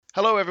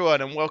Hello,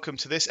 everyone, and welcome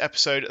to this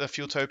episode of the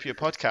Fueltopia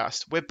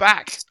podcast. We're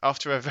back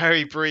after a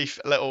very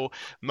brief little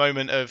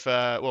moment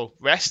of,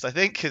 rest, I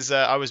think, because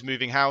I was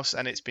moving house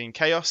and it's been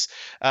chaos.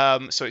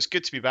 So it's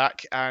good to be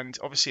back. And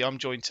obviously, I'm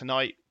joined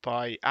tonight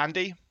by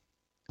Andy.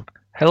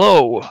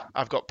 Hello.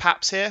 I've got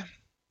Paps here.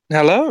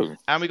 Hello.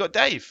 And we got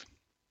Dave.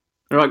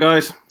 All right,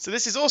 guys. So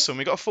this is awesome.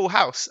 We got a full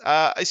house.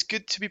 It's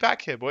good to be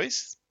back here,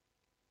 boys.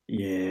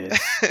 Yeah.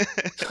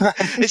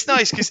 It's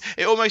nice because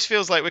it almost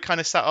feels like we're kind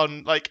of sat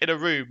on in a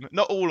room,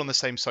 not all on the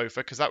same sofa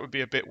because that would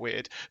be a bit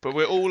weird, but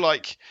we're all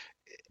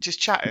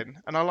just chatting,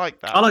 and I like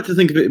that. I like to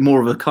think of it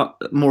more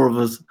of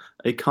as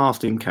a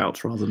casting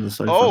couch rather than a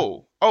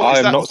sofa. I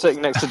am not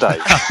sitting next to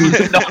Dave.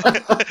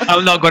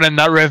 I'm not going in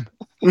that room.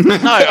 No,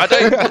 I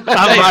don't.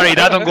 I'm married.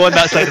 I don't go on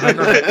that side of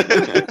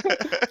it.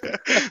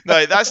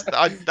 No,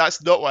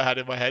 that's not what I had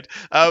in my head.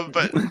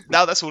 But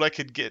now that's all I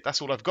could get.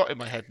 That's all I've got in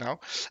my head now.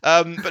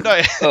 But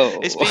no,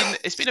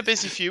 it's been a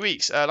busy few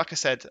weeks. Like I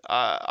said,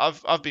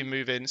 I've been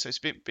moving, so it's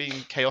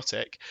been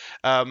chaotic.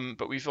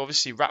 But we've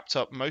obviously wrapped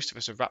up. Most of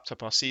us have wrapped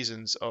up our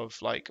seasons of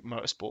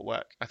motorsport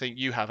work. I think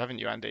you have, haven't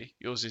you, Andy?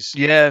 Yours is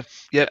Yeah,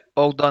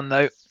 all done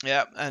now.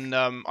 Yeah, and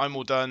I'm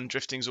all done.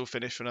 Drifting's all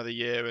finished for another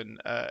year,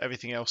 and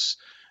everything else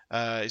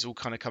is all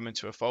kind of coming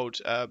to a fold.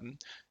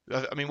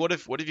 I mean, what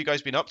have you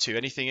guys been up to?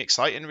 Anything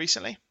exciting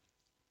recently?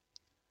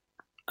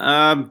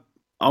 I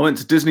went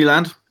to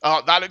Disneyland.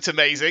 Oh, that looked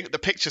amazing. The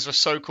pictures were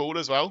so cool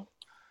as well.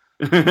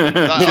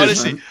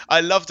 Honestly,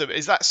 I loved them.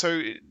 Is that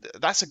so?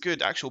 That's a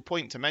good actual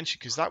point to mention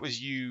because that was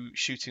you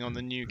shooting on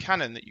the new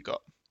Canon that you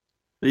got.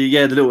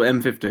 Yeah, the little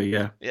M50.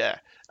 Yeah. Yeah,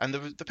 and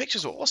the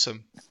pictures were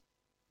awesome.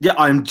 Yeah,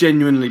 I'm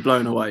genuinely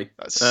blown away.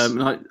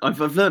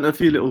 I've learned a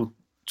few little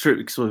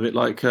tricks with it,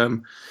 like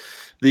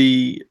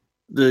the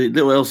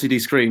little LCD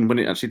screen when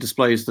it actually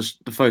displays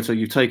the photo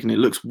you've taken. It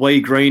looks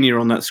way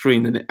grainier on that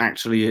screen than it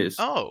actually is.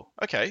 Oh,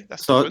 okay,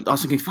 that's so. different. I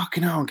was thinking,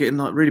 fucking hell, I'm getting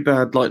really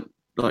bad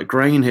like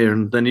grain here,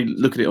 and then you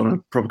look at it on a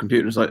proper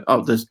computer, and it's like,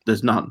 oh,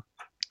 there's none.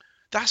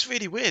 That's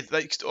really weird.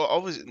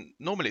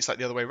 Normally it's like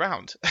the other way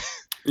around.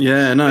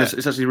 Yeah, no, yeah.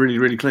 It's actually really,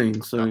 really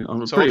clean. So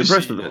I'm pretty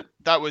impressed with it.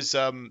 That was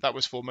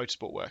for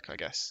motorsport work, I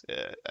guess,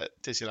 at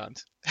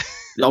Disneyland.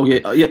 Oh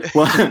yeah.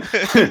 Well,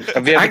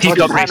 have you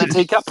ever pan a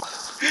teacup?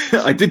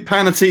 I did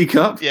pan a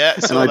teacup. Yeah,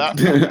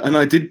 and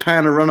I did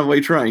pan a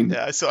runaway train.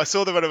 Yeah, I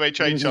saw the runaway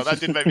train shot. That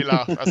did make me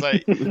laugh. I was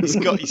like,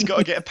 he's got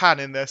to get a pan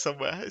in there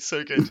somewhere. It's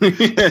so good.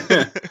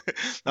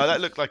 No,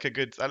 that looked like a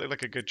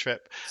good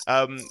trip.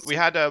 We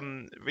had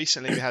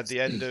recently the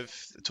end of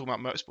talking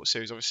about motorsport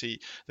series.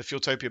 Obviously, the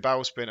Fueltopia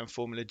Barrel Sprint and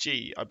Formula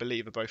G, I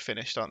believe, are both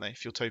finished, aren't they?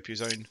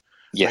 Fueltopia's own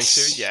race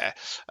series. Yeah.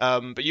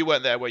 But you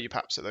weren't there, were you,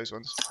 Paps, at those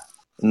ones?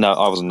 No,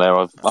 I wasn't there.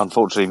 I've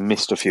unfortunately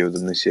missed a few of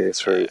them this year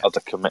through other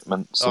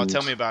commitments. Oh,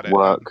 tell me about it.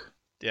 Work.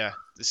 Yeah,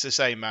 it's the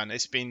same, man.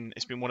 It's been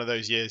one of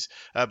those years.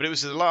 But it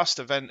was the last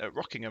event at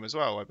Rockingham as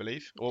well, I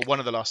believe, or one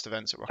of the last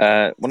events at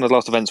Rockingham. One of the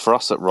last events for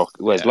us at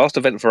the last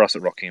event for us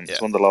at Rockingham. It's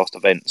one of the last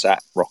events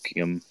at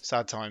Rockingham.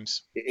 Sad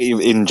times.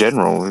 In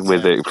general,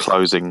 with it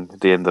closing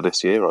at the end of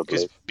this year, I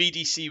believe.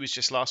 BDC was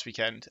just last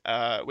weekend.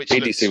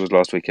 BDC was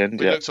last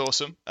weekend. It looked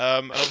awesome.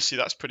 And obviously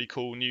that's pretty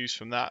cool news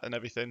from that and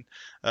everything.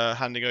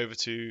 Handing over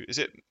to, is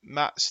it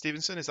Matt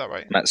Stevenson? Is that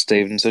right? Matt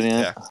Stevenson,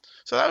 yeah.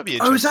 So that would be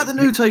interesting. Oh, is that the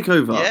new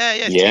takeover?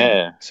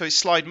 Yeah. So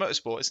it's Slide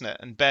Motorsport, isn't it?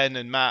 And Ben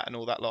and Matt and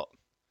all that lot.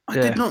 I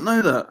did not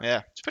know that.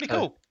 Yeah, it's pretty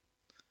cool.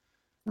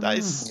 That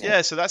is,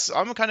 yeah. So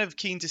I'm kind of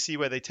keen to see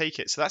where they take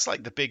it. So that's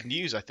like the big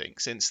news, I think,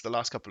 since the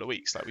last couple of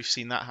weeks. Like we've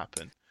seen that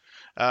happen.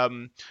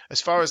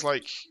 As far as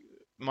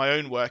my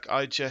own work,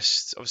 I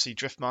just obviously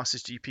Drift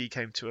Masters GP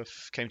came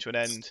to an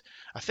end.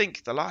 I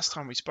think the last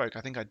time we spoke,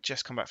 I think I'd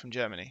just come back from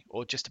Germany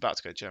or just about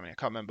to go to Germany. I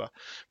can't remember,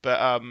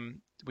 but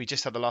we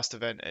just had the last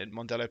event in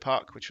Mondello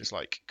Park, which was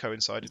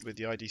coincided with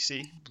the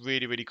IDC.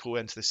 Really, really cool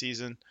end to the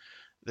season.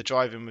 The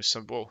driving was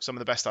some of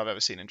the best I've ever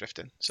seen in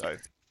drifting. So,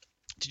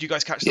 did you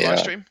guys catch the live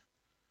stream?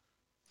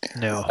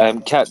 No.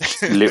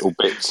 Catch little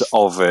bits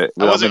of it.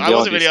 I wasn't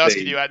really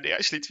asking you, Andy,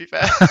 actually, to be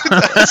fair. I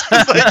was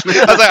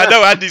like, I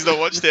know Andy's not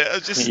watched it.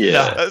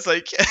 I was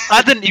like...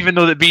 I didn't even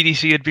know that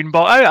BDC had been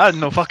bought out. I had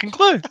no fucking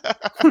clue.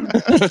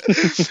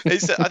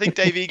 I think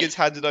Dave Egan's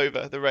handed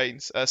over the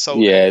reins.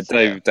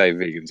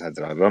 Dave Egan's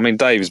handed over. I mean,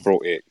 Dave's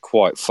brought it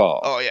quite far.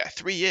 Oh, yeah,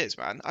 3 years,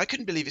 man. I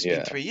couldn't believe it's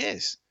been 3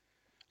 years.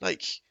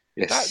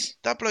 Yes.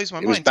 That blows my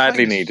mind. It was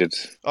badly needed.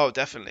 Oh,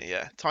 definitely,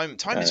 yeah. Time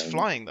is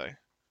flying, though.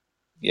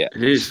 Yeah,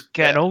 it is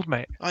getting old,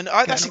 mate. I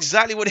know that's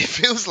exactly what it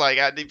feels like,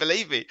 Andy.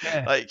 Believe me.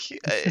 Yeah.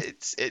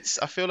 It's.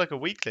 I feel like a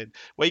weakling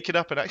waking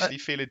up and actually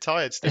feeling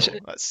tired still.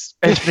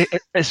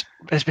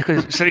 It's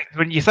because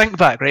when you think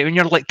back, right, when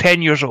you're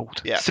 10 years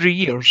old, 3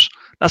 years,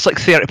 that's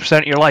 30%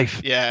 of your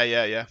life.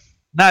 Yeah.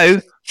 Now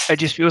it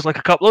just feels like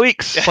a couple of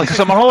weeks, like a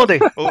summer holiday.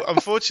 Well,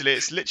 unfortunately,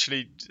 it's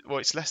literally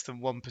it's less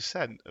than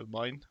 1% of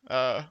mine.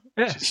 Yeah.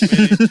 Which is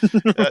really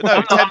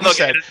no, I'm not 10%.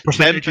 getting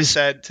percentages.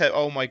 10%.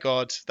 Oh my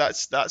god,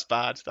 that's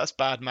bad. That's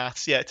bad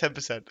maths. Yeah,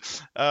 10%.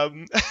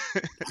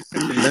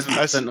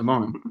 11% of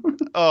mine.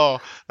 Oh,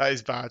 that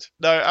is bad.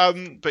 No,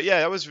 but yeah,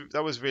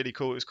 that was really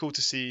cool. It was cool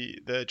to see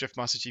the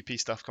Driftmaster GP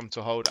stuff come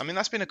to a hold. I mean,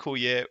 that's been a cool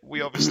year.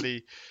 We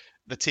obviously,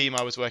 the team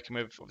I was working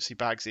with, obviously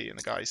Bagsy and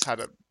the guys had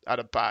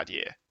a bad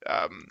year.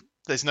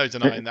 There's no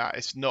denying that.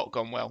 It's not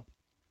gone well.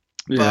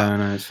 Yeah, I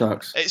know, it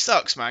sucks. It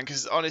sucks, man,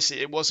 because honestly,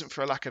 it wasn't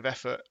for a lack of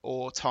effort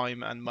or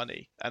time and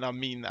money. And I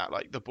mean that.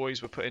 Like, the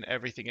boys were putting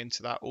everything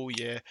into that all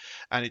year.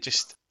 And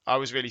I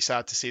was really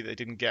sad to see that they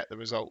didn't get the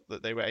result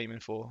that they were aiming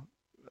for.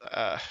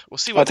 We'll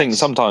see what I think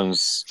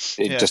sometimes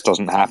it just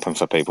doesn't happen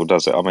for people,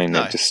 does it? I mean,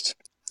 No. it just,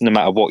 no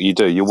matter what you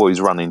do, you always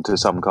run into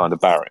some kind of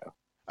barrier.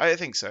 I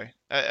think so.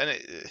 And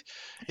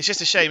it's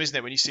just a shame, isn't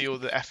it, when you see all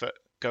the effort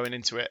going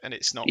into it and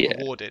it's not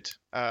rewarded.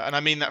 And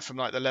I mean that from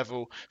like the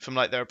level, from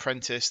like their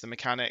apprentice, the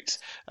mechanics,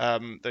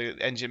 the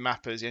engine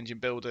mappers, the engine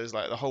builders,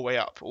 like the whole way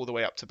up, all the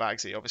way up to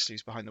Bagsy, obviously,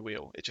 who's behind the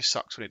wheel. It just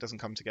sucks when it doesn't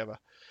come together.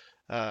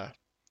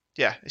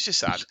 Yeah, it's just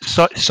sad.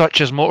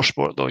 Such as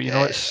motorsport, though, you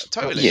know. It's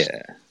totally.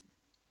 Yeah.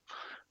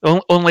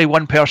 Only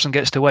one person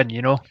gets to win,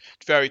 you know.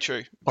 Very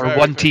true. Or very,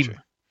 one very team. True.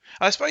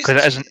 I suppose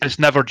it's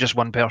never just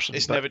one person.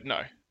 It's never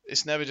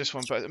just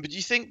one person. But do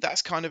you think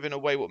that's kind of in a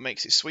way what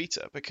makes it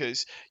sweeter,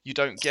 because you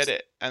don't get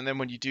it, and then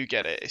when you do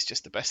get it, it's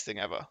just the best thing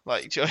ever?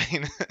 Like, do you know what I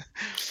mean?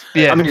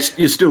 Yeah. I mean,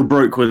 you're still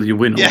broke whether you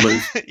win or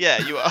lose.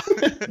 Yeah, you are.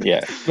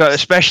 Yeah. Well,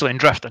 especially in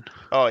drifting.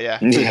 Oh yeah.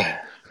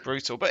 Yeah.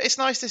 Brutal, but it's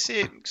nice to see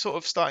it sort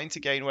of starting to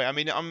gain weight. I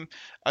mean,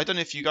 I don't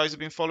know if you guys have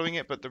been following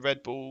it, but the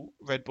Red Bull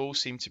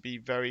seem to be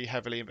very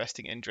heavily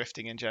investing in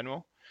drifting in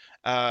general,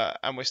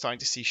 and we're starting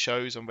to see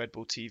shows on Red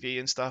Bull TV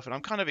and stuff, and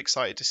I'm kind of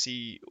excited to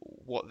see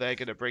what they're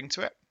going to bring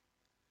to it.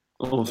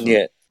 Awesome.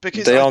 Yeah,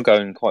 because they are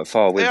going quite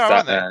far with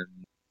that.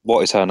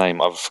 What is her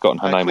name? I've forgotten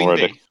her name Queen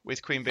already. Bee,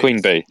 with Queen Bee.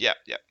 Queen Bee. Yeah.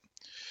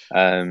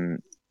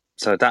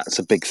 So that's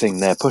a big thing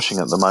they're pushing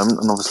at the moment,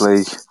 and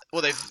obviously,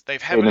 well,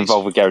 they've heavily been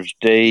involved with Garage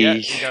D. Yeah,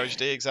 in Garage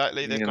D,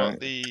 exactly. They've got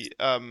the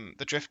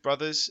Drift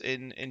Brothers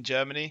in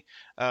Germany.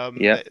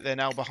 They're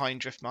now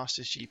behind Drift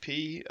Masters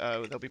GP.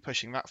 They'll be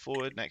pushing that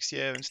forward next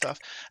year and stuff.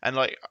 And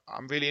like,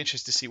 I'm really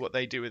interested to see what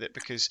they do with it,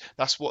 because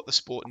that's what the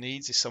sport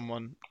needs, is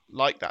someone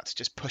like that to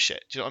just push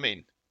it. Do you know what I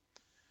mean?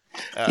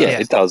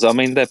 It does. I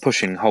mean, they're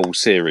pushing whole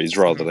series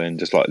rather than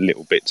just like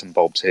little bits and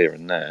bobs here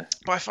and there.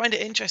 But I find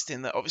it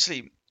interesting that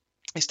obviously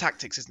it's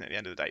tactics, isn't it, at the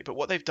end of the day? But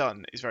what they've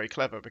done is very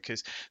clever,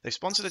 because they've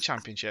sponsored a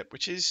championship,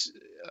 which is,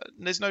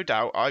 there's no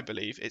doubt, I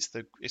believe, it's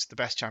the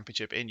best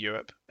championship in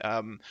Europe.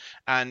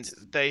 And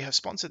they have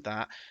sponsored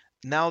that.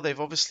 Now they've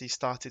obviously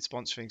started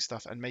sponsoring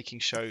stuff and making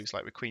shows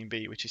like with Queen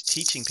Bee, which is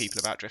teaching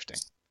people about drifting.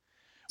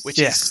 Which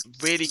is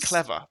really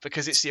clever,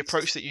 because it's the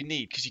approach that you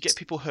need, because you get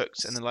people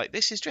hooked and they're like,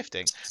 this is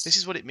drifting. This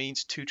is what it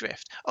means to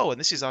drift. Oh, and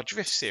this is our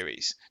drift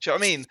series. Do you know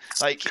what I mean?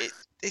 Like,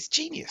 it's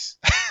genius.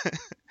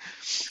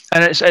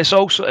 And it's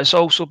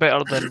also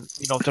better than,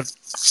 you know, than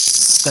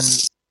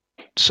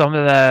some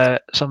of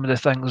the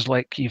things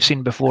like you've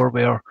seen before,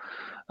 where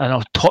I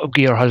know Top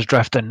Gear has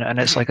drifting and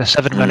it's like a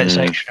 7-minute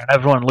section and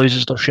everyone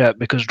loses their shit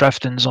because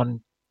drifting's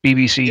on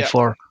BBC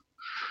for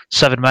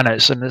 7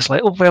 minutes, and it's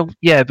like, oh well,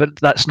 yeah, but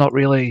that's not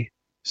really.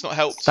 It's not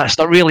helped. That's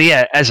not really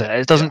it, is it?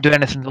 It doesn't do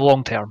anything in the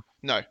long term.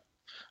 No,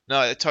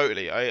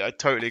 totally. I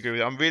totally agree with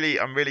you. I'm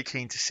really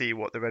keen to see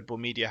what the Red Bull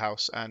Media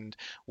House and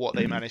what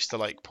they managed to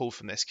like pull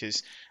from this,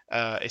 because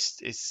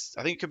it's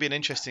I think it could be an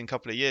interesting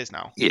couple of years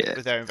now. Yeah,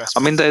 with their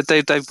investment. I mean,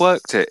 they've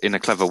worked it in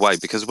a clever way,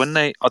 because when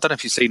I don't know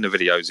if you've seen the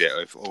videos yet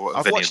or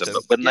I've any watched of them,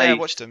 them. but when I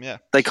watched them. Yeah,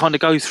 they kind of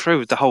go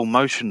through the whole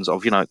motions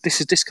of, you know, this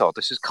is this car,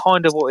 this is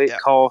kind of what it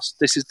costs,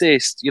 this is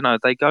this, you know,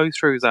 they go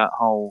through that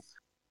whole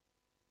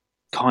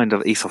kind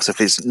of ethos of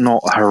it's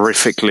not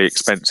horrifically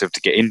expensive to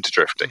get into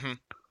drifting. Mm-hmm.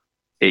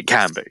 It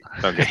can be.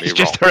 Don't get me wrong. It's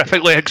just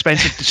horrifically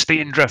expensive to stay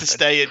in drifting. To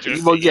stay in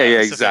drifting. Well, yeah,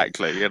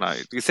 exactly. You know,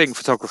 you think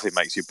photography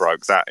makes you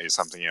broke. That is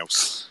something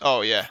else.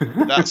 Oh yeah,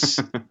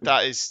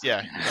 that is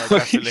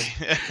definitely.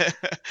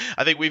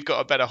 I think we've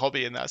got a better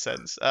hobby in that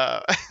sense.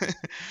 But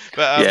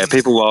yeah,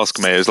 people ask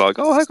me, it's like,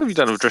 oh, how come you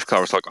don't have a drift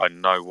car? It's like, I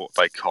know what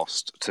they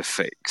cost to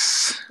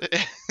fix.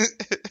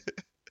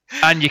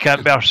 And you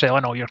can't bear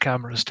selling all your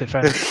cameras to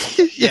finish.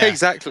 Yeah,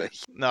 exactly.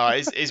 No,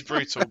 it's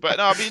brutal. But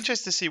no, I'll be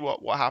interested to see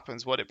what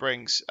happens, what it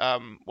brings,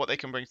 what they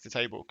can bring to the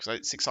table, because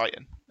it's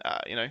exciting.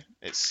 You know,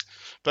 it's.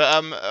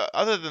 But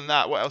other than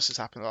that, what else has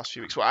happened the last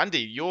few weeks? Well, Andy,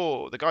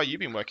 you're the guy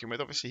you've been working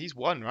with. Obviously, he's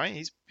won, right?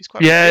 He's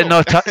quite. Yeah,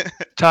 no.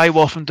 Ty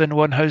Woffington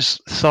won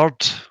his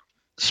third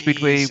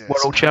Speedway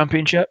World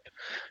Championship,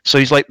 so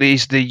he's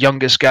the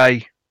youngest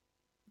guy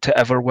to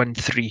ever win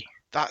 3.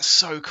 That's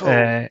so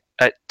cool.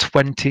 At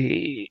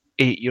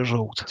 28 years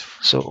old.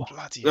 So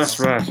that's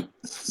right.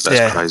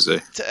 That's crazy.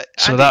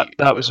 So Andy,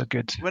 that was a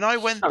good. When I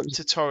went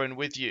to Torren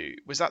with you,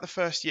 was that the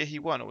first year he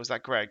won, or was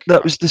that Greg?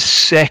 That was the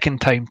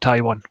second time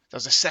Ty won. That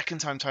was the second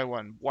time Ty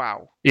won.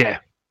 Wow. Yeah.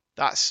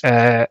 That's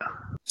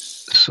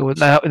so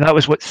that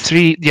was what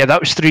 3? Yeah, that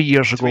was 3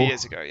 years ago. 3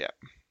 years ago,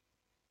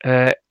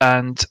 yeah.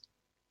 And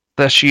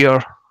this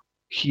year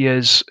he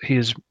is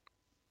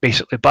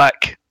basically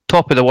back,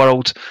 top of the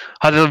world.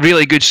 Had a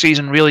really good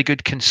season, really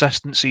good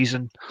consistent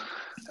season.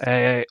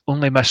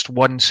 Only missed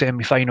one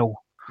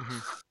semi-final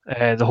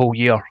the whole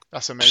year.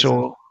 That's amazing.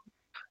 So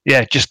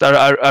yeah, just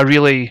a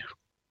really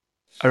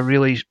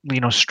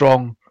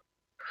strong.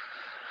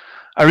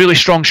 A really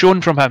strong showing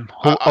from him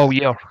all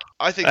year.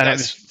 I think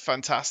that's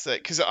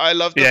fantastic because I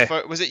love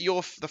the was it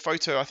the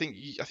photo? I think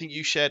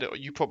you shared it, or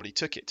you probably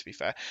took it, to be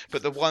fair.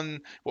 But the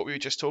one what we were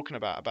just talking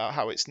about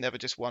how it's never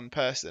just one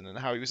person and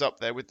how he was up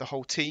there with the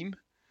whole team.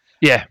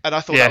 Yeah, and I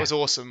thought that was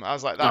awesome. I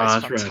was like, that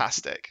is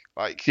fantastic.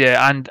 Right. Like,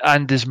 yeah,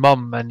 and his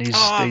mum and his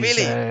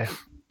really?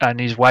 And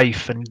his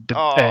wife and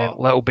the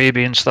little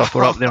baby and stuff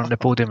were up there on the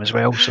podium as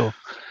well. So.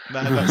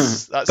 Man,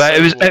 that's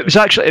but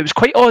so it was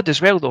quite odd as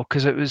well though,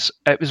 because it was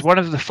one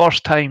of the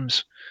first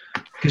times,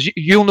 because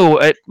you'll know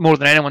it more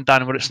than anyone,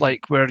 Dan, where it's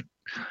like where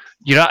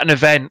you're at an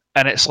event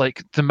and it's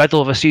like the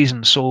middle of a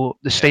season, so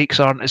the stakes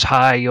aren't as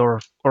high or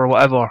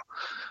whatever.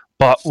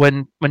 But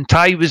when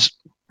Ty was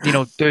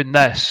doing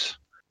this,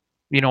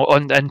 in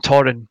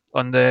Torrin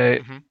on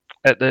the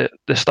at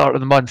the start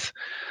of the month,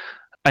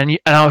 and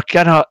I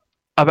kind of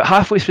about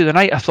halfway through the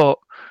night I thought,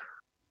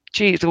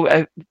 gee,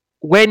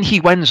 when he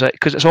wins it,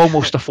 because it's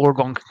almost a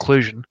foregone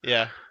conclusion.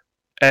 Yeah.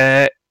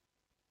 And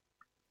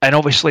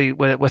obviously,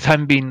 with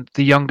him being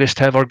the youngest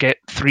to ever get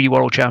 3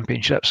 world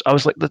championships, I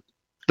was like,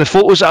 the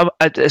photos,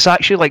 it's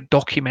actually like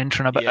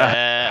documenting a bit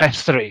of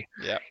history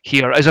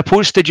here, as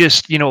opposed to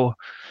just,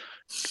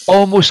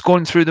 almost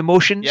going through the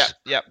motions.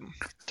 Yep.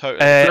 Totally.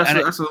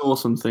 That's an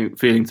awesome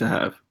feeling to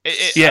have.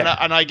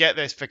 And I get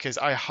this because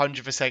I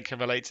 100% can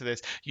relate to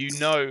this.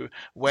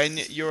 When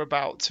you're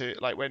about to,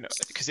 like,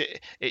 because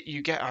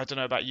you get, I don't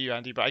know about you,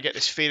 Andy, but I get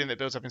this feeling that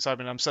builds up inside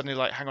me, and I'm suddenly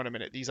like, hang on a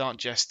minute, these aren't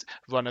just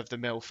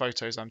run-of-the-mill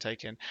photos I'm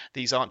taking.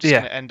 These aren't just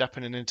going to end up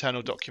in an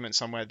internal document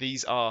somewhere.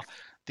 These are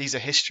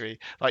history.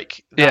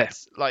 Like,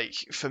 that's like,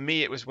 for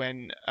me, it was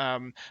when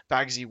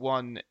Bagsy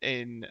won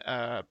in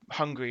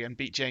Hungary and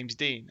beat James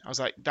Dean. I was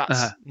like,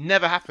 that's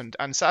never happened,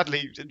 and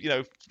sadly,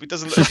 it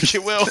doesn't look like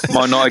it will.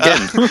 Might not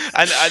again.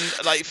 And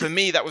like, for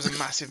me, that was a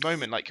massive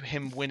moment, like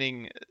him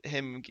winning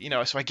him.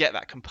 So I get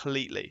that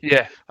completely.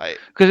 Yeah.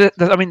 Because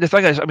the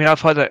thing is,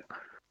 I've had it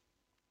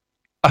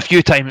a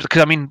few times,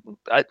 because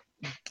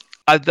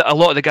a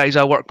lot of the guys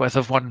I work with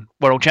have won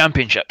world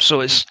championships,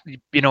 so it's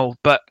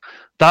but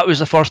that was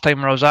the first time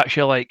where I was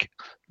actually like,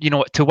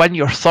 to win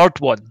your third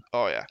one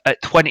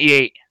at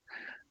 28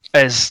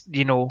 is,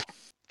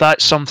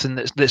 that's something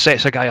that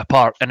sets a guy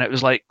apart. And it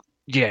was like,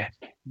 yeah,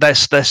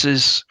 this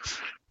is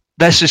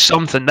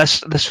something,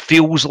 this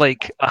feels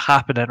like a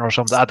happening or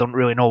something. I don't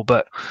really know,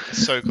 but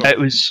so cool. it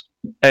was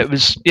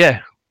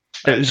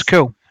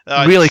cool.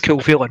 Really cool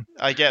feeling.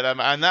 I get that,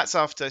 and that's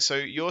after. So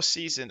your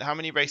season, how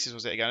many races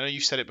was it again? I know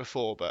you said it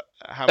before, but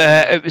how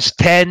many? It was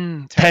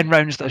 10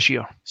 rounds this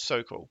year.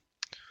 So cool.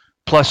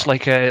 Plus,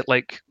 like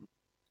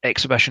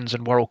exhibitions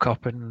and World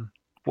Cup and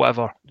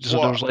whatever. So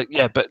there was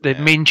but the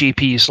main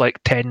GP is like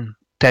 10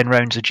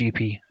 rounds of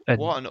GP. And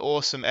what an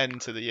awesome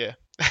end to the year.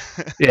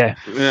 Yeah,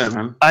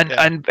 man.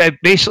 And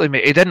basically,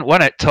 mate, he didn't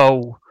win it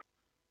till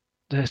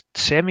the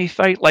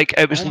semi-final. Like,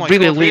 it was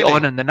really late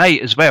on in the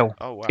night as well.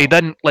 Oh wow. He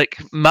didn't, like,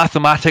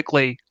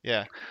 mathematically.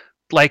 Yeah.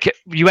 Like,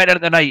 you went in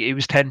at the night, he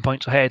was 10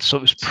 points ahead, so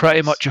it was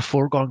pretty much a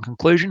foregone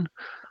conclusion.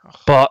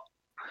 But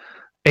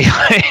he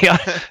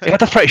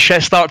had a pretty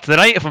shit start to the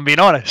night, if I'm being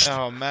honest.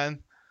 Oh man.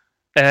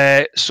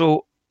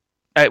 So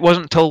it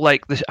wasn't until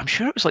like I'm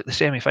sure it was like the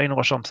semi-final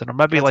or something, or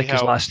maybe Bloody his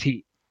hell. last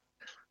heat.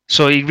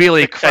 So he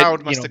really, the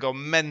crowd must have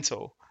gone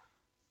mental.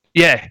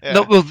 Yeah.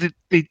 No, well,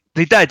 they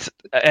did,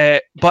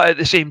 but at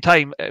the same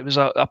time, it was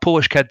a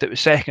Polish kid that was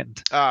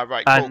second. Ah,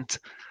 right. Cool.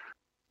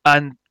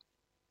 And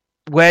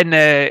when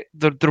there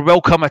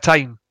will come a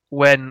time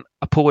when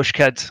a Polish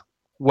kid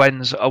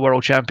wins a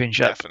world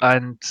championship. Definitely.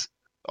 And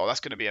that's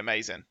going to be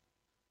amazing.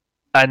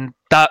 And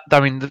that,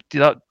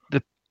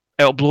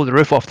 it'll blow the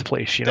roof off the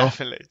place,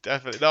 Definitely.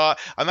 No,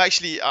 I'm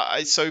actually,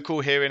 it's so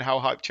cool hearing how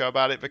hyped you are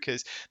about it,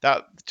 because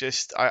that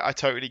just, I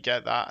totally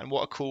get that, and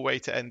what a cool way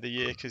to end the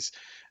year, because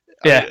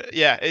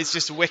it's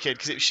just wicked,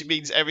 because it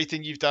means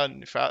everything you've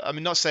done.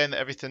 Not saying that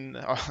everything.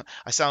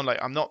 I sound like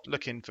I'm not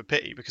looking for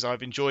pity, because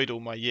I've enjoyed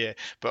all my year,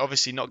 but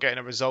obviously not getting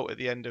a result at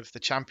the end of the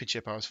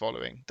championship I was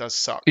following does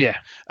suck. Yeah.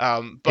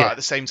 But at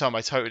the same time,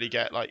 I totally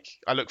get, like,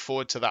 I look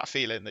forward to that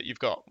feeling that you've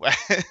got.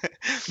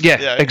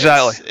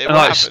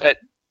 Exactly.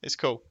 It's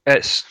cool.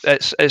 It's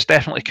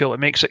definitely cool. It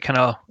makes it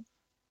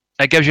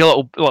it gives you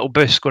a little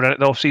boost going into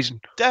the off season.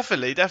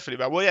 Definitely,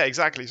 man. Well, yeah,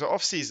 exactly. So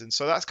off season.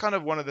 So that's kind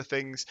of one of the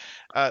things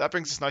that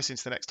brings us nicely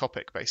into the next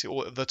topic, basically,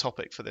 or the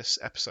topic for this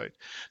episode.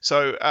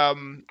 So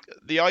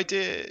the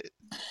idea,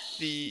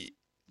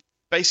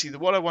 basically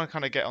what I want to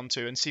kind of get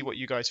onto and see what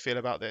you guys feel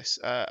about this,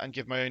 and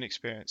give my own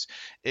experience,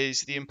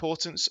 is the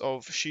importance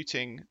of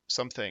shooting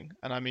something,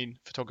 and I mean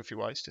photography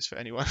wise, just for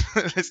anyone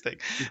listening.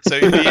 So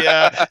the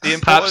Paps,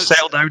 importance,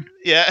 settle down.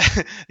 yeah,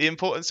 the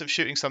importance of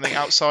shooting something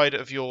outside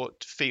of your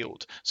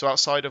field, so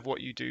outside of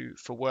what you do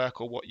for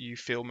work or what you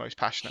feel most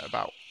passionate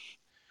about.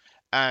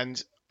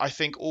 And I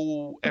think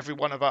every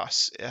one of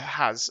us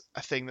has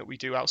a thing that we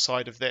do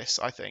outside of this.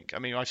 I think. I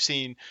mean, I've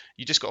seen,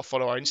 you just got to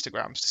follow our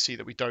Instagrams to see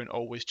that we don't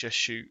always just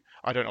shoot.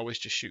 I don't always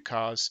just shoot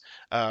cars.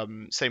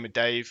 Same with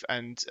Dave,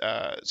 and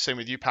same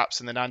with you, Paps.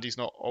 And then Andy's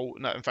not. Oh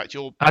no, in fact,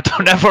 I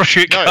don't ever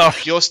shoot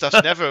cars. Your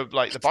stuff's never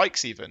like the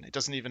bikes. Even it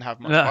doesn't even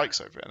have much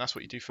bikes over it, and that's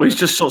what you do for. Well, he's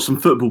just shot some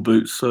football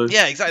boots. So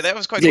yeah, exactly. That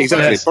was quite. Yeah, cool.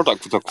 exactly. Yes.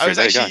 Product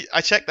photography.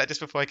 I checked that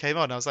just before I came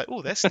on. I was like,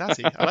 oh, they're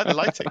snazzy. I like the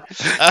lighting.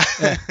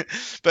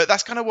 But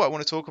that's kind of what I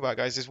want to talk about,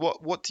 guys. Is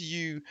what do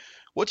you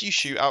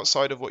shoot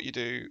outside of what you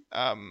do,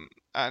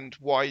 and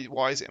why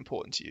is it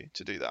important to you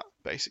to do that,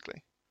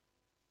 basically?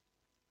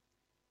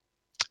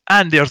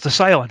 And there's the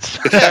silence.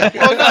 Yeah.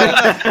 Well, no.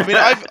 I mean,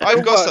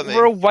 I've got something.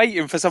 We're all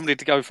waiting for somebody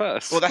to go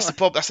first. Well, that's the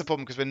problem. That's the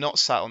problem because we're not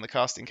sat on the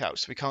casting couch,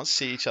 so we can't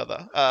see each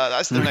other.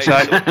 That's the main issue.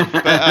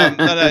 But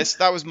no,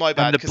 that was my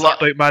bad. And the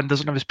blacked out man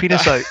doesn't have his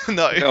penis out.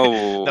 No,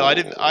 Oh. no, I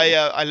didn't.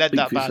 I led Speak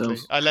that for badly.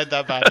 yourselves. I led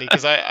that badly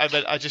because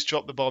I just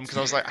dropped the bomb because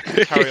I was like, I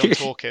can carry on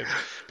talking,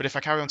 but if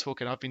I carry on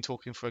talking, I've been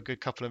talking for a good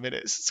couple of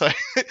minutes. So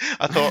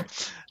I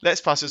thought,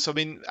 let's pass it. So I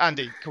mean,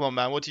 Andy, come on,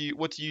 man. What do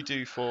you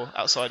do for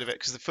outside of it?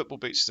 Because the football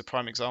boots is a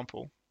prime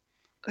example.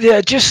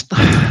 Yeah, just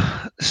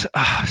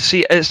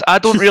see. I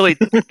don't really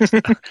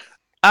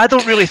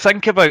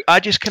think about. I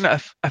just kind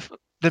of, if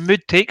the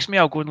mood takes me,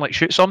 I'll go and like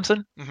shoot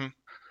something.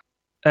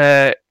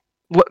 Mm-hmm.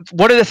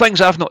 One of the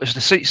things I've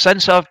noticed is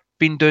since I've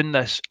been doing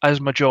this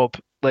as my job,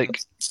 like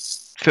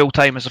full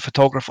time as a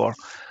photographer,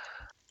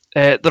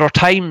 there are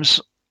times,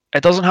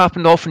 it doesn't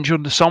happen often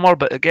during the summer,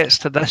 but it gets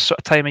to this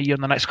sort of time of year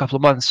in the next couple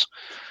of months,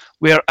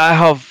 where I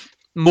have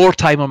more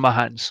time on my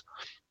hands,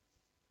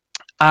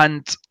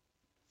 and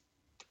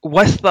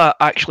with that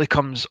actually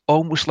comes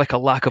almost like a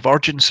lack of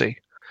urgency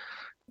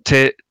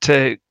to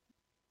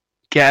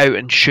get out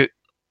and shoot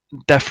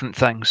different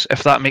things,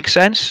 if that makes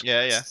sense.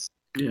 Yeah.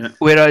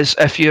 Whereas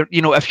if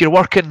you're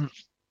working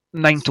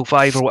 9 to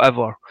 5 or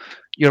whatever,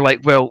 you're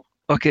like, well,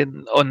 okay,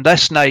 on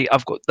this night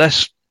I've got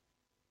this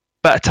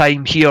bit of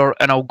time here,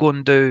 and I'll go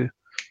and do,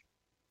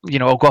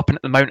 I'll go up into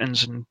the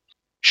mountains and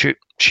shoot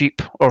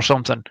sheep or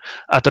something.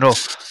 I don't know,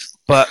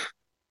 but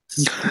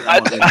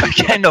I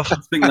kind of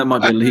think that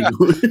might be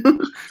illegal.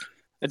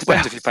 It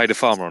depends if you paid a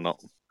farmer or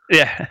not.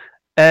 Yeah,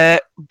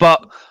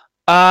 but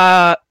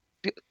I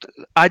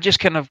just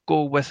kind of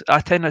go with.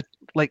 I tend to,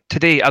 like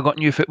today, I got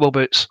new football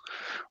boots,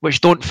 which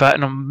don't fit,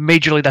 and I'm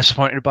majorly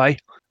disappointed by,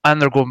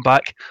 and they're going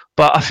back.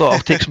 But I thought I'll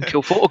take some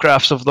cool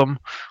photographs of them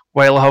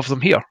while I have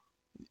them here,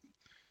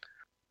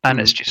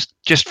 and it's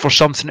just for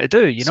something to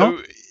do,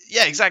 So,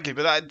 yeah, exactly.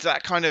 But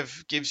that kind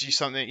of gives you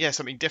something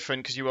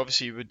different, because you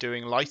obviously were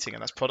doing lighting,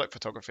 and that's product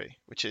photography,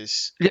 which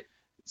is.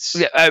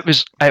 Yeah,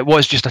 it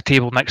was just a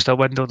table next to a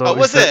window, though. Oh,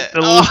 was it?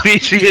 The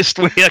laziest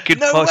way I could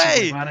No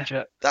possibly way! manage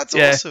it. That's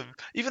awesome.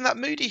 Even that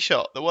moody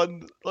shot, the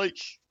one like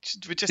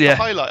with just the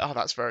highlight. Oh,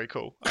 that's very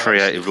cool.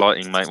 Creative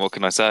lighting, mate. What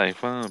can I say?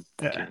 Well,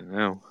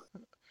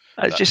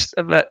 It's just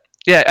a bit,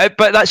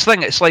 but that's the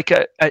thing. It's like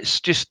it's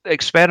just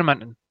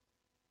experimenting,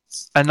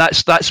 and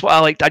that's what I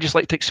like. I just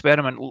like to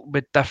experiment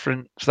with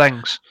different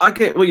things. I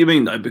get what you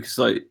mean though, because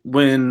like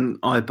when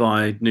I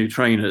buy new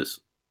trainers,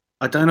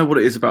 I don't know what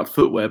it is about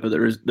footwear, but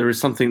there is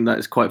something that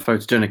is quite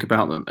photogenic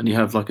about them, and you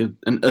have like an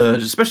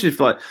urge, especially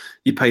if like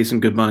you pay some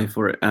good money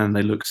for it and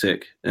they look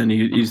sick, and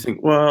you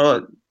think,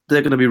 well,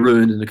 they're going to be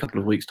ruined in a couple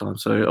of weeks' time,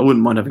 so I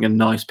wouldn't mind having a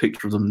nice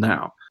picture of them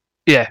now.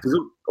 Yeah, there's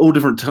all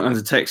different kinds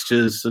of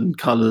textures and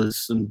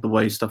colours and the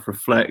way stuff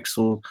reflects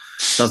or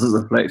doesn't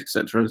reflect,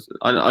 etc.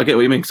 I get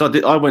what you mean, because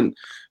when I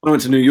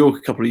went to New York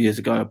a couple of years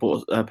ago, I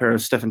bought a pair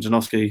of Stefan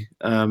Janowski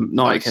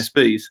Nike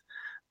SBs.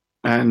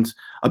 And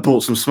I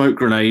bought some smoke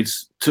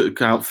grenades,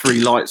 took out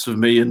 3 lights with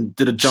me, and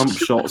did a jump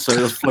shot. So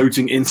I was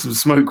floating in some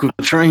smoke with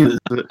the trainers.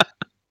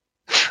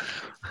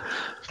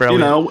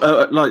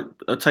 Like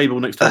a table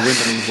next to a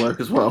window would work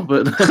as well.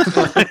 But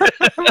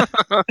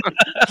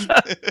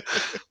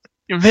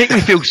you make me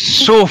feel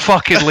so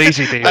fucking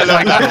lazy, Dave. I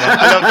love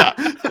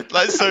that.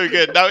 That's so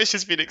good. Now it's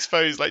just been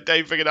exposed, like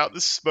Dave bringing out the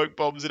smoke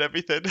bombs and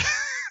everything.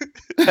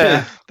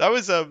 That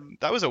was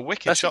a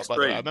wicked shot, by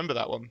the way. I remember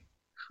that one.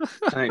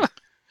 Thanks.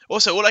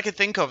 Also, all I could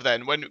think of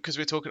then, when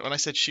I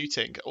said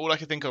shooting, all I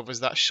could think of was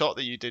that shot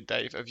that you did,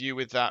 Dave, of you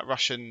with that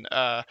Russian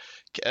the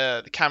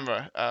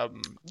camera.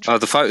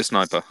 The photo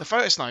sniper. The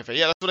photo sniper,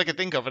 yeah, that's what I could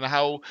think of, and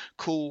how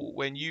cool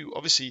when you,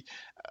 obviously,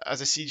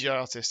 as a CGI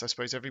artist, I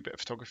suppose every bit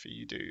of photography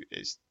you do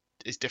is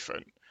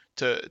different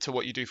to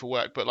what you do for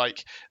work. But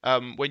like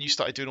when you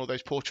started doing all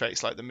those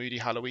portraits, like the moody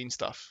Halloween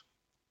stuff.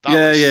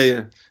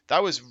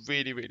 That was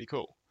really, really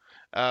cool.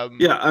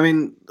 Yeah, I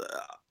mean,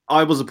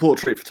 I was a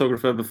portrait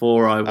photographer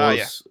before I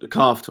was a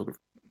car photographer.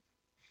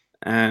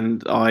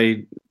 and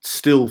I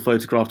still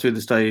photograph to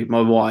this day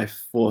my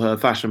wife for her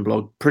fashion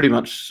blog pretty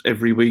much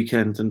every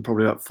weekend and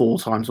probably about 4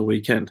 times a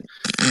weekend.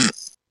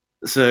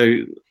 So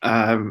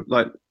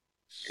like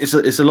it's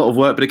a lot of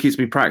work, but it keeps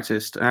me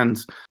practiced. And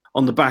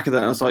on the back of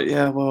that, I was like,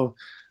 yeah, well,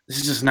 this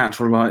is just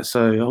natural light,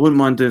 so I wouldn't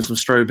mind doing some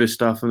strobo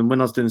stuff. And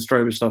when I was doing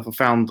strobo stuff, I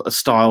found a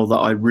style that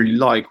I really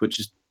like, which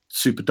is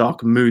super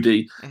dark and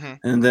moody. Mm-hmm.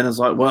 And then I was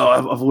like, well,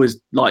 I've always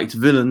liked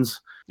villains,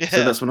 so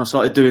Yeah. that's when I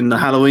started doing the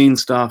Halloween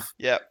stuff.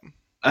 Yeah.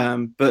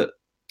 But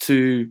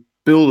to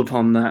build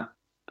upon that,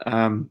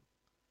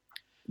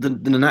 the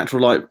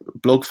natural light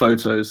blog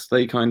photos,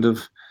 they kind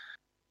of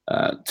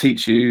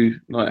teach you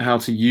like how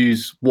to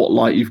use what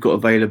light you've got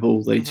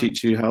available. They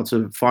teach you how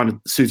to find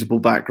suitable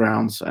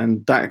backgrounds,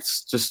 and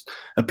that's just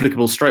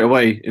applicable straight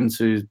away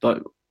into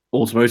like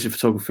automotive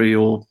photography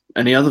or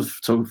any other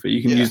photography.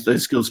 You can use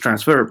those skills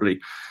transferably.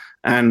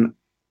 And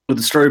with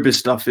the strobist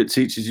stuff, it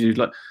teaches you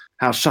like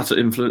how shutter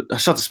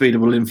speed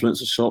will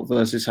influence a shot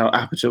versus how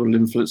aperture will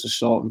influence a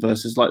shot,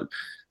 versus like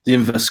the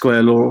inverse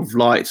square law of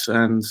light,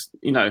 and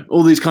you know,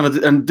 all these kind of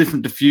and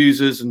different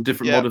diffusers and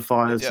different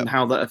modifiers and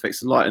how that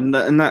affects the light, and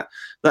that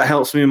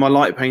helps me in my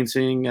light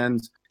painting.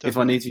 And if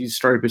I need to use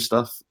strobist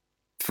stuff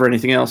for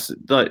anything else,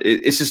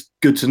 it's just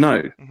good to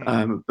know.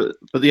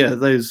 But yeah,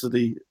 those are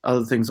the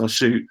other things I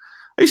shoot.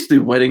 I used to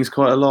do weddings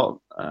quite a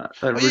lot.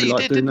 Don't really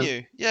like doing them.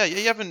 You? Yeah,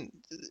 you haven't,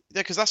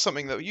 because that's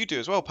something that you do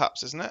as well,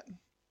 Paps, isn't it?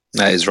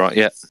 That is right.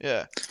 Yeah.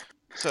 Yeah.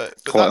 So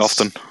quite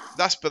often.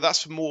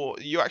 That's more.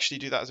 You actually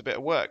do that as a bit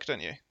of work,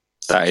 don't you?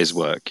 That is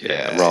work,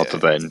 rather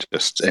than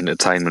just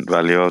entertainment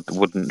value. I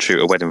wouldn't shoot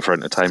a wedding for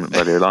entertainment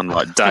value,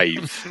 unlike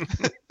Dave,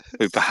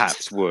 who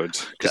perhaps would,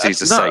 because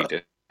he's a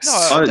sadist.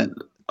 No,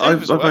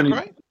 I've only,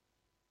 right?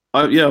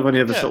 I've only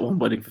ever shot one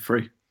wedding for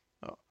free.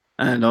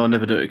 And I'll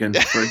never do it again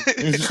for free.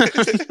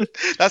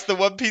 That's the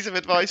one piece of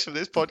advice from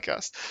this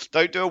podcast.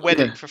 Don't do a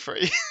wedding for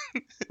free.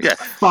 Yeah,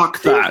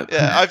 fuck that.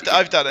 Yeah,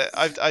 I've done it.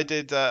 I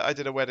did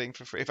a wedding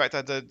for free. In fact,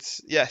 I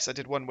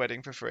did one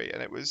wedding for free,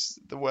 and it was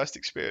the worst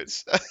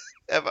experience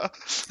ever.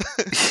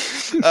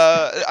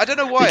 I don't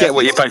know why. You get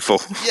what you pay for.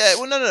 Yeah,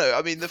 well, no.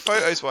 I mean, the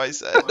photos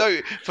wise, no.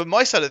 From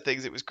my side of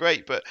things, it was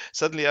great, but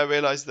suddenly I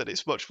realised that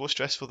it's much more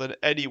stressful than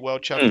any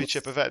World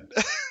Championship event.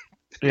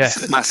 Yeah,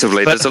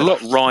 massively. There's a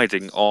lot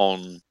riding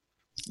on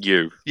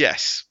you.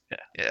 Yes.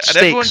 Yeah.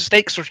 And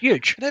stakes are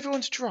huge. And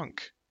everyone's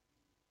drunk.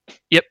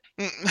 Yep.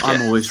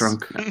 I'm always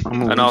drunk.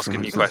 And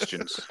asking you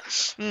questions.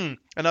 And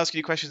asking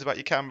you questions about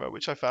your camera,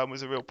 which I found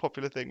was a real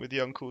popular thing with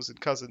the uncles and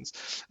cousins.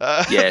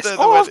 Yes.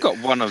 I've got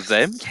one of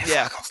them.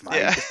 Yeah.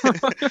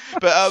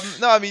 But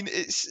no, I mean,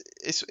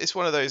 it's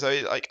one of those.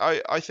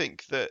 I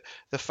think that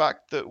the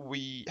fact that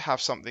we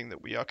have something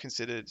that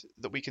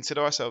we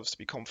consider ourselves to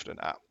be confident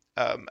at.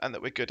 And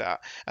that we're good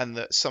at, and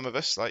that some of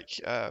us, like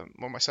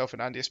myself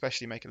and Andy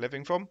especially, make a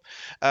living from,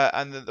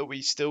 and that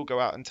we still go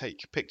out and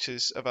take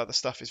pictures of other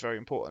stuff is very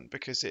important,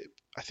 because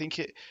I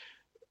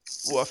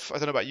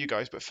don't know about you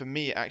guys, but for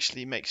me, it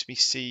actually makes me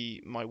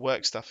see my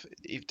work stuff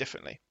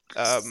differently,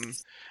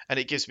 and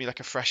it gives me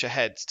like a fresher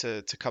head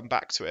to come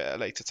back to it at a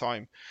later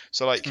time.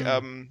 So like,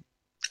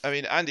 I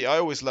mean, Andy, I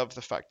always love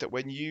the fact that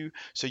when you're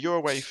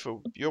away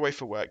for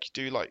work, you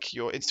do like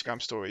your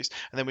Instagram stories,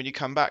 and then when you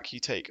come back, you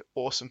take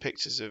awesome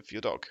pictures of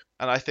your dog,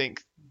 and I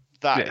think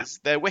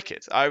they're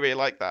wicked. I really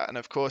like that, and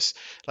of course,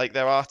 like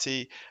they're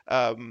arty,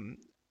 and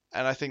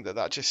I think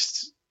that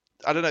just,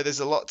 I don't know, there's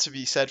a lot to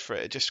be said for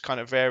it, just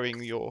kind of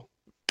varying your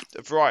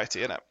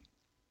variety, innit?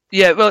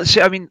 Yeah, well, see,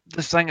 I mean,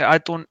 the thing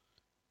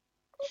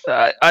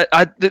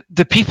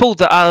the people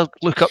that I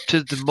look up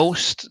to the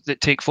most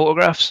that take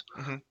photographs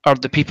are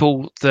the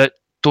people that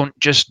don't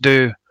just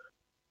do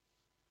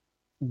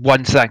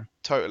one thing.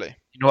 Totally.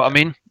 You know what I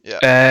mean?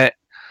 Yeah.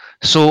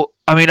 So,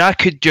 I mean, I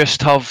could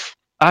put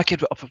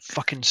up a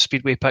fucking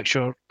Speedway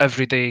picture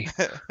every day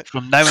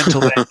from now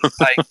until the end of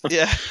time.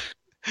 Yeah.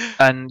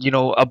 And, you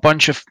know, a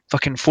bunch of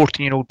fucking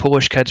 14-year-old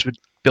Polish kids would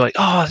be like,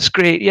 oh, that's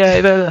great.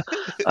 Yeah.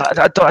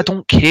 I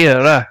don't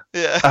care.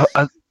 Yeah.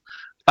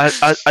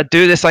 I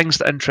do the things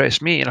that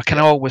interest me, and I kind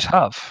of always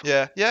have.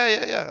 Yeah.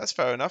 That's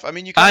fair enough. I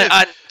mean, you can.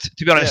 And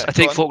to be honest, I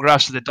take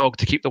photographs of the dog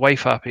to keep the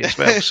wife happy as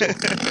well. So.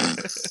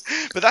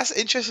 But that's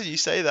interesting you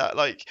say that,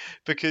 like,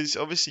 because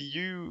obviously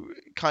you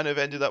kind of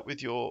ended up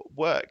with your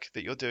work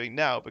that you're doing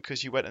now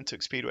because you went and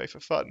took Speedway for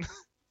fun.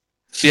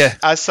 Yeah.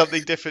 As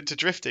something different to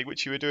drifting,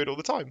 which you were doing all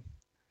the time.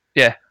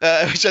 Yeah.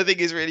 Which I think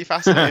is really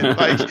fascinating.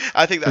 Like,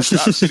 I think that's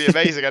absolutely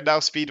amazing. And now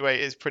Speedway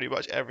is pretty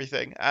much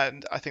everything.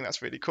 And I think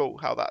that's really cool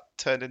how that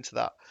turned into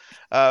that.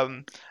 I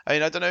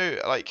mean, I don't know,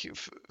 like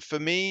for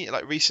me,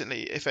 like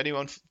recently, if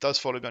anyone does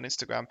follow me on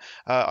Instagram,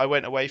 I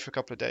went away for a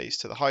couple of days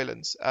to the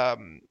Highlands,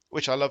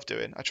 which I love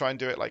doing. I try and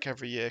do it like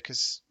every year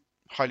because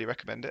highly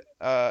recommend it.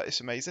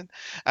 It's amazing.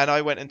 And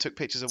I went and took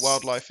pictures of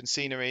wildlife and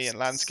scenery and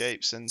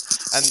landscapes, and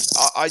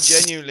I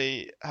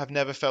genuinely have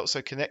never felt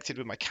so connected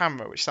with my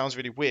camera, which sounds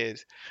really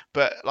weird,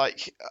 but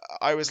like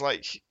I was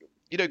like,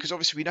 you know, because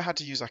obviously we know how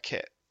to use our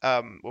kit.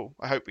 Well,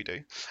 I hope we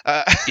do.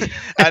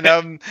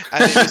 And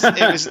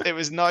it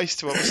was nice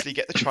to obviously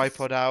get the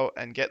tripod out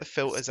and get the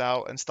filters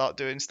out and start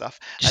doing stuff.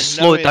 Just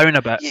and slow it down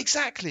a bit. Yeah,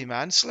 exactly,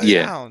 man. Slow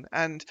Yeah. down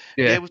and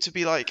be able to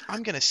be like,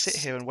 I'm gonna sit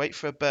here and wait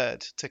for a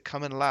bird to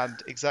come and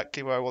land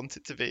exactly where I want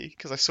it to be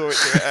because I saw it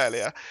do it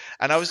earlier,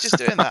 and I was just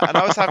doing that, and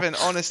I was having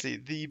honestly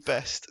the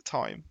best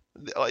time.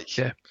 Like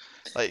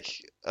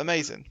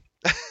amazing.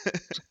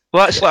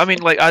 Well, that's like, I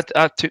mean, like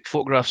I took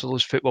photographs of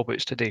those football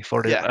boots today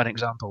for Yeah. an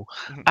example.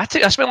 Mhm.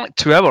 I spent like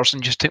 2 hours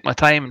and just took my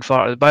time and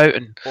farted about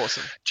and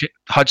Awesome.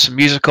 had some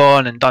music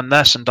on and done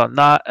this and done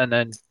that, and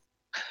then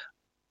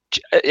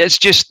it's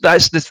just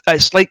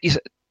it's like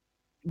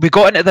we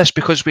got into this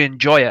because we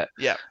enjoy it.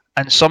 Yeah.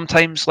 And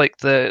sometimes like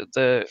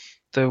the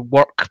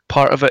work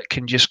part of it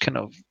can just kind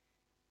of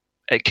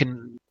it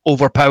can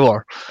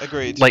overpower.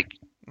 Agreed. Like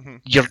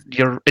Mhm.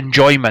 your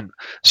enjoyment.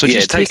 So yeah,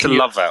 just it takes the taking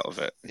love out of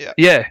it. Yeah.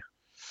 Yeah.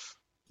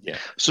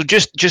 So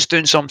just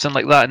doing something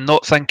like that and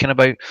not thinking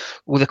about,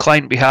 will the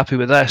client be happy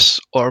with this,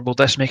 or will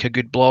this make a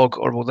good blog,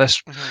 or will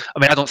this? Mhm. I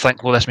mean, I don't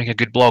think will this make a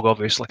good blog,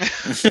 obviously,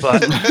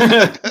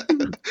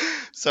 but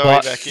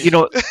Sorry, Becky. you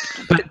know,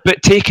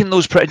 but taking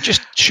those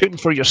just shooting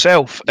for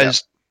yourself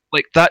is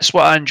like that's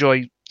what I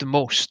enjoy the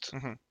most.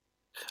 Mhm.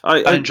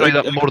 I enjoy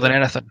that more than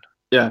anything.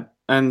 Yeah,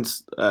 and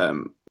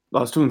I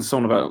was talking to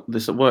someone about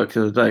this at work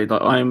the other day.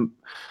 Like, I'm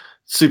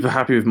super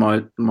happy with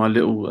my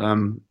little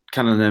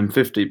Canon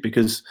M50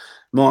 because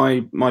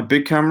my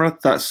big camera,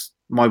 that's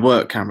my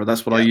work camera.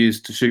 That's what I use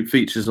to shoot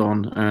features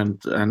on and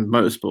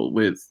motorsport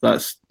with.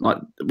 That's like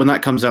when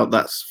that comes out,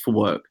 that's for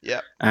work. Yeah.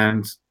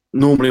 And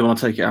normally when I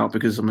take it out,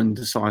 because I'm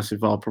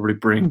indecisive, I'll probably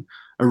bring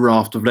a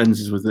raft of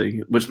lenses with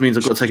me, which means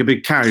I've got to take a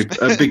big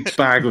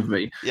bag with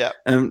me. Yeah.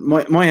 And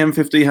my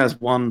M50 has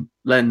one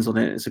lens on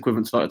it. It's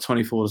equivalent to like a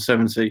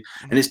 24-70,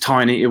 and it's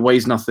tiny. It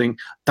weighs nothing.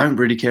 Don't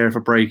really care if I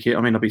break it.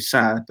 I mean, I'd be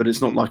sad, but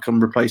it's not like I'm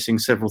replacing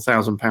several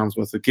 £1,000s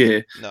worth of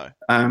gear. No.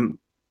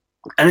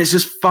 And it's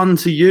just fun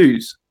to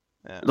use.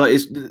 Yeah. Like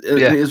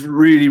it's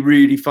really,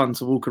 really fun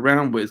to walk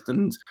around with,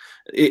 and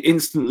it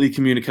instantly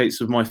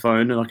communicates with my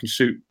phone, and I can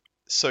shoot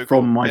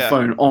from my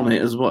phone on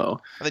it as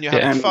well. And then you're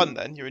having fun.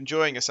 Then you're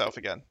enjoying yourself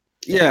again.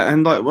 Yeah,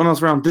 and like when I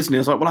was around Disney,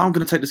 I was like, well, I'm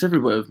going to take this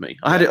everywhere with me.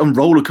 I had it on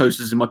roller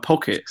coasters in my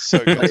pocket. So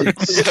good.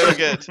 So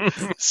good.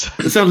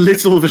 That's how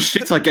little of a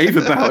shit I gave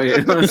about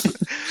it.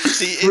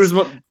 See,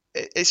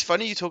 it's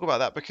funny you talk about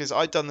that because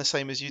I've done the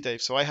same as you, Dave.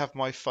 So I have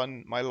my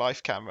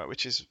life camera,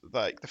 which is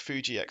like the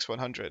Fuji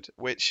X100,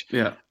 which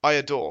I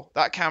adore.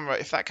 That camera,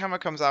 if that camera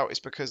comes out, it's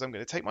because I'm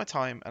going to take my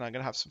time and I'm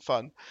going to have some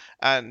fun.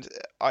 And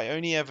I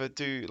only ever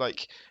do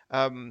like,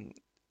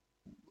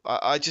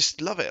 I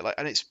just love it. Like,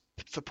 and it's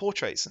for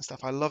portraits and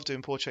stuff. I love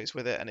doing portraits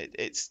with it, and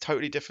it's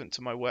totally different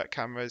to my work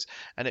cameras,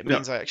 and it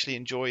means I actually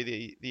enjoy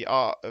the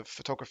art of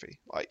photography.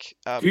 Like,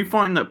 do you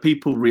find that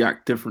people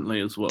react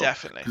differently as well?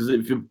 Definitely. Because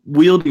if you're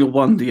wielding a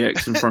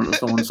 1DX in front of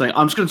someone saying,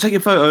 "I'm just going to take a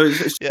photo,"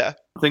 it's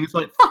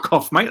like, "Fuck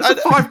off, mate! That's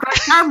a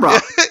 $5,000 camera."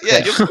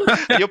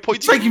 You're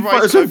pointing taking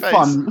right photos to my of face.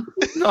 fun.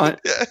 Right.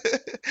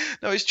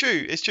 No, it's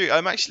true. It's true.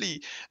 I'm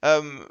actually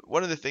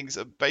one of the things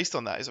based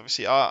on that is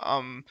obviously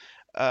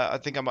I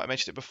think I might have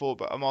mentioned it before,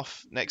 but I'm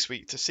off next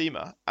week to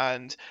SEMA,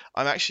 and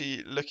I'm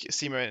actually looking at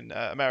SEMA in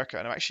America,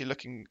 and I'm actually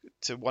looking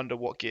to wonder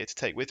what gear to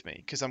take with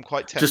me because I'm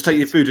quite tempted. Just take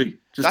your Fuji.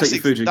 Take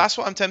your Fuji. That's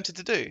what I'm tempted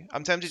to do.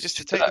 I'm tempted just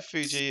to take the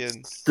Fuji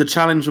and. The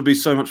challenge will be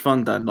so much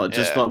fun, Dan. Like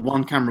just like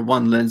one camera,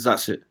 one lens.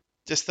 That's it.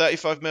 Just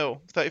 35 mils.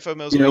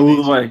 Yeah,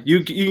 all the way.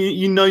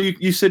 You know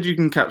you said you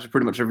can capture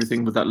pretty much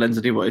everything with that lens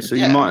anyway, so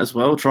you might as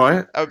well try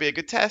it. That would be a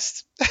good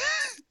test.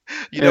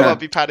 You know, I'll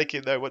be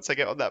panicking though once I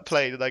get on that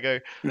plane and I go,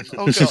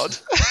 "Oh God."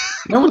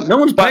 No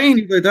one's paying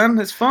you though, Dan.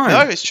 It's fine. No,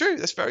 it's true.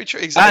 That's very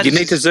true. Exactly. You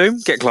need to zoom.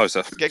 Get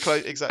closer. Get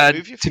close. Exactly. And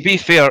move your feet. to be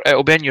fair,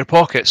 it'll be in your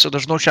pocket, so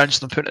there's no chance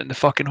of them putting it in the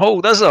fucking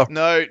hole, is there?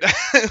 No.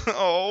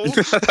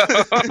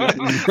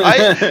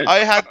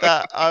 I had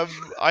that.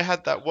 I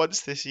had that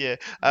once this year.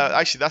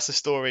 Actually, that's a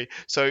story.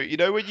 So you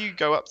know when you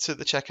go up to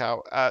the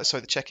checkout,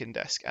 the check-in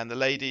desk, and the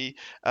lady,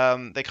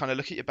 they kind of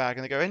look at your bag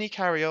and they go, "Any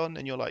carry-on?"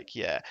 And you're like,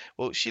 "Yeah."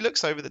 Well, she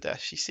looks over the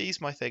desk, she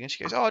sees my thing, and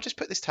she goes, "Oh, I'll just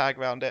put this tag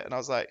around it." And I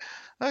was like,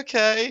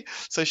 "Okay."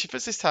 So she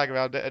puts this tag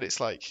around it, and it's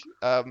like,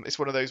 it's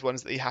one of those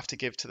ones that you have to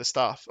give to the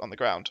staff on the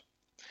ground.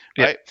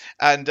 Right,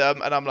 and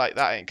I'm like,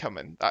 that ain't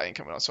coming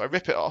on. So I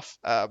rip it off,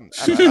 and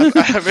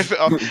I rip it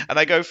off, and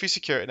I go through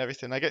security and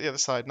everything. I get the other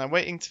side, and I'm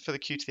waiting for the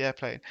queue to the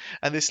airplane.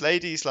 And this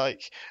lady's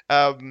like,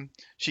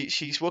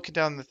 she's walking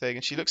down the thing,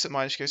 and she looks at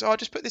mine, and she goes, "Oh, I'll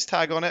just put this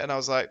tag on it." And I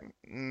was like,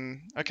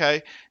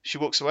 okay. She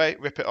walks away,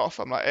 rip it off.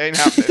 I'm like, it ain't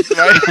happening.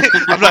 Right?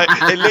 I'm like,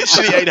 it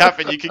literally ain't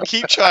happening. You can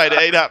keep trying, it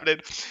ain't happening.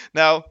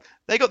 Now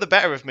they got the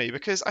better of me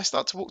because I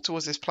start to walk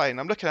towards this plane.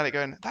 I'm looking at it,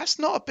 going, that's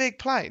not a big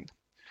plane.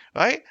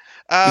 Right,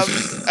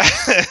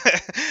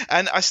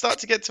 and I start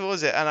to get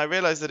towards it, and I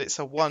realize that it's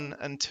a 1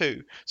 and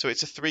 2, so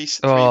it's a three.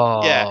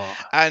 Yeah,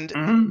 and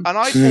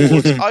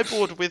I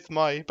board with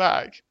my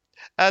bag,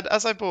 And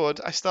as I board,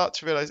 I start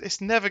to realise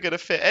it's never going to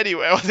fit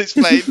anywhere on this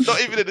plane,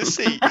 not even in a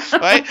seat,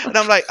 right? And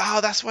I'm like,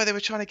 oh, that's why they were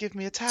trying to give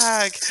me a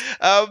tag.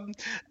 And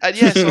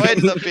yeah, so I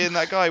ended up being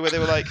that guy where they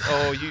were like,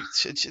 oh,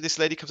 this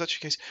lady comes up,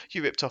 she goes,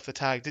 you ripped off the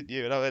tag, didn't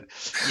you? And I went,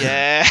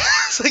 yeah.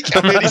 It's like,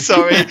 I'm really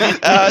sorry.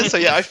 So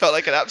yeah, I felt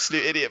like an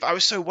absolute idiot. But I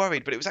was so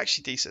worried, but it was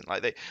actually decent.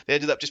 Like they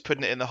ended up just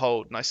putting it in the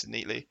hold nice and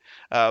neatly.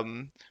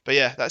 But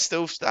yeah, that's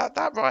still that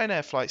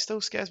Ryanair flight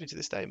still scares me to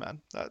this day,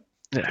 man. That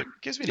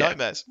gives me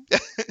nightmares.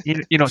 You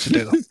know what to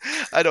do, though.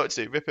 I know what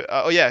to do. Rip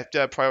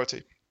it.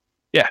 Priority.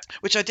 Yeah.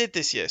 Which I did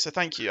this year, so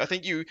thank you. I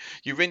think you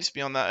rinsed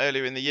me on that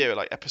earlier in the year,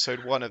 like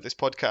episode 1 of this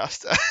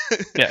podcast.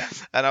 Yeah.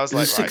 And I was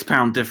There's like, a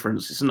 £6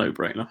 difference. It's a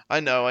no-brainer. I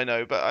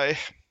know, but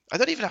I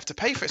don't even have to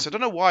pay for it, so I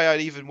don't know why I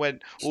even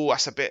went, oh,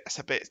 that's a bit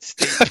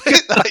steep.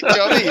 Like, do you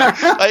know what I mean?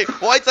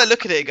 Like, why did I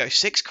look at it and go,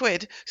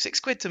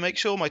 £6 to make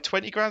sure my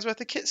 20 grand's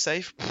worth of kit's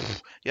safe?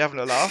 You're having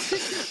a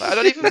laugh. Like, I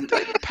don't even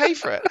pay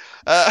for it.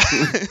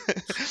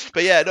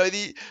 But yeah,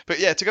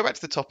 to go back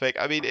to the topic,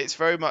 I mean, it's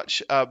very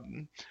much,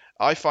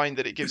 I find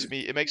that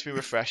it makes me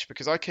refresh,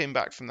 because I came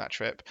back from that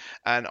trip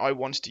and I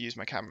wanted to use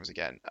my cameras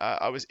again.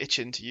 I was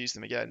itching to use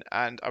them again,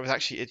 and I was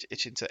actually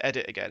itching to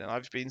edit again. And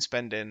I've been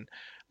spending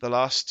the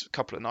last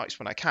couple of nights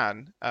when I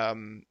can,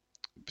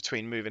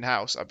 between moving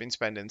house, I've been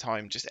spending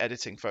time just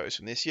editing photos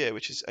from this year,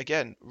 which is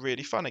again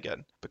really fun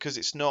again, because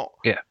it's not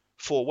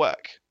for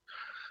work.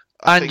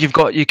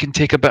 You can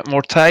take a bit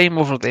more time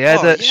over the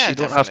edits. You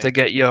don't have to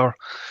get your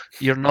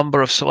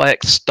number of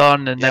selects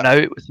done and then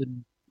out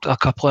within a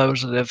couple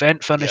hours of the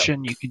event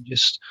finishing. You can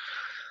just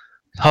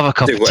have a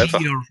cup of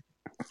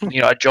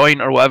tea or a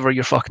joint or whatever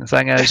your fucking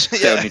thing is.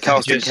 Sit on your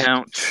casting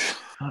couch.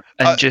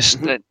 And just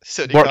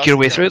work your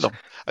way through them.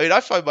 I mean,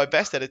 I find my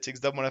best editing's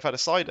done when I've had a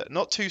cider,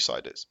 not 2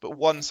 ciders, but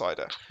 1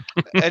 cider.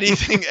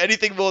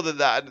 Anything more than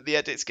that, and the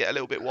edits get a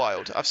little bit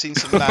wild. I've seen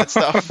some mad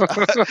stuff.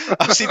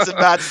 I've seen some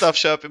mad stuff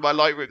show up in my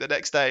Lightroom the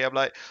next day. I'm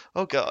like,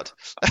 oh god.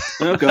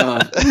 Oh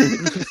god.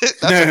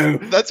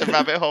 That's a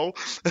rabbit hole.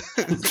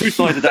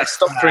 2-sided. That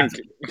stop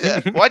drinking.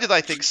 Yeah. Why did I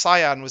think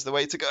cyan was the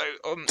way to go?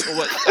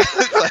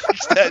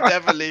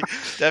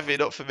 Definitely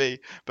not for me.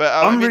 But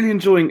I'm really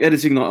enjoying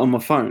editing on my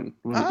phone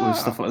with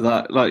stuff like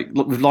that, like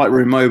with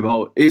Lightroom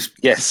Mobile. It's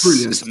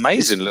brilliant. It's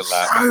amazing. Look at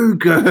that. So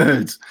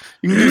good.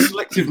 You can do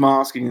selective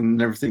masking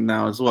and everything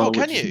now as well. Oh,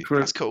 can you?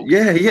 That's cool.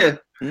 Yeah.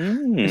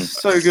 It's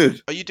so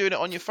good. Are you doing it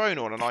on your phone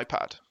or on an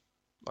iPad?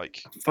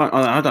 Like,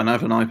 I don't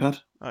have an iPad.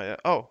 Oh yeah.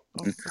 Oh.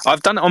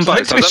 I've done it on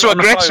both. It's so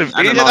aggressive.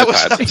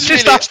 That was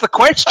just asked the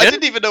question. I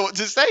didn't even know what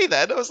to say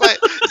then. I was like,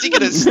 is he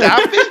going to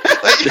stab me?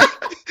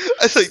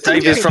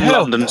 David's from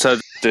London, so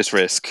this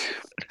risk.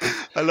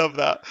 I love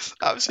that.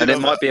 Absolutely.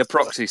 And it might be a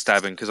proxy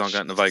stabbing because I'm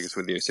going to Vegas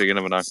with you, so you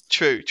never know.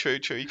 True.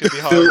 You could be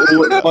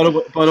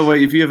hard. By the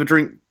way, if you ever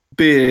drink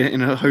beer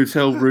in a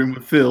hotel room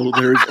with Phil,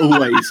 there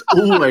is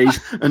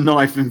always a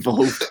knife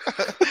involved.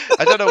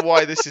 I don't know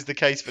why this is the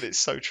case, but it's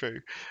so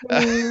true.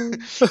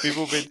 We've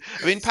all been.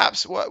 I mean,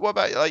 Paps, what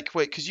about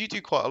because you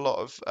do quite a lot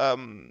of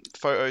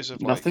photos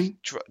of nothing.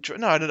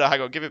 No,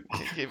 hang on, give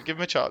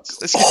him a chance.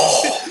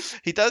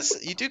 He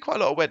does. You do quite a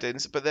lot of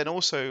weddings, but then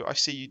also I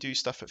see you do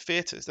stuff at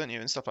theatres, don't you,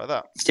 and stuff like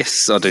that.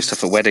 Yes, I do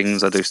stuff at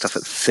weddings. I do stuff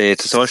at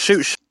theatres. So I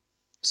shoot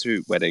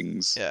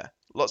weddings. Yeah,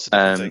 lots of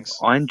different things.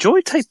 I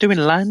enjoy doing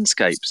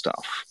landscape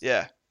stuff.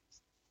 Yeah.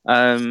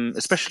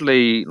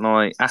 Especially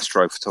like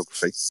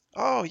astrophotography.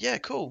 Oh yeah,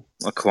 cool.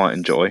 I quite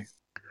enjoy.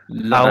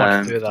 I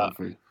want to do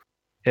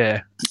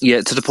that.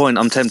 Yeah, to the point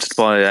I'm tempted to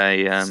buy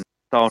a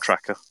star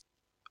tracker.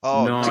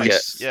 Oh,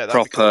 nice. To get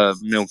proper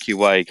Milky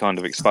Way kind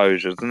of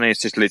exposures, and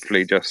it's just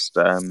literally just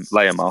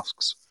layer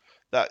masks.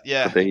 For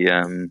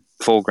the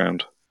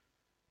foreground.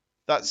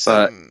 That's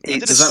I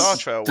did a Star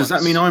Trail. Does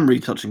that mean I'm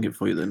retouching it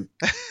for you then?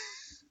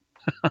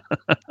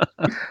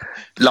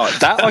 Like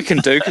that I can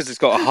do because it's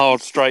got a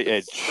hard straight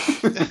edge.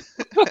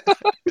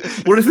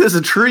 What if there's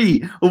a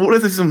tree? Or what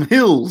if there's some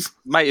hills?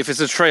 Mate, if it's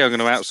a tree, I'm going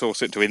to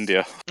outsource it to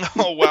India.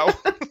 Oh, wow.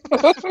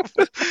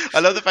 I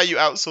love the fact you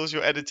outsource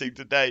your editing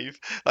to Dave.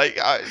 Like,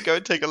 go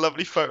and take a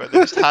lovely photo and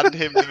then just hand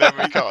him the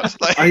memory card.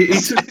 Like,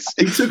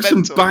 he took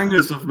some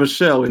bangers of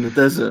Michelle in the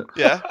desert.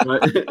 Yeah.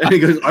 Right? And he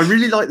goes, I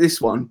really like this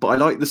one, but I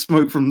like the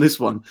smoke from this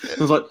one.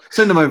 I was like,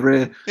 send them over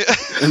here. Yeah.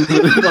 And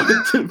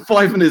like,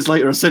 5 minutes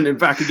later, I sent it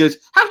back. He goes,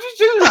 how did you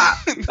do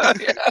that?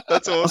 Yeah,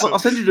 that's awesome. I'll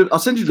send you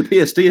the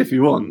PSD if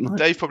you want. Like,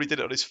 Dave probably did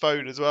it on his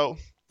phone as well.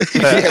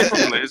 Yeah,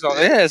 probably.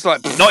 It's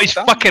like not his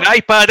fucking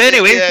iPad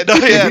anyway. No,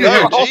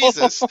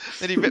 Jesus.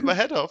 Then he ripped my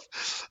head off.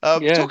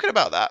 Talking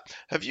about that,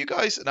 have you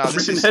guys? No,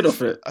 this is head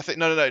off it. I think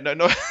no.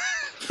 No.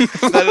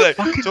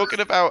 Talking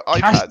about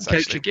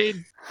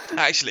iPads,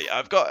 actually,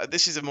 I've got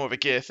this is more of a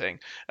gear thing,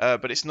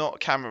 but it's not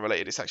camera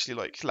related. It's actually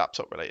like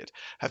laptop related.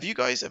 Have any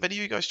of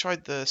you guys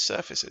tried the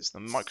Surfaces, the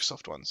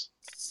Microsoft ones?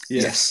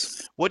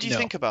 Yes. What do you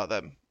think about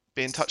them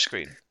being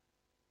touchskeen?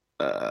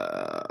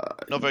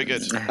 Not very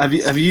good. Have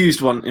you used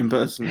one in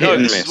person? No,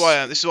 this is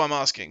why I'm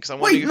asking because I'm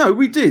wondering. No,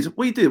 we did.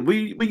 We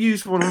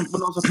used one when I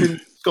was up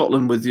in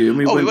Scotland with you. And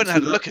we went and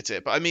had a look at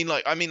it, but I mean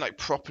like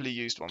properly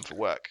used one for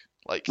work.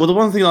 Like, well, the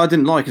one thing I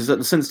didn't like is that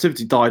the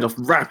sensitivity died off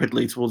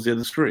rapidly towards the end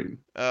of the stream.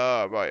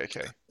 oh, right,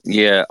 okay.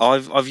 Yeah,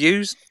 I've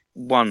used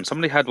one.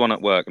 Somebody had one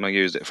at work, and I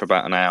used it for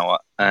about an hour.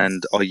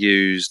 And I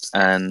used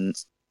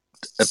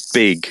a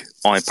big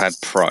iPad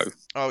Pro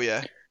Oh,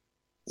 yeah.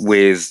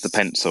 with the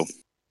pencil,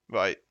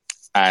 Right.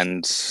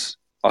 and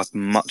I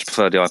much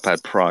prefer the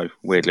iPad Pro.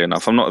 Weirdly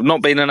enough, I'm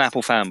not being an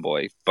Apple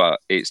fanboy, but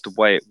it's the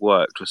way it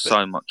worked was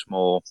so much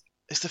more.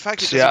 It's the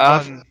fact it See,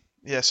 doesn't run.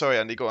 Yeah, sorry,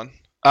 Andy, go on.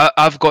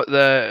 I've got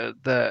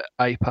the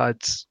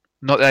iPad,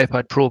 not the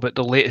iPad Pro, but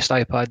the latest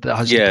iPad that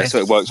has. Yeah, so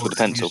it works with the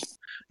pencil.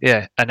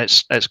 Yeah, and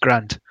it's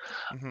grand.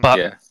 Mhm. But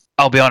Yeah.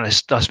 I'll be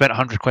honest, I spent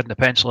 £100 in the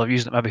pencil. I've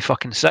used it maybe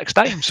fucking 6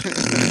 times.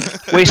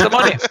 Waste of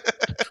money.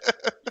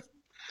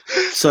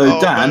 So,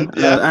 Oh, Dan, man,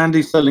 yeah.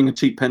 Andy's selling a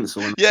cheap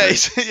pencil. Yeah, it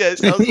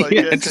sounds like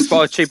Yeah, it. just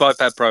buy a cheap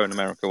iPad Pro in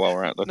America while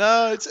we're out there.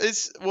 No,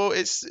 it's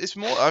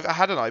more. I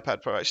had an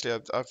iPad Pro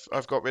actually.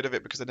 I've got rid of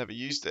it because I never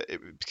used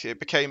it. It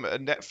became a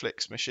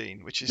Netflix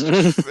machine, which is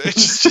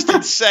just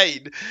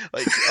insane.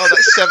 Like, oh,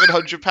 that's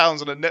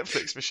 £700 on a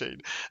Netflix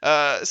machine.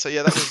 So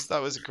yeah, that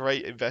was a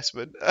great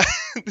investment.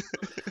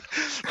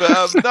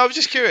 But no, I was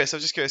just curious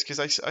because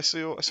I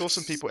saw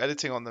some people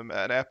editing on them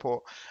at an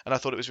airport, and I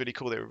thought it was really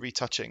cool. They were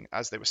retouching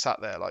as they were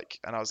sat there, like,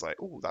 and I was like,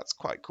 oh, that's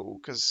quite cool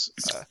because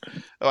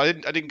I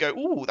didn't go,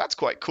 oh, that's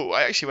quite cool.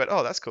 I actually went,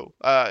 oh, that's cool.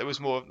 It was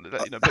more, a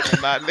bit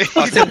more manly.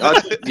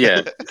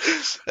 Yeah.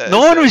 No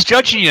one was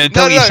judging you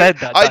until you said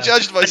that. I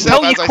judged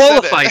myself until you as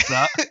qualified I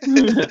said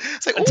that.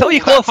 It's like, Until "Ooh,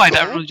 you qualified that's that,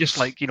 cool." everyone's just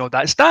like,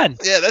 that's Dan.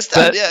 Yeah, that's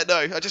Dan. But Yeah,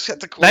 no, I just had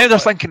to Now qualify. they're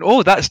thinking,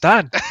 oh, that's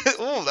Dan.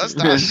 Oh, that's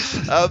Dan.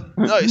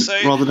 No, so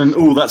Rather than,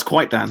 oh, that's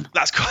quite Dan.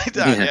 that's quite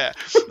Dan. Yeah.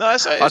 No,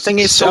 so I think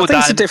it's So I think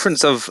it's the Dan-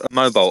 difference of a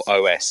mobile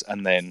OS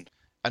and then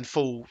and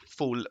full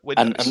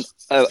Windows.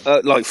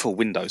 and like full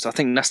Windows. I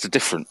think that's the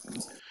difference.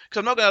 Because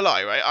I'm not gonna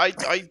lie, right?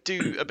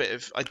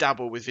 I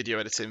dabble with video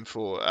editing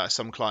for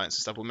some clients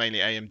and stuff, well,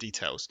 mainly AM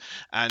details.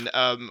 And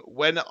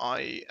when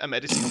I am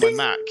editing on my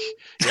Mac,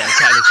 yeah,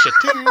 exactly. Shit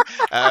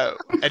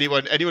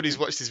too. Anyone who's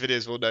watched these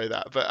videos will know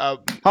that. But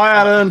Hi,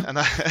 Alan.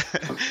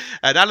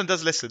 And Alan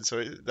does listen,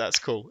 so that's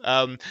cool.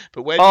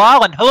 But when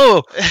Alan,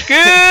 hello.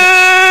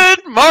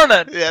 Good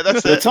morning. yeah,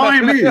 that's The it.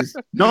 time is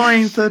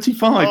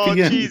 9:35 Oh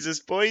p.m.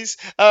 Jesus, boys!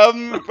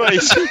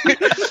 Right.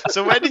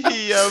 So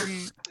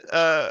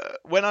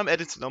when I'm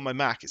editing on my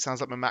Mac, it sounds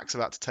like my Mac's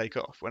about to take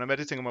off. When I'm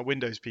editing on my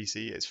Windows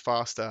PC, it's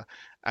faster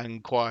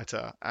and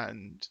quieter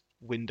and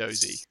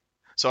Windowsy.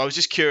 So I was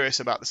just curious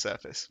about the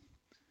Surface.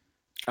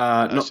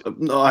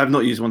 No, I have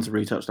not used one to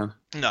retouch, Dan.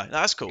 No,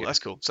 that's cool. That's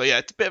cool. So yeah,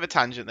 it's a bit of a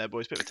tangent there,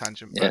 boys. Bit of a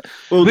tangent. Yeah.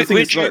 Well, the Would, thing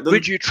would is, you like,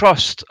 would you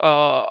trust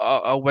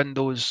a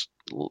Windows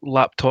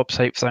laptop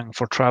type thing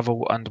for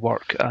travel and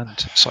work and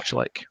such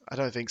like? I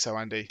don't think so,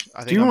 Andy. I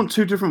think do you want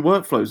two different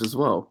workflows as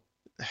well?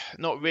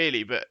 not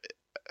really, but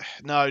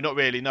no, not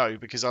really, no,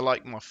 because I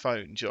like my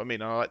phone. Do you know what I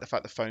mean? I like the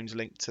fact the phone's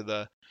linked to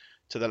the.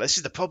 This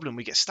is the problem.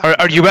 We get stuck.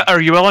 Are you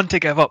willing to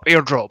give up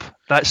AirDrop?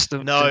 That's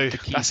the No, the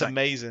key that's thing.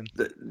 amazing.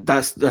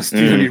 That's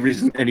the only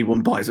reason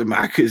anyone buys a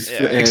Mac is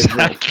for AirDrop.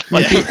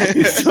 Exactly.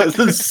 That's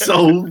the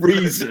sole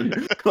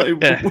reason.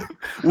 Like,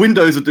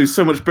 Windows would do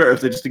so much better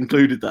if they just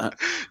included that.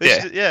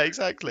 Yeah,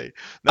 exactly.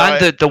 No, And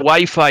the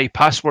Wi-Fi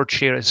password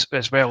share as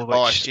well. Which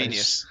it's is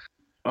genius.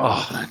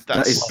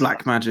 That is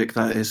black magic.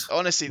 That is.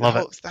 Honestly,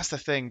 Love that's the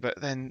thing. But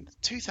then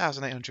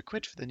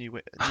 £2,800 for the new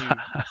you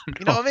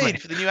know what I mean?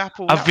 For the new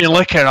Apple. I've been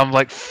looking. I'm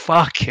like,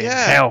 fucking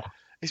hell.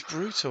 It's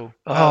brutal.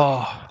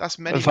 Oh, that's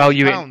many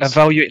evaluating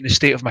the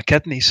state of my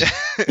kidneys.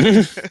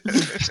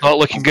 It's not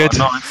looking good.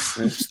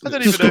 Nice. I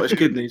don't even know. Scottish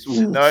kidneys.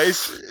 Ooh. No,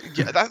 that's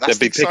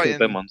the exciting.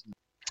 Them ones.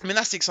 I mean,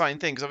 that's the exciting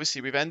thing because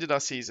obviously we've ended our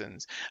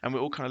seasons and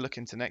we're all kind of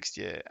looking to next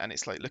year, and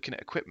it's like looking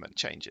at equipment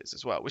changes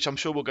as well, which I'm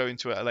sure we'll go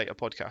into at a later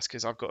podcast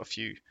because I've got a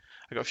few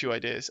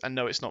ideas, and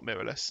no, it's not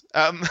mirrorless.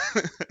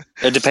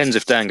 It depends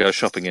if Dan goes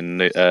shopping in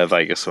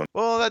Vegas or.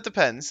 Well, that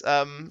depends.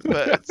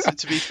 But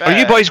to be fair, Are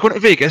you boys going to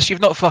Vegas? You've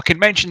not fucking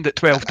mentioned it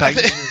 12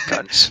 times.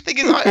 The thing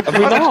is,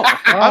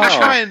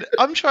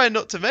 I'm trying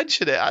not to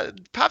mention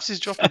it. Paps is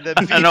dropping them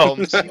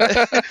V-bombs.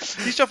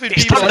 He's dropping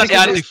V-bombs.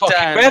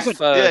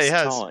 Yeah, he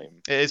has.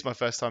 It is my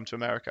first time to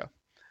America.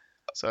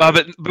 So,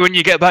 but when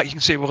you get back, you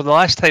can say, "Well, the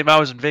last time I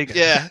was in Vegas."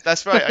 Yeah,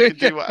 that's right. I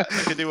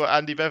can do what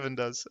Andy Bevan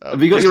does.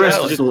 Have you got your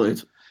rest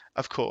sorted?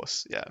 Of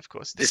course, yeah, of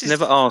course. Just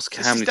never ask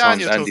how many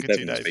times Andy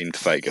Bevan's been to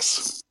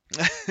Vegas.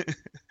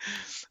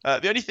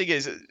 The only thing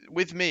is,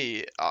 with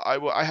me,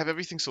 I have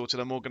everything sorted.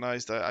 I'm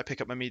organised. I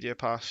pick up my media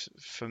pass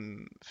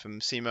from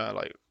SEMA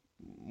like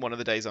one of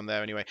the days I'm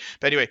there anyway.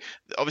 But anyway,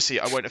 obviously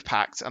I won't have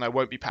packed, and I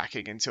won't be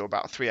packing until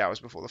about 3 hours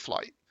before the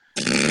flight.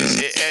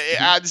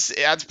 It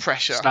adds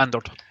pressure.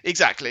 Standard.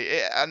 Exactly,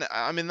 and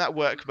I'm in that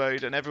work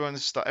mode, and everyone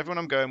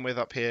I'm going with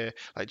up here,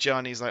 like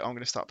Gianni's like, I'm going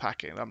to start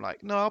packing. I'm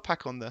like, no, I'll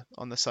pack on the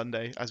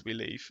Sunday as we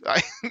leave.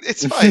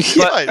 It's fine. It's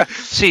fine.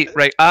 See,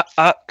 right,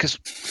 because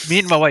me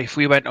and my wife,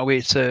 we went away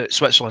to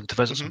Switzerland to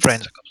visit some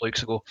friends a couple of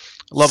weeks ago.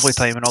 Lovely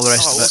time and all the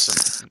rest of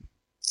awesome.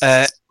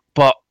 it.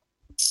 But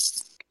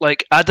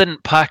like I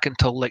didn't pack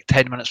until like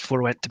 10 minutes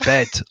before I went to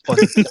bed on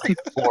the night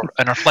before,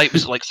 and our flight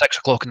was at like 6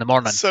 o'clock in the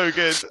morning. So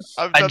good.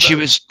 I've done And she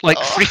that. was like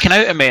freaking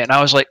out at me, and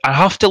I was like, I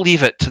have to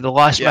leave it to the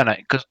last minute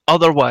because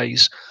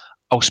otherwise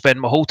I'll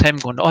spend my whole time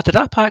going, oh, did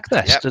I pack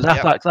this? Yep, Did I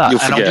yep. pack that?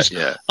 You'll and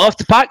forget. I'll have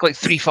to pack like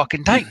 3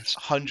 fucking times.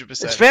 100%.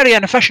 It's very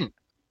inefficient.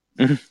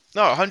 No,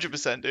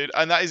 100%, dude.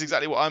 And that is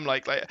exactly what I'm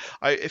like. Like,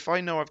 if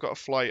I know I've got a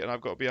flight and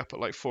I've got to be up at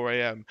like 4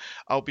 a.m.,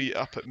 I'll be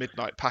up at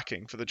midnight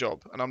packing for the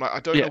job. And I'm like,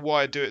 I don't know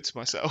why I do it to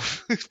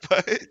myself,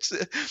 but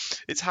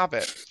it's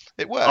habit.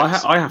 It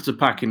works. I have to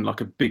pack in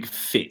like a big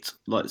fit,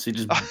 like so.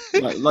 Just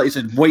like you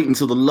said, wait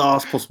until the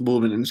last possible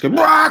moment and just go.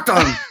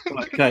 Done.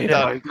 Like, okay,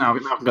 now I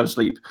can go to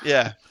sleep.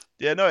 Yeah.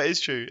 No, it is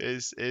true.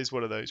 It is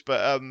one of those.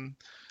 But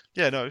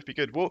yeah, no, it'd be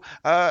good. Well,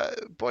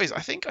 boys, I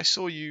think I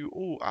saw you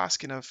all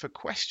asking for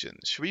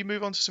questions. Should we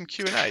move on to some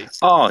Q&A?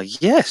 Oh,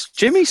 yes.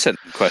 Jimmy sent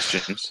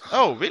questions.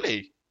 Oh,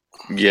 really?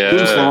 Yeah. Do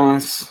you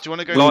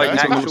want to go like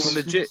first? actual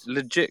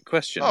legit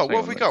questions. Oh, what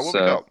have we got? What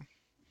have we got?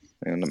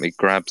 Let me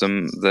grab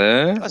them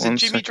there. As in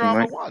Jimmy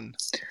Drama 1?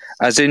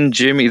 As in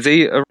Jimmy,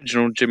 the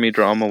original Jimmy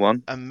Drama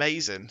 1.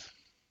 Amazing.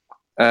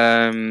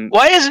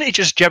 Why isn't it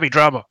just Jimmy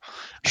Drama?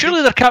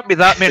 Surely there can't be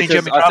that many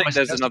Jimmy Dramas. I think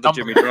there's another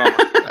Jimmy Drama.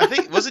 I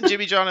think wasn't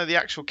Jimmy Drama the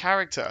actual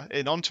character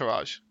in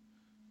Entourage?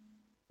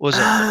 Was it?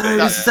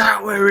 Is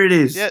that where it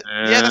is? Yeah,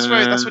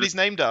 that's what he's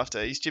named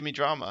after. He's Jimmy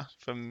Drama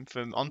from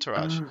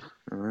Entourage.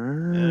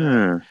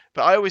 Yeah.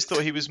 But I always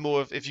thought he was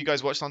more of. If you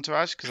guys watched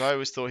Entourage, because I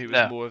always thought he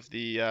was more of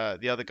the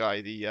other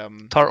guy, the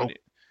Turtle.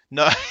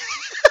 No,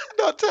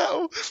 not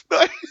Turtle.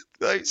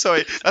 No,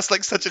 sorry, that's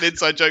like such an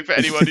inside joke for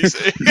anyone who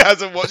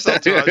hasn't watched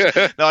Entourage.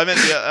 No, I meant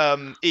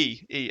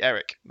the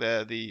Eric,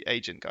 the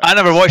agent guy. I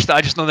never watched it.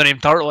 I just know the name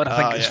Turtle, and I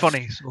think it's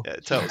funny. So. Yeah,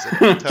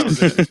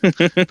 Turtle's in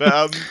it.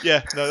 But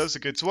yeah, no, those are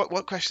good. So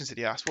what questions did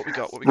he ask? What we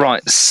got?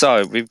 Right,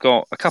 so we've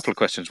got a couple of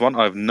questions. One,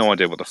 I have no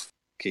idea what the fuck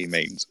he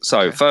means.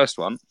 So first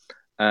one,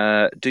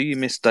 do you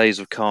miss days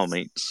of car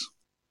meets?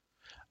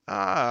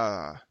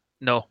 No.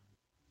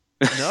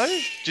 No,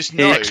 just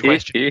no. Next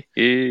question.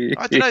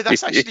 I don't know.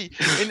 That's actually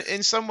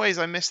in some ways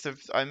I miss the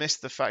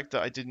fact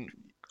that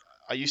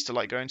I used to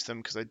like going to them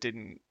because I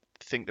didn't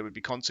think there would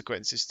be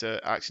consequences to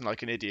acting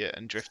like an idiot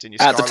and drifting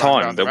your At the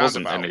Skyline time, there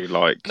wasn't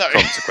roundabout. any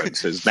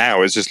consequences.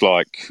 Now it's just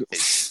like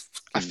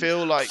I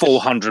feel like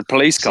 400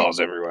 police cars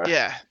everywhere.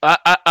 Yeah,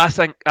 I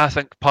think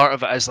part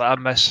of it is that I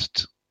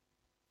missed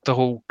the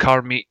whole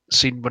car meet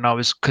scene when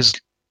I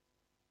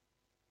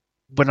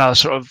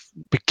sort of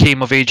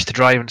became of age to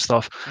drive and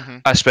stuff.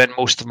 I spent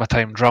most of my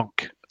time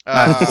drunk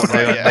and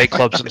going out at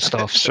nightclubs and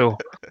stuff. So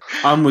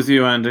I'm with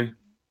you, Andy.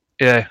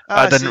 Yeah,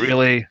 I didn't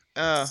really.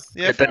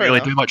 It didn't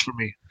really do much for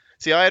me.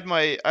 See, I had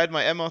my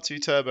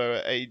MR2 Turbo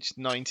at age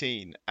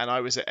 19, and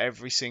I was at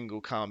every single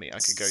car meet I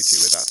could go to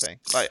with that thing.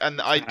 Like, and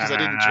because I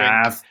didn't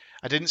drink,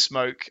 I didn't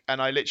smoke, and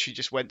I literally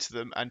just went to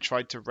them and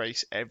tried to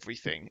race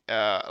everything.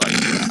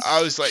 I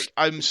was like,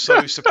 I'm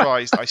so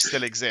surprised I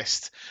still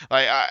exist.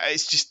 Like,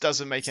 it just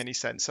doesn't make any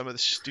sense. Some of the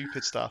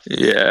stupid stuff.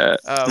 Yeah,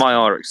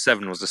 my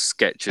RX-7 was the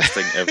sketchiest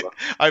thing ever.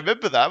 I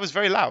remember that. It was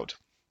very loud.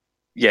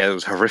 Yeah, it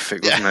was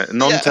horrific, wasn't it?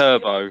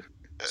 Non-turbo.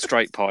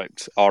 Straight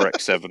piped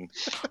RX-7.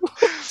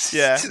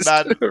 Yeah,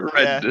 man.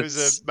 Yeah, it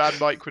was a man.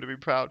 Mike would have been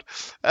proud.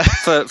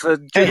 For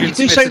Julian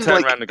Smith to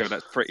turn around and go,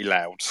 that's pretty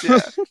loud. Yeah.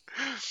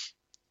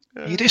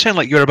 You do sound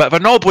like you were a bit of a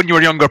knob when you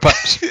were younger,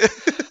 Paps.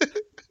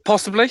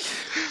 Possibly.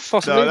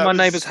 No, my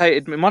neighbours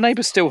hated me. My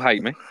neighbours still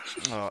hate me.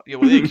 Oh, yeah,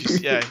 well,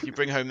 you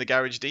bring home the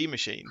Garage D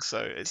machine, so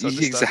it's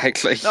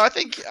exactly. No, I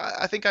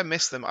think I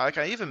miss them. I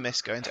even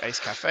miss going to Ace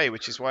Cafe,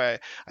 which is why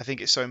I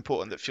think it's so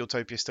important that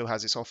Fueltopia still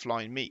has its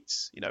offline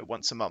meets,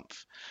 once a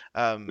month,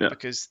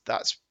 because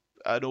that's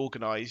an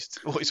organised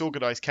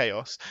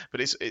chaos,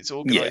 but it's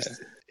organised.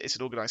 Yeah. It's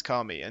an organised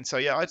car meet, and so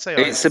I'd say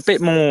it's a bit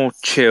more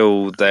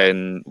chill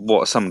than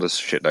what some of the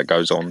shit that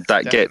goes on.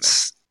 That Definitely.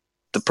 Gets.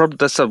 The problem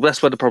that's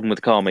where the problem with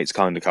the car meets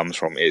kind of comes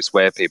from. Is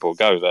where people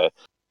go there,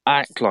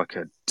 act like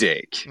a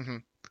dick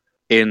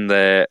in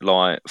their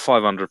like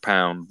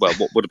 £500. Well,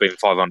 what would have been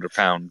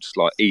 £500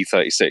 like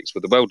E36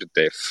 with the welded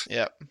diff.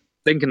 Yeah,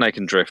 thinking they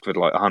can drift with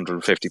like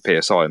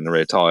 150 psi in the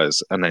rear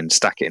tires and then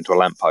stack it into a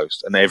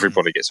lamppost, and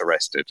everybody gets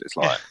arrested. It's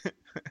like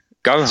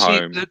go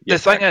home. The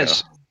thing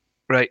is,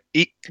 right?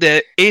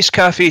 The Ace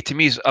Cafe to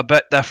me is a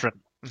bit different.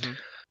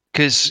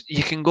 Because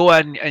you can go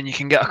in and you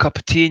can get a cup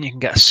of tea and you can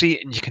get a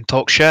seat and you can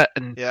talk shit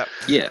and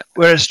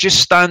whereas just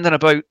standing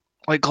about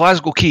like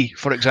Glasgow Quay,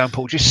 for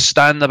example, just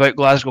standing about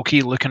Glasgow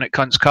Quay looking at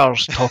cunts'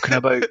 cars talking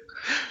about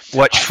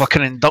which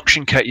fucking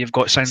induction kit you've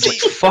got sounds like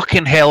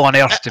fucking hell on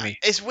earth to me.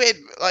 It's weird,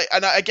 like,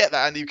 and I get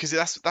that, Andy, because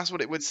that's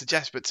what it would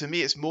suggest. But to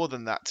me, it's more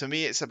than that. To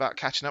me, it's about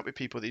catching up with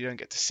people that you don't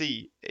get to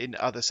see in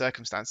other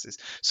circumstances.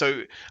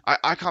 So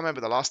I can't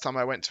remember the last time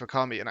I went to a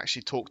car meet and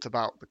actually talked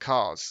about the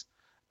cars.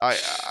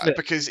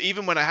 Because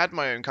even when I had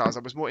my own cars,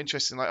 I was more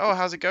interested in like, oh,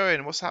 how's it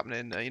going? What's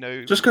happening?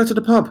 Just go to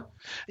the pub.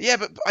 Yeah,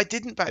 but I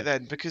didn't back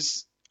then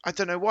because I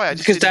don't know why.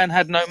 Because Dan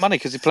had no money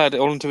because he ploughed it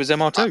all into his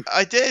MR2.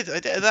 I did.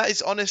 That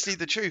is honestly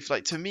the truth.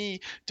 Like to me,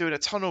 doing a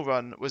tunnel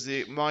run was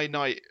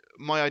my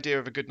my idea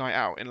of a good night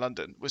out in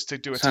London was to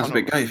do a Sounds tunnel.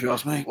 a bit gay if you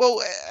ask me.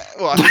 Well,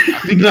 I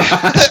think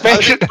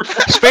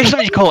Especially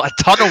when you call it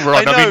a tunnel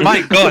run. I mean,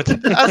 my God.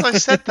 As I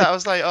said that, I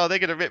was like, oh, they're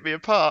gonna rip me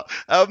apart.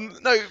 No,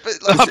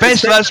 but like, I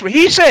bet that's what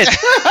he said.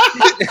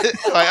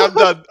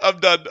 right, I'm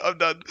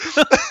done.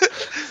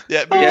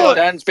 Yeah,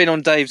 Dan's been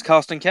on Dave's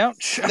casting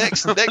couch.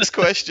 Next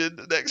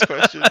question.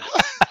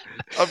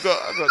 I've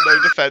got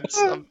no defence.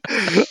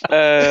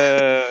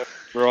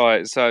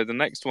 Right, so the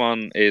next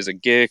one is a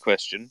gear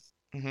question.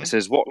 It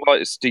says, "What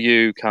lights do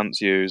you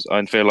cunts use?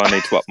 I feel I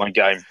need to up my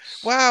game."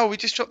 Wow, we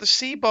just dropped the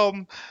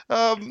C-bomb.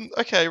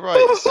 Okay,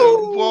 right.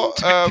 So what?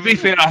 To be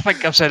fair, I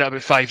think I've said it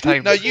about 5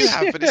 times. No, you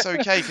have, but it's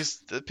okay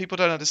because people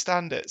don't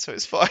understand it, so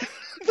it's fine.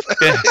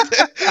 Yeah.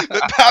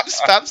 But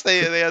perhaps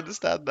they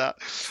understand that.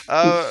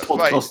 Right.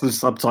 Podcast with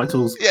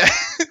subtitles. Yeah.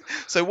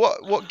 So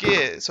what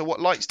gear? So what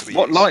lights do we use?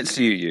 What lights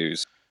do you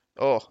use?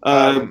 Oh,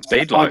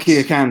 Speed lights.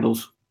 IKEA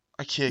candles.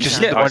 IKEA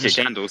Just candles.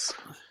 IKEA candles.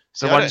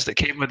 See, The ones that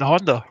came with the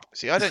Honda.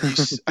 See, I don't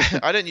use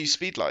I don't use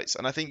speed lights,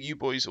 and I think you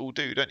boys all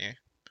do, don't you?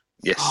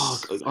 Yes. Oh,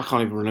 I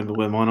can't even remember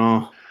where mine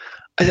are.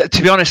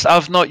 To be honest,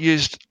 I've not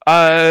used.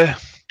 I've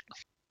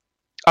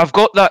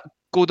got that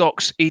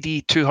Godox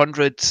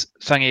AD200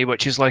 thingy,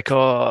 which is like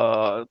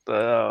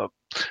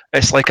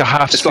it's like a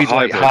half It's speed got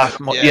light,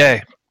 hybrid.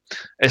 yeah.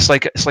 It's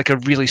like a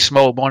really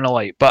small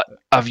monolight, but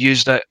I've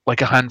used it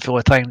like a handful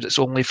of times. It's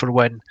only for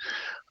when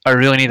I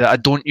really need it. I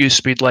don't use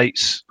speed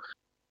lights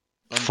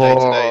for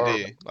day-to-day, do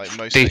you? Like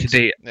most day to things.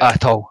 day Yeah.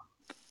 at all.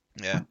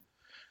 Yeah.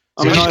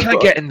 I They mean, just I've can't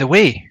got- get in the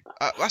way.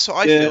 That's what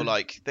I feel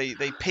like.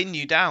 They pin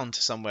you down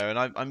to somewhere, and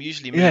I'm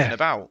usually moving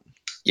about.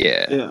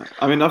 Yeah. Yeah,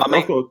 I mean, I've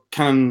got a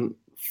Canon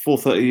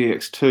 430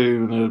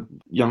 EX2 and a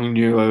young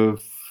Nuo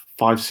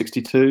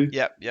 562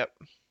 Yep.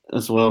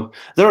 as well.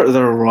 They're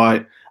all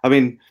right. I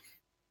mean,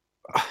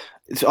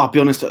 I'll be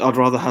honest, I'd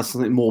rather have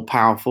something more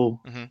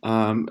powerful,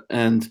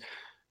 and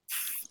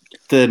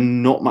they're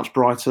not much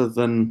brighter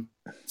than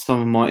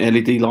some of my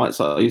LED lights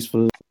that I use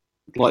for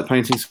light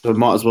painting, so I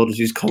might as well just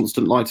use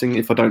constant lighting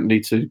if I don't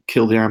need to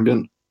kill the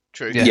ambient.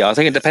 True. Yeah, I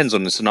think it depends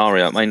on the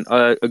scenario. I mean,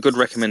 a good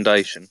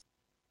recommendation.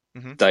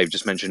 Dave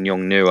just mentioned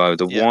Young Nuo,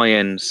 the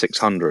YN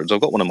 600s.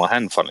 I've got one in my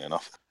hand, funny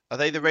enough. Are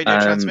they the radio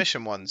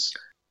transmission ones?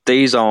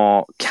 These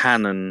are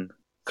Canon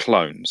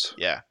clones.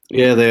 Yeah.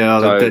 Yeah, they are.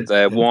 So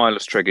they're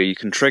wireless trigger. You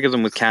can trigger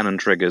them with Canon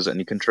triggers, and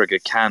you can trigger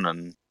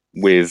Canon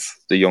with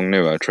the Young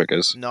Nuo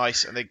triggers.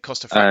 Nice, and they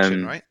cost a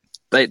fraction, right?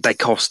 They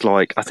cost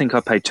like, I think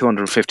I paid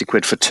 250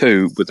 quid for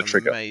 2 with the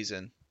trigger.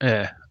 Amazing.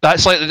 Yeah,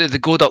 that's like the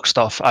Godox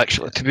stuff.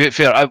 Actually, to be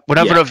fair,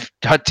 whenever I've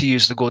had to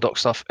use the Godox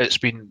stuff, it's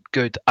been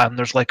good. And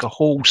there's like a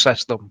whole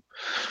system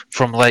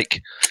from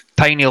like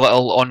tiny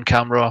little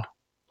on-camera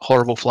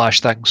horrible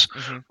flash things,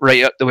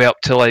 right up the way up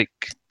to like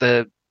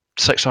the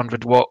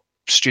 600-watt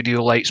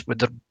studio lights with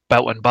the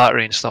built-in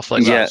battery and stuff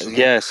like that.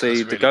 Yeah.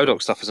 See, the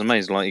Godox stuff is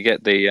amazing. Like you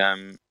get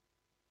the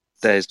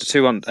there's the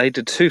 200, they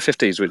did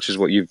 250s, which is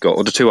what you've got,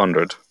 or the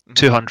 200.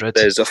 200.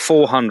 There's a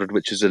 400,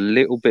 which is a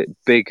little bit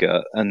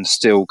bigger and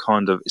still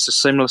kind of, it's a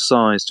similar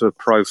size to a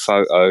Pro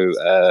Photo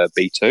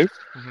B2.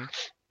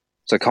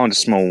 So kind of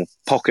small,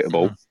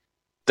 pocketable.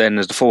 Then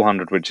there's the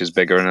 400, which is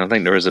bigger, and I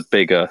think there is a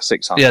bigger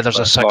 600. Yeah, there's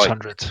a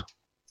 600.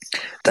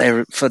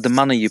 They're, for the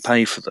money you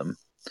pay for them.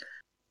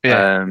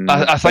 Yeah,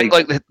 I think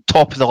like the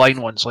top of the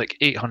line one's like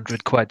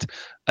 800 quid,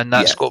 and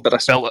that's got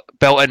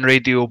built-in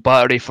radio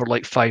battery for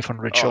like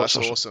 500 shots.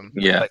 That's awesome.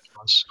 Yeah.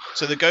 Ridiculous.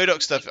 So the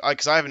Godox stuff,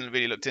 because I haven't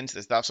really looked into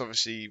this, that's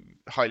obviously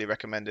highly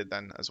recommended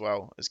then as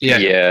well. It's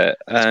pocketable,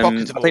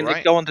 I think right?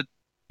 They go on to,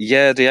 the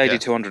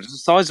AD200. It's the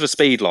size of a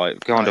speed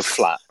light, kind of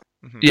flat.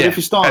 Yeah. If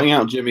you're starting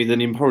out, Jimmy,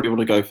 then you probably want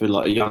to go for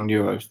like a Young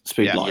Nuo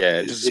speed light.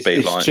 Yeah, just a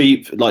speed light. It's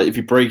cheap. Like if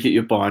you break it,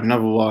 you buy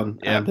another one,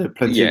 and there are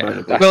plenty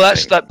available. Well,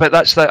 that's that. But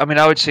that's that. I mean,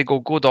 I would say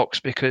go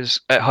Godox because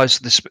it has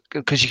this.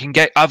 Because you can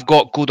get. I've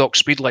got Godox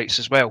speed lights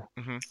as well.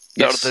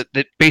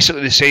 They're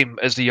basically the same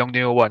as the Young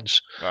Nuo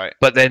ones. Right.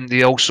 But then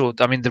they also.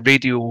 I mean, the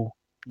radio,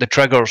 the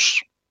triggers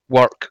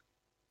work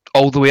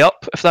all the way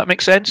up, if that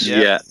makes sense.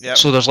 Yeah.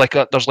 So there's like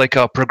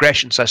a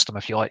progression system,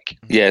 if you like.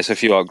 Yeah. So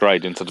if you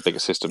upgrade into the bigger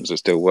systems, it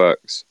still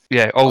works.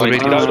 Yeah. All the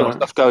radio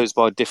stuff goes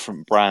by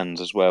different brands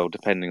as well,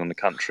 depending on the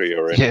country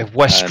you're in. Yeah,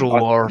 Wistro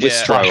or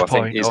Wistro, I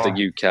think, is or,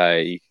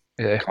 the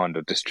UK kind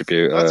of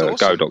distributor. That's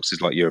awesome. Godox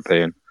is like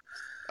European.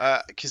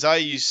 Because I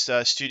use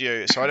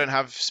studio, so I don't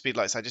have speed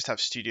lights. I just have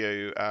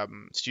studio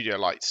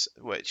lights,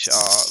 which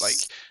are like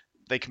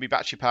they can be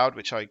battery powered,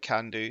 which I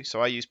can do.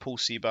 So I use Paul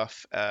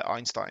Seabuff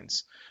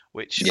Einsteins,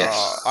 which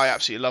I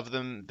absolutely love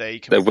them. They're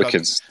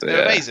wicked.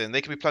 They're amazing.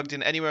 They can be plugged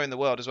in anywhere in the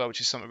world as well,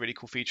 which is something really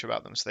cool feature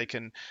about them. So they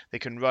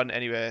can run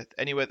anywhere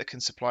that can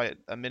supply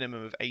a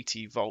minimum of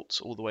 80 volts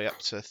all the way up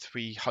to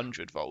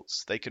 300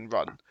 volts. They can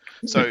run.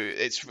 So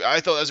I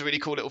thought that was a really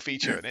cool little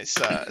feature, and it's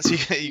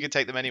so you can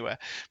take them anywhere.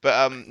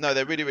 But no,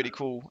 they're really really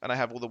cool, and I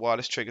have all the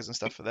wireless triggers and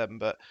stuff for them.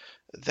 But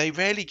they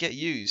rarely get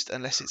used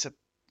unless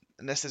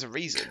there's a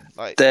reason.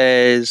 Like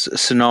there's a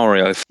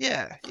scenario.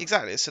 Yeah,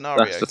 exactly, a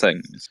scenario. That's the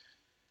thing.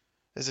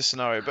 there's a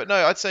scenario. But no,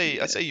 I'd say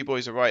you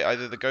boys are right.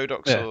 Either the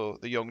Godox Yeah. or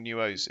the Young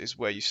Nuos is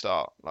where you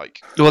start.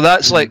 Like, Well,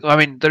 that's like, I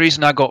mean, the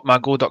reason I got my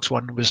Godox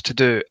one was to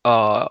do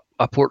a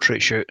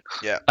portrait shoot.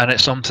 Yeah. And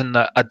it's something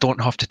that I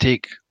don't have to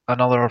take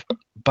another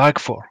bag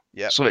for.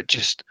 Yeah. So it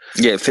just.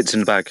 Yeah, it fits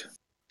in the bag.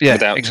 Yeah,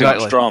 without exactly.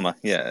 too much drama.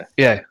 Yeah.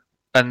 Yeah.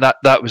 And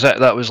that was it.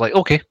 That was like,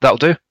 okay, that'll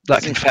do.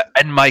 That can fit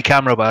in my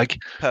camera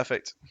bag.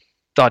 Perfect.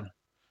 Done.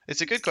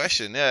 It's a good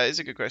question. Yeah, it's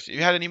a good question. Have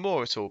you had any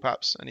more at all,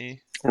 perhaps?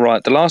 Any?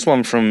 Right, the last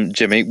one from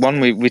Jimmy. One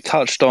we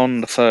touched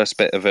on the first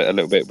bit of it a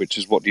little bit, which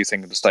is what do you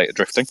think of the state of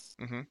drifting?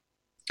 Mm-hmm.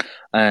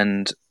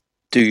 And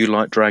do you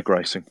like drag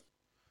racing?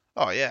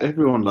 Oh yeah.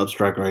 Everyone loves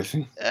drag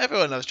racing.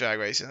 Everyone loves drag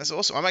racing. That's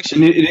awesome. I'm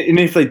actually. And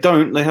if they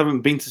don't, they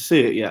haven't been to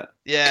see it yet.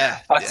 Yeah.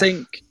 I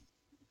think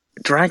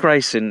drag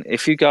racing,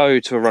 if you go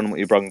to a run with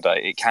your brung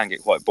day, it can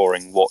get quite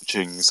boring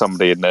watching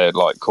somebody in their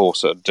like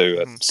Corsa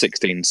do a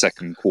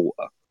 16-second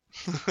quarter.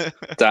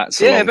 That's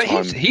a long but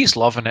time. he's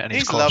loving it, and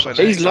He's he's loving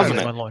loving it. He's loving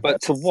exactly. it.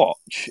 But to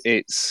watch,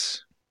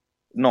 it's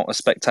not a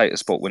spectator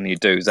sport when you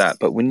do that.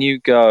 But when you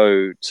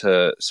go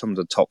to some of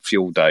the top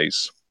fuel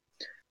days,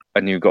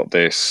 and you've got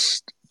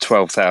this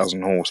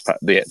 12,000 horsepower,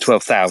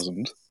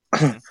 12,000,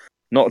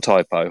 not a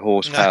typo,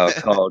 horsepower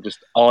car just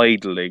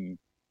idling,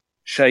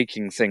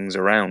 shaking things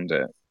around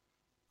it,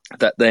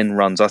 that then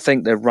runs. I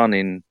think they're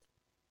running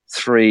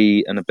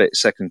 3 and a bit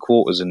second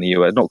quarters in the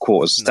US, not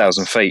quarters,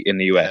 1,000 feet in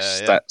the US.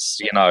 Yeah.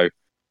 That's,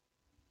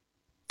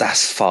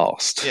 that's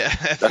fast. Yeah,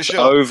 for That's sure.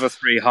 over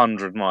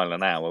 300 mile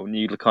an hour. When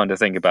you kind of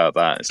think about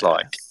that, it's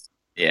like,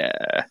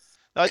 yeah.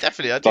 No,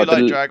 definitely. I do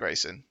like drag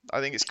racing.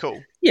 I think it's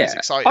cool. Yeah, it's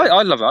exciting.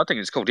 I love it. I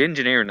think it's cool. The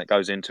engineering that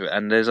goes into it,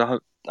 and there's a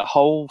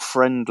whole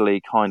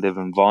friendly kind of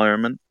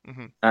environment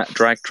at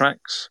drag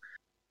tracks.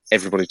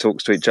 Everybody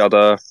talks to each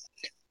other.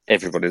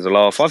 Everybody's a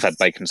laugh. I've had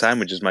bacon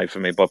sandwiches made for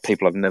me by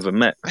people I've never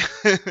met.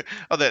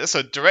 Oh, that's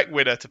a direct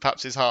winner to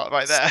Paps' heart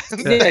right there.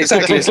 Yeah,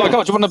 exactly. It's like,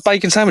 oh, do you want a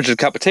bacon sandwich and a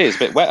cup of tea? It's a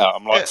bit wetter.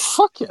 I'm like,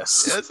 fuck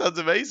yes. Yeah, that sounds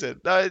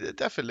amazing. No,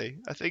 definitely.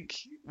 I think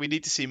we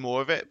need to see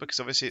more of it because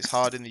obviously it's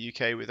hard in the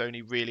UK with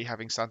only really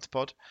having Santa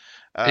Pod.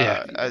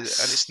 And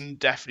it's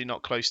definitely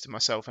not close to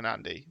myself and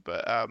Andy.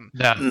 But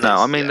no,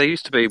 I mean, there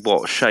used to be,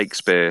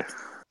 Shakespeare.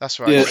 That's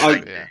right.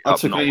 Yeah, I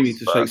took Amy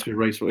to Shakespeare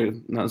Raceway,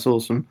 and that's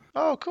awesome.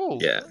 Oh, cool.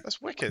 Yeah.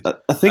 That's wicked.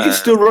 I think it's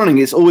still running.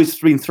 It's always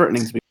been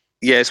threatening to be.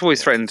 Yeah, it's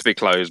always threatened to be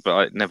closed,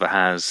 but it never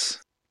has.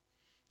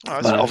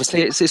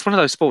 Obviously, it's one of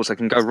those sports that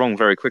can go wrong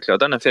very quickly. I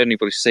don't know if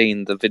anybody's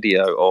seen the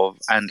video of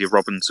Andy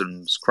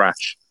Robinson's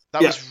crash.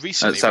 That was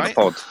recently, right?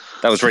 Pod.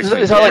 That was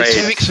recently. Is that like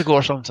 2 weeks ago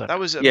or something? That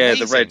was amazing.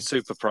 Yeah, the red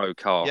Super Pro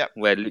car,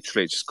 where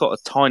literally it's just got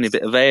a tiny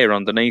bit of air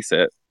underneath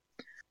it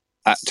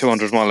at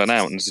 200 mile an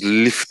hour and just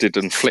lifted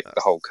and flicked the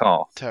whole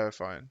car.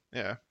 Terrifying,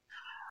 yeah.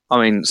 I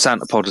mean,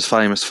 Santa Pod is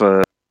famous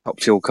for Top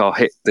Fuel car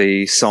hit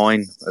the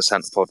sign at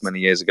Santa Pod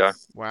many years ago.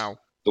 Wow.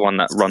 The one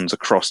that runs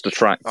across the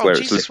track where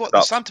Jesus, it's lifted what,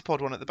 up. the Santa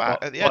Pod one at the back,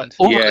 at the end?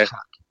 Yeah.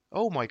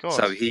 Oh my god.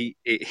 So the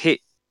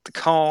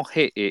car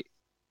hit it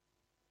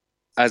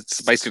as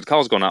basically the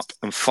car's gone up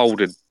and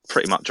folded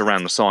pretty much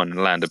around the sign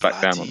and landed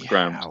back down on the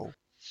ground. And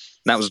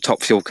that was a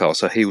Top Fuel car,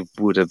 so he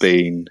would have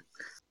been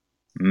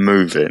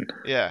moving.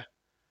 Yeah.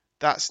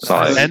 That's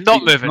nice. And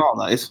not moving.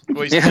 All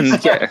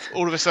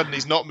of a sudden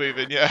he's not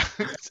moving, yeah.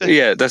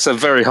 Yeah, that's a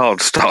very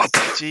hard stop.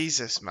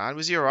 Jesus, man.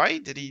 Was he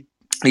alright? Did he?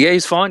 Yeah,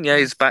 he's fine. Yeah,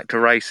 he's back to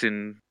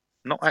racing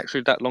not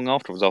actually that long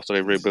afterwards after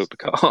they rebuilt the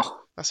car.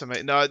 That's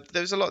amazing. No,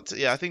 there's a lot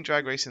I think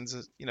drag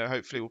racing's,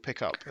 hopefully will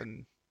pick up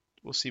and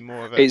we'll see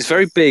more of it. It's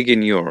very big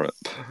in Europe.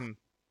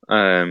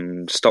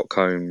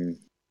 Stockholm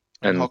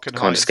and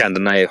kind of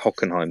Scandinavia,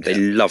 Hockenheim, they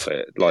love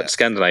it. Like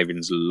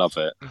Scandinavians love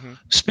it.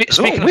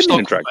 Speaking of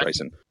Stockholm, drag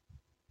racing.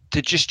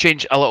 To just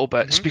change a little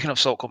bit, speaking of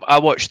Stockholm, I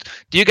watched.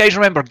 Do you guys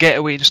remember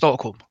Getaway in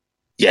Stockholm?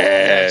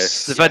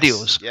 Yes. The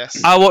videos. Yes.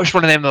 I watched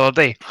one of them the other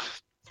day.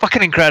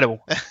 Fucking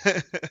incredible.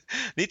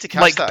 Need to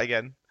catch that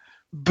again.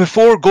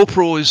 Before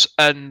GoPros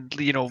and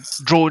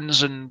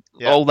drones and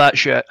all that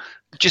shit,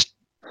 just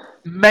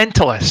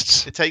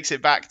mentalists. It takes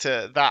it back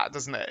to that,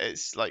 doesn't it?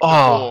 It's like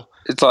before.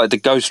 It's like the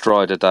Ghost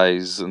Rider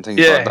days and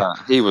things like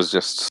that. He was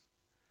just.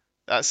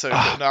 That's so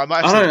good. No,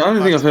 I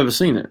don't think I've ever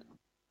seen it.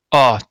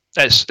 Oh,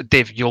 it's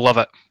Dave. You'll love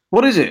it.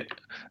 What is it?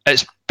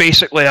 It's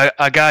basically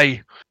a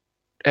guy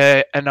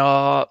in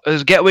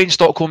there's a Getaway in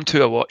Stockholm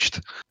 2 I watched,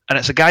 and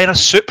it's a guy in a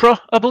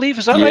Supra, I believe.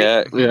 Is that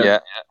right? Yeah.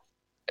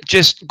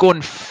 Just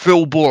going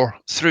full bore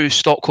through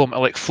Stockholm at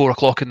like 4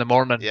 o'clock in the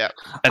morning. Yeah.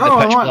 And the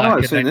pitch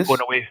black, and then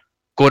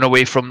getting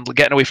away from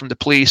the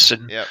police,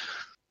 and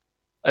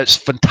it's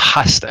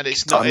fantastic. And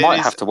it's not. I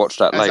might have to watch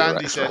that later. As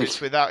Andy said,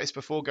 it's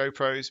before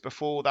GoPros,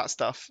 before all that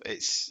stuff.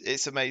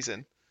 It's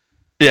amazing.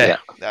 Yeah.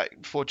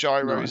 Before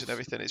gyros and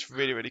everything, it's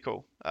really, really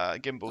cool.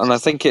 Gimbals. And I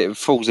think it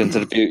falls into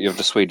the beauty of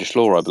the Swedish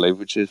law, I believe,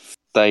 which is if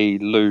they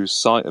lose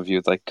sight of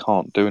you, they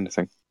can't do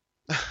anything.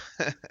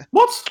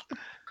 What?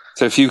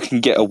 So if you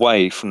can get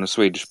away from the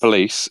Swedish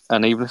police,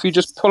 and even if you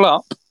just pull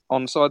up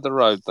on the side of the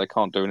road, they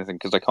can't do anything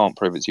because they can't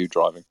prove it's you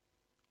driving.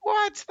 What?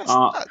 mad? That's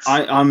nuts.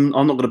 I'm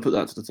not going to put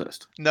that to the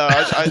test. No,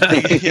 I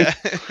think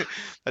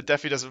that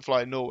definitely doesn't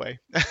fly in Norway.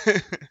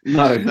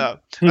 No. No,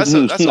 that's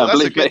a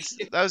believe good.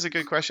 me. That was a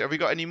good question. Have we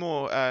got any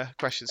more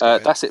questions?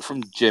 Coming? That's it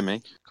from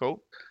Jimmy.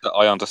 Cool. That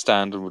I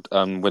understand and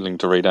I'm willing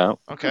to read out.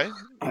 Okay.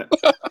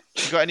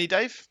 You got any,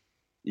 Dave?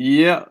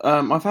 Yeah,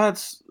 I've had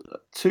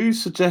 2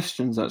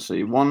 suggestions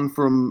actually. One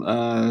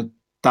from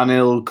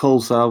Daniel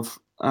Kolsav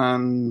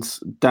and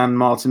Dan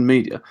Martin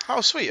Media.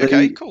 Oh, sweet.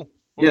 Okay, cool.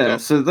 Yeah,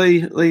 so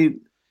they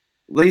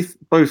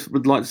both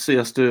would like to see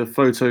us do a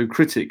photo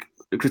critique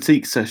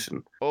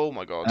session. Oh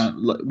my god.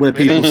 Where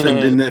people send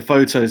in their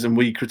photos and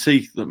we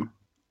critique them.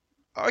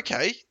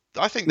 Okay,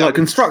 I think that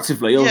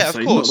constructively,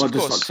 obviously, yeah, of course, not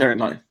just like sharing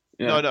like.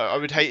 Yeah. No, I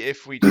would hate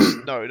if we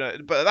just no.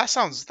 But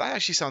that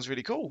actually sounds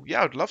really cool.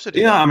 Yeah, I'd love to do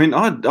that. Yeah, I mean,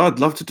 I'd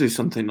love to do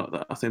something like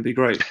that. I think it'd be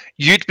great.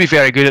 You'd be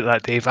very good at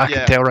that, Dave. I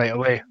can tell right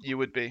away. You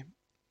would be.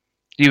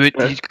 You would,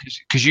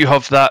 because you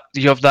have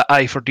that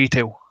eye for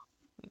detail.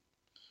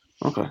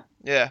 Okay.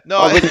 Yeah,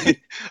 no,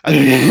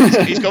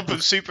 he's gone from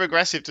super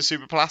aggressive to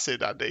super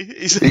placid, Andy.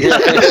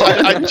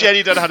 I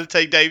genuinely don't know how to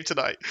take Dave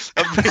tonight.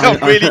 I'm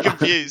really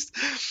confused.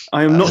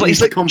 I am not.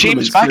 He's like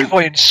James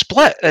McAvoy in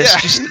Split.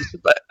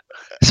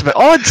 It's a bit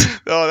odd.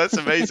 Oh, that's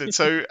amazing.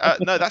 So,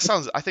 no,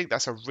 I think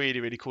that's a really,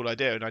 really cool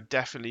idea, and I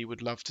definitely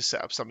would love to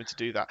set up something to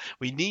do that.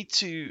 We need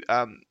to.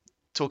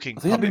 Talking.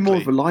 I think it'd be more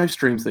of a live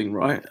stream thing,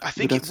 right? I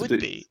think it would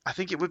be. I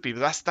think it would be.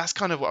 But that's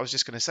kind of what I was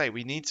just going to say.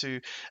 We need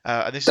to.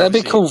 And this that'd be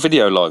a cool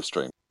video live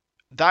stream.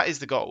 That is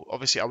the goal.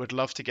 Obviously, I would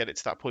love to get it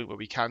to that point where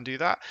we can do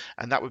that,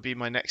 and that would be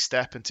my next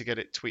step, and to get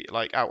it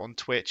out on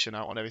Twitch and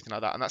out on everything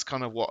like that. And that's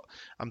kind of what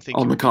I'm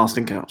thinking. On the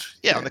casting couch.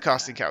 Yeah, on the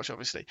casting couch,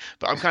 obviously.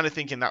 But I'm kind of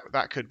thinking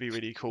that could be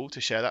really cool to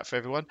share that for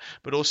everyone.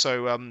 But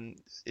also,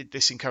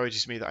 this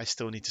encourages me that I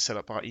still need to set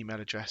up our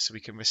email address so we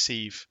can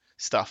receive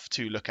stuff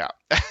to look at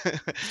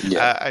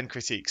and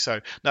critique. So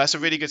no, that's a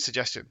really good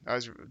suggestion. That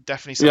was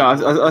definitely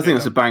something. Yeah, I think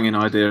that's a banging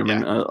idea. I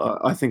mean,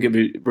 I think it'd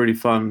be really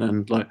fun,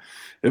 and like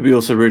it'd be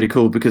also really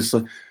cool because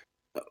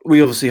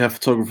we obviously have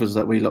photographers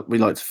that we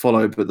like to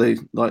follow, but they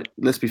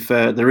let's be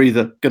fair, they're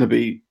either going to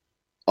be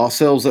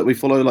ourselves that we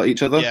follow like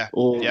each other,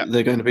 or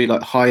they're going to be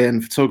like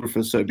high-end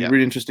photographers. So it'd be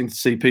really interesting to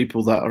see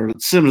people that are a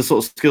similar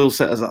sort of skill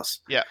set as us.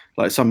 Yeah,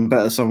 like some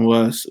better, some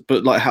worse,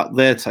 but like how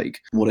their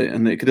take on it,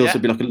 and it could also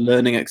be like a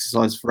learning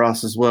exercise for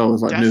us as well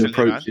as like new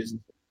approaches.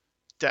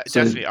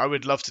 Definitely, I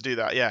would love to do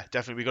that. Yeah,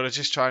 definitely. We got to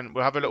just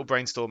we'll have a little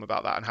brainstorm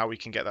about that and how we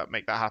can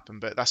make that happen.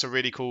 But that's a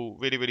really cool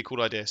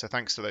idea. So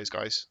thanks to those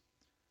guys.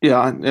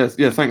 Yeah.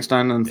 Thanks,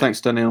 Dan, and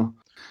thanks, Daniel.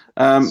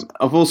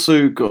 I've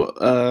also got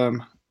a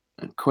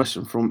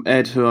question from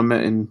Ed, who I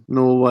met in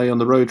Norway on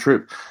the road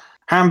trip.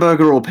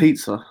 Hamburger or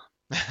pizza?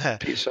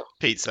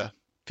 Pizza.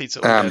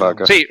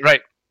 Hamburger. See,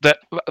 right.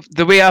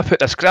 The way I put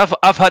this, because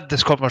I've had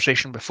this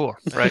conversation before,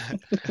 right?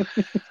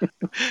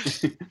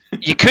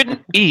 You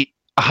couldn't eat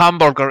a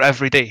hamburger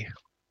every day,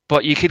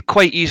 but you could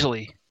quite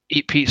easily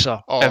eat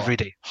pizza every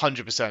day.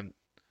 100%.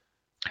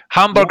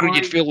 Hamburger,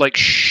 you'd feel like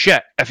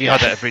shit if you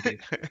had it every day.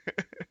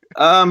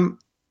 I'm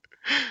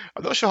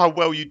not sure how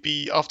well you'd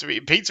be after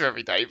eating pizza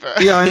every day,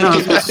 but yeah, I know. I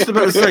was just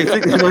about to say,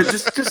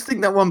 just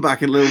think that one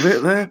back a little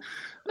bit there.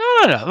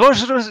 No.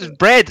 It's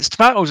bread, it's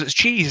tomatoes, it's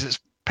cheese, it's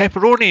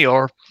pepperoni,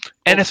 or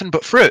anything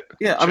but fruit.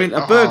 Yeah, I mean,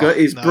 a burger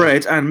is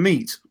bread and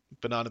meat.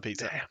 Banana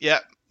pizza. Yeah,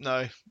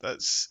 no,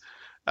 that's.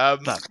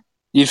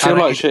 You feel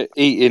like shit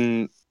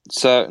eating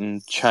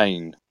certain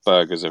chain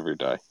burgers every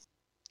day.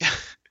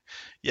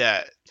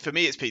 Yeah, for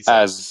me it's pizza.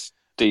 As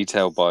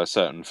detailed by a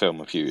certain film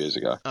a few years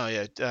ago. Oh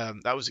yeah,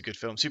 that was a good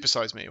film. Super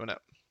Size Me, wasn't it?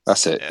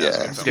 That's it.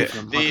 Yeah.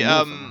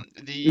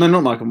 No,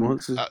 not Michael Moore.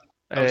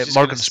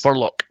 Morgan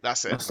Spurlock.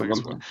 That's it. That's the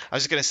one. I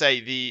was just going to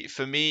say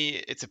for me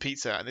it's a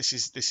pizza, and this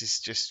is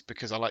just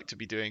because I like to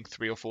be doing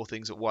 3 or 4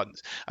 things at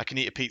once. I can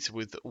eat a pizza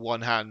with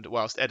one hand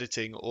whilst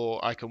editing, or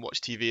I can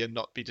watch TV and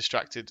not be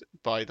distracted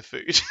by the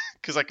food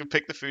because I can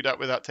pick the food up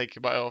without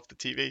taking my eye off the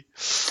TV.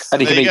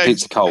 And you can eat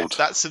pizza cold.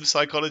 That's some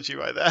psychology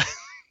right there.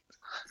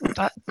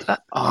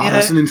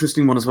 That's an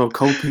interesting one as well.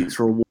 Cold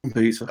pizza or warm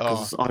pizza?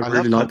 Because I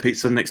really like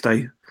pizza the next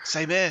day.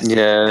 Same here.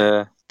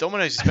 Yeah.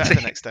 Domino's is better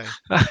the next day.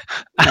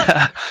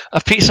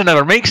 A pizza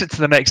never makes it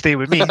to the next day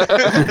with me. Have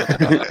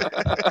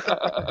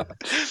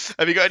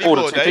you got any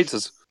more, Dave?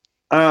 Pizzas.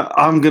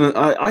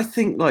 I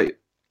think like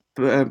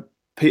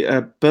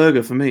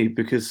burger for me,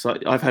 because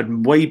I've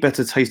had way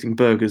better tasting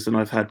burgers than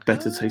I've had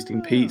better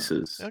tasting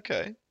pizzas.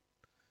 Okay.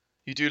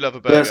 You do love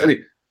a burger.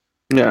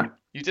 Yeah.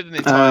 You did an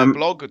entire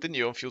blog, didn't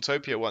you, on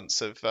Fueltopia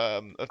once of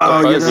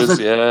burgers?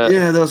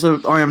 There's a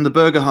I Am the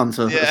Burger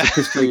Hunter. Yeah. That's a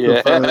piss take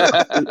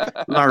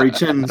of Larry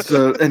Chen's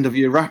end of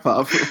year wrap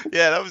up.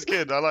 Yeah, that was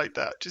good. I like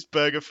that. Just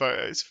burger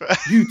photos.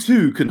 You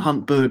too can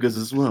hunt burgers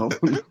as well.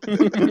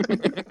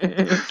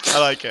 I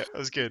like it. That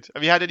was good.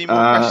 Have you had any more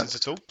questions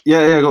at all?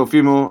 Yeah, I got a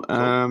few more.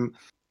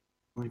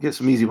 We'll get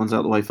some easy ones out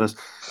of the way first.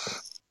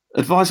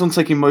 Advice on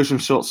taking motion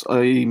shots,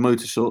 i.e.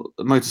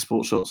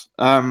 motorsport shots.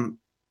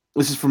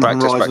 This is from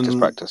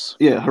practice.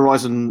 Yeah,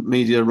 Horizon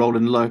Media,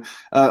 Rolling Low.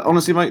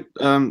 Honestly, mate,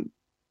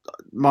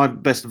 my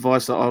best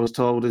advice that I was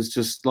told is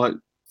just like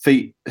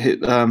feet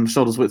hip,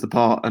 shoulders width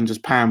apart, and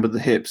just pan with the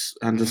hips,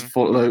 and just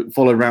follow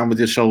around with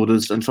your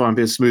shoulders, and try and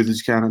be as smooth as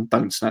you can, and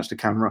don't snatch the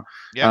camera.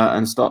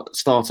 And start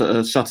at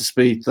a shutter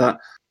speed that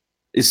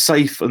is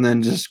safe, and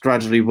then just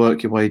gradually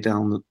work your way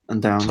down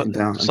and down and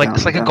down. It's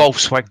like a golf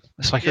swing.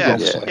 It's like a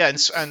golf swing. Yeah,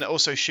 and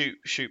also shoot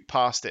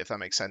past it, if that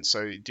makes sense.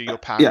 So do your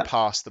pan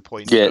past the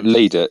point. Yeah,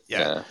 lead it.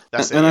 Yeah,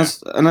 that's and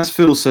it. As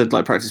Phil said,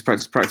 like practice.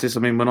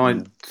 I mean, when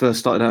I first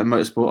started out in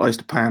motorsport, I used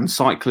to pan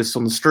cyclists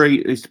on the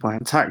street. I used to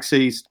pan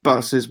taxis,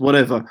 buses,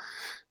 whatever.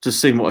 Just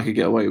seeing what I could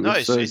get away with.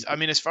 No, I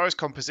mean, as far as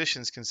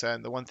composition is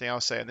concerned, the one thing I'll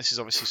say, and this is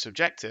obviously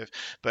subjective,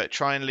 but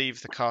try and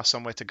leave the car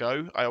somewhere to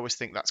go. I always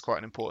think that's quite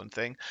an important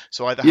thing.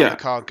 So either have the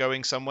car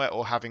going somewhere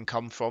or having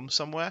come from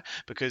somewhere,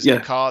 because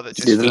a car that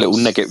just fills, a little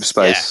negative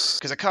space.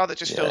 Because a car that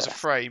just fills a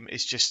frame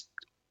is just.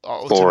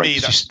 To me,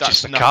 that's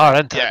just a nothing. car,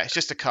 isn't it? Yeah, it's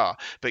just a car.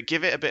 But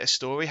give it a bit of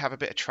story, have a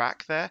bit of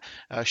track there.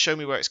 Show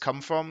me where it's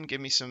come from. Give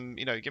me some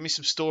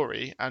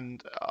story,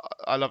 and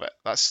I love it.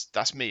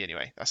 That's me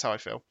anyway. That's how I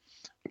feel.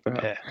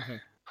 Yeah.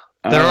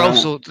 There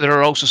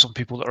are also some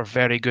people that are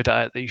very good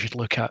at it that you should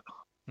look at,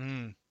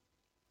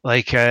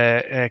 like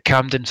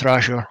Camden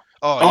Thrasher.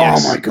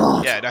 Yes. Oh my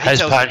god! Yeah, no,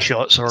 his pan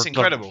shots are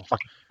incredible.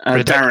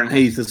 Darren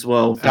Heath as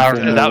well.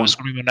 That was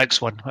going to be my next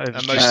one.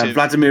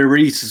 Vladimir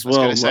Reese as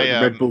well, say,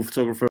 like the Red Bull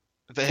photographer.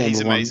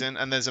 He's amazing,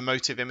 and there's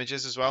Emotive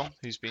Images as well,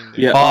 who's been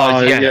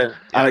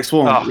Alex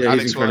Swan.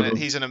 Alex Swan.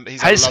 He's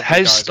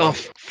his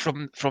stuff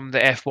from the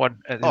F1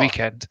 at the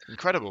weekend,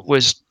 incredible,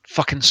 was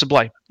fucking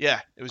sublime. Yeah,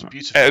 it was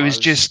beautiful. It was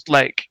just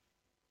like.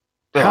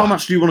 How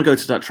much do you want to go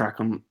to that track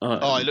on?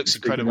 It looks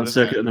incredible. On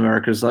circuit in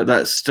America, like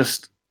that's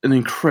just an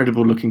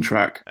incredible looking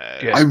track.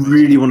 I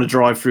really want to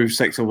drive through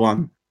Sector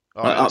 1.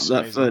 Up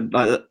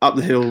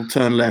the hill,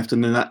 turn left,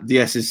 and then the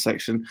S's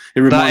section.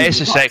 That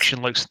S's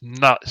section looks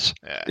nuts.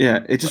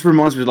 Yeah, it just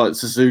reminds me of like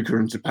Suzuka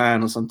in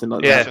Japan or something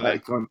like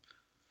that.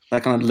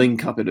 That kind of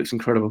link up, it looks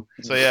incredible.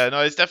 So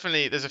it's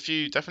definitely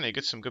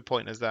some good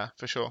pointers there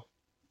for sure.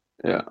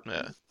 Yeah.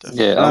 I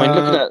mean,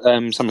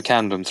 looking at some of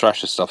Camden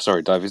Thrasher stuff.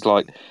 Sorry, Dave. It's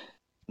like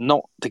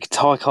the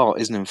guitar car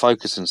isn't in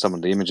focus in some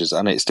of the images,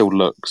 and it still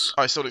looks.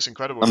 It still looks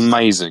incredible.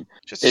 Amazing.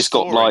 It's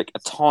got like a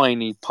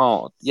tiny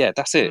part. Yeah,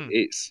 that's it.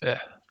 It's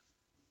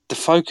the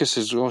focus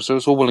is also,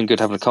 it's all well and good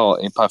having a car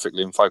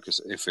perfectly in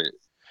focus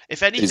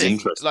if anything,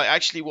 like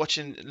actually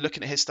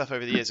looking at his stuff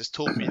over the years has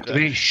taught me that the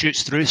way he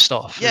shoots through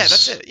stuff. Yeah,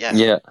 that's it.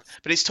 Yeah.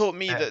 But it's taught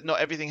me that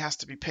not everything has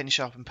to be pin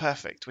sharp and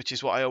perfect, which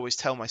is what I always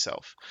tell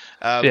myself.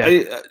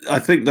 I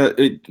think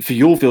that for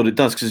your field it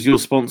does, because your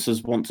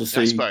sponsors want to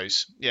see. I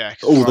suppose,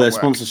 all their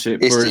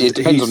sponsorship. It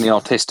depends on the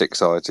artistic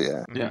side.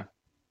 Yeah.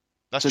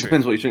 That's true. It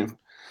depends what you're doing.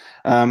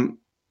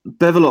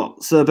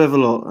 Sir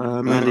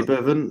Bevelot, Andy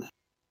Bevan.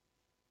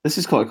 This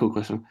is quite a cool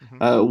question.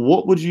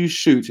 What would you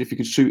shoot if you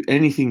could shoot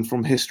anything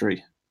from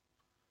history?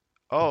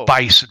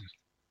 Bison.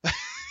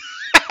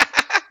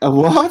 A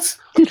what?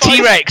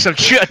 T-Rex. I'd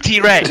shoot a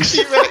T-Rex.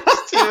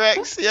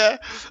 T-Rex. Yeah.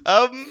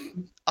 Are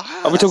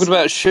we talking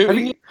about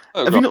shooting?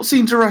 Have you not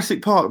seen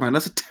Jurassic Park, man?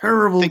 That's a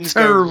terrible idea.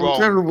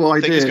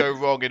 Things go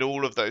wrong in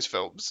all of those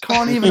films.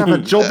 Can't even have a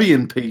jobby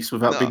in peace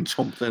without being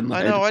chomped in the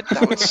head. I know,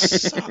 that would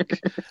suck.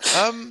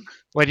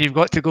 When you've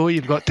got to go,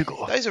 you've got to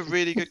go. That is a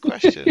really good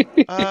question.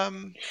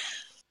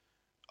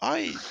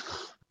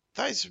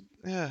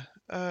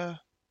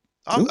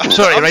 I'm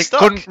sorry, right?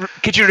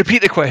 Could you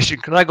repeat the question?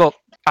 Because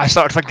I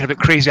started thinking about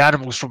crazy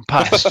animals from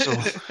Paps, so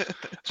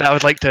I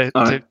would like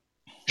to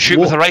shoot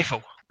with a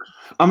rifle.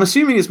 I'm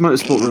assuming it's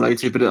motorsport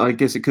related, but I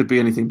guess it could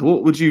be anything. But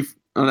what would you?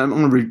 I'm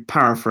going to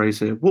paraphrase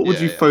here. What would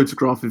you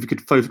photograph if you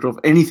could photograph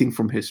anything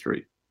from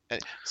history?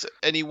 So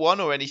anyone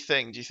or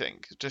anything? Do you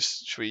think?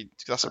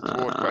 That's a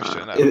broad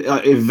question.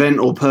 Event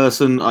or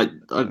person?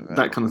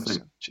 That kind of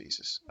thing.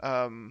 Jesus.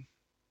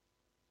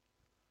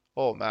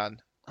 Oh man,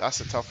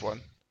 that's a tough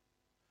one.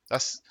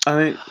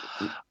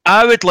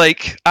 I would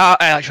like. I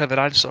actually have an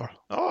answer.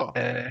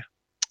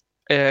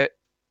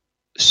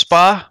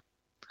 Spa,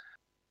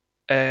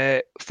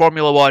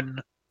 Formula One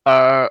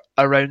are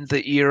around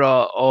the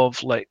era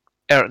of like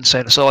Ayrton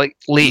Senna, so like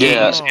late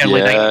 80s,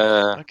 early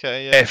 90s.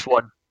 Okay, yeah.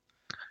 F1,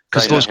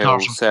 because those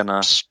cars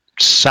are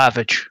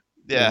savage.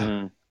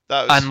 Yeah,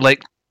 and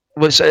like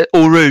what's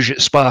Eau Rouge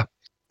at Spa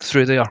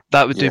through there.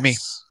 That would do me.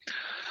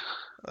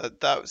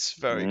 That was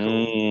very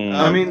cool.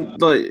 I mean,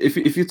 like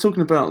if you're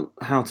talking about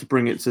how to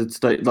bring it to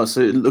today, like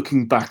so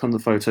looking back on the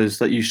photos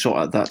that you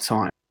shot at that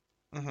time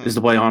is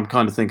the way I'm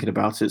kind of thinking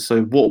about it.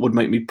 So what would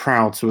make me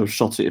proud to have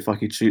shot it if I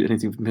could shoot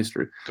anything from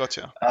history?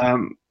 Gotcha.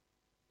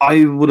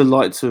 I would have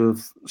liked to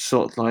have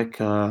shot like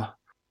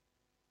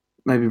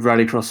maybe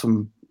rallycross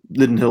from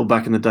Linden Hill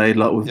back in the day,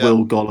 like with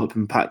Will Gollop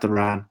and Pat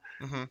Duran,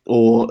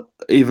 or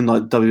even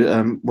like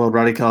World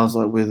Rally Cars,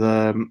 like with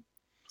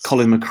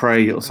Colin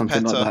McRae or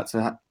something like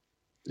that.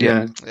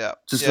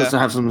 Just to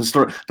have some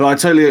story. But I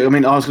was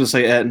going to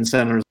say Ayrton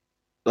Senna,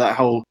 that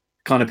whole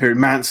kind of period,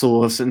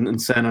 Mansell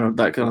and Senna,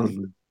 that kind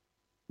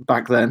of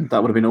back then.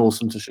 That would have been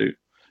awesome to shoot.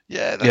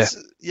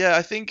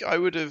 I think I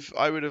would have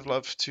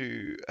loved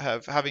to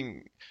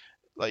having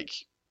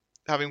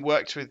having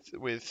worked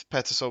with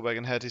Petter Solberg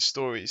and heard his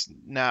stories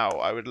now,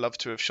 I would love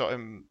to have shot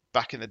him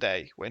back in the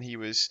day when he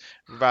was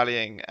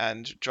rallying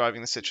and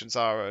driving the Citroen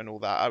Zara and all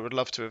that. I would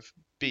love to have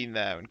been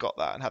there and got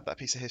that and had that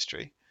piece of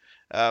history.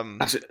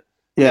 That's it.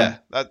 Yeah,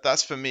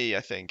 that's for me.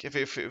 I think if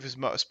it was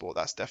motorsport,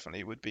 that's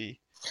definitely would be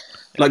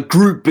like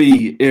Group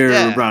B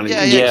era rally.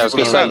 I was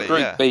going to say rally,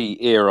 Group B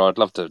era. I'd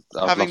love to.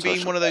 Having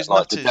been one of those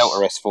like the nutters.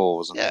 Delta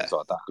S4s and things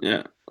like that.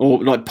 Yeah,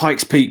 or like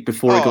Pikes Peak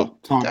before it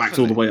got tarmacked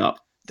all the way up.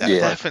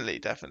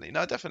 Definitely.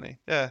 No, definitely.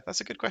 Yeah,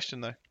 that's a good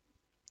question though.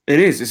 It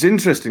is. It's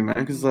interesting, man,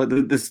 because like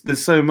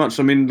there's so much.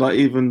 I mean, like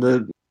even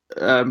the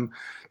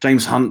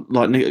James Hunt,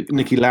 like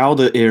Nicky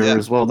Lauda era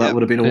as well. That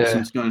would have been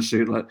awesome to go and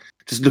shoot. Like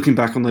just looking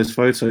back on those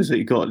photos that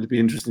you got, it'd be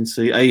interesting to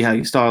see A, how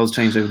your styles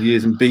changed over the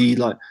years, and B,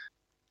 like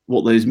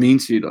what those mean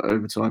to you like,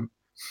 over time.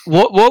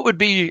 What would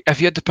be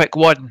if you had to pick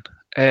one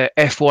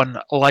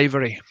F1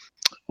 livery?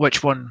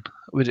 Which one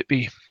would it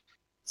be?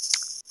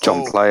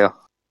 John Player.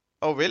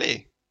 Oh,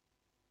 really?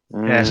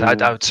 Yes, I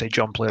would say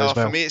John Player as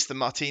well. For me, it's the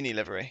Martini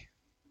livery.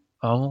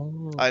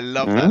 Oh, I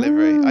love that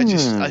livery.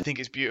 I think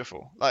it's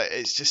beautiful. Like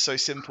it's just so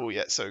simple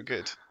yet so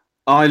good.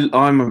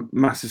 I'm a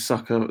massive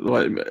sucker.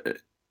 Like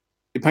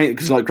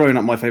because like growing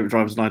up, my favorite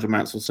driver was Nigel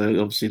Mansell. So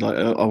obviously, like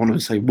I want to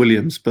say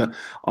Williams, but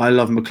I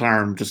love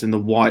McLaren just in the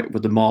white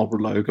with the Marlboro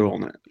logo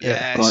on it.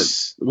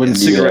 Yes. Like when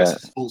cigarettes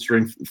are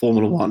sponsoring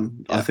Formula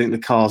One, I think the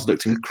cars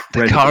looked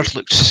incredible. The cars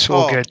looked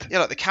so good. Yeah,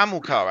 like the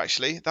camel car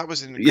actually. That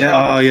was in.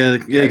 Yeah,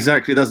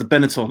 exactly. That's the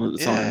Benetton at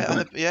the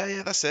time.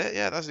 Yeah, that's it.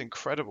 Yeah, that's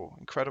incredible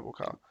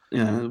car.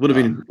 Yeah, it would have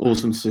been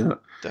awesome to see that.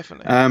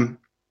 Definitely.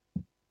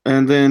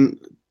 And then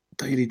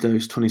Daily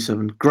Dose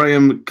 27.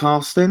 Graham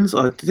Carstens.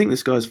 I think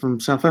this guy's from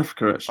South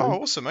Africa, actually.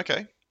 Oh, awesome.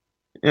 Okay.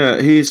 Yeah,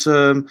 he's.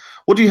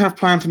 What do you have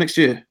planned for next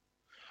year?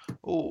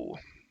 Oh,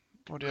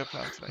 what do you have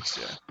planned for next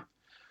year?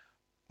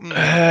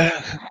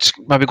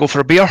 Maybe go for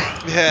a beer.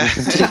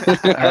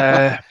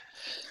 Yeah.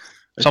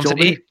 Something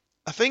to eat.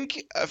 I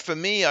think for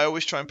me, I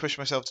always try and push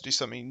myself to do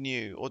something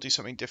new or do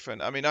something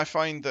different. I mean, I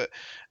find that,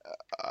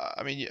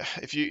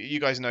 if you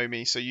guys know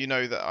me, so you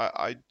know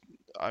that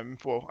I'm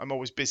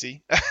always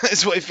busy.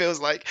 That's what it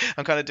feels like.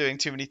 I'm kind of doing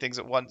too many things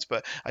at once,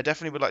 but I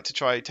definitely would like to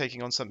try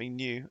taking on something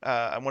new.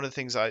 And one of the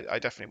things I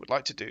definitely would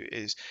like to do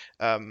is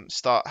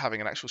start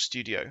having an actual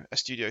studio, a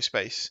studio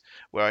space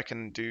where I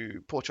can do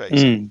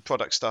portraits and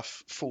product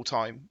stuff full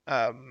time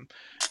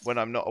when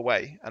I'm not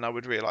away. And I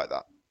would really like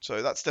that.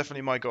 So that's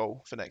definitely my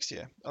goal for next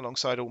year,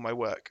 alongside all my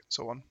work,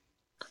 so on.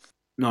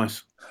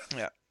 Nice.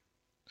 Yeah.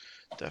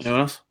 Definitely.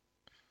 Anyone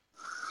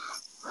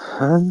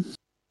else?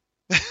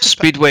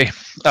 Speedway.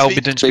 I'll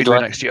be doing Speedway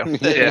next year.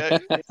 Yeah.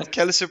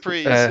 Quelle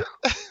surprise.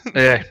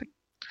 Yeah.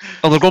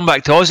 Well, they're going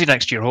back to Aussie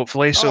next year,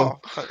 hopefully. So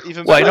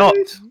even why not?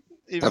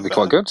 That'd be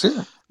quite good,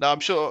 yeah. No, I'm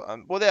sure.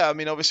 Well, yeah. I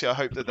mean, obviously, I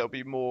hope that there'll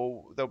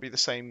be the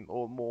same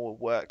or more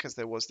work as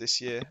there was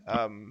this year.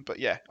 But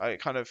yeah, I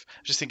kind of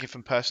just thinking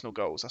from personal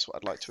goals. That's what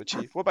I'd like to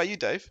achieve. What about you,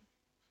 Dave?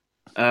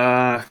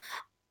 Gap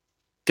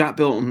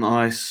built on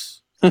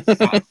ice. If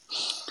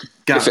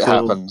it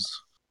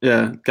happens.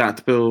 Yeah,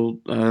 Gat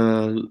build,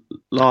 Lardle,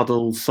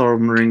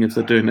 Sorum Ring if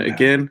they're doing it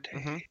again.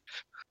 Mm-hmm.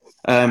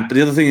 But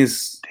the other thing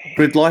is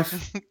Grid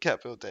Life.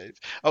 Cat build Dave.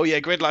 Oh yeah,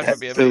 Grid Life would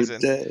be amazing.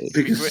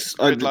 Because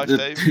Grid Life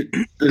Dave.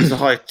 There's a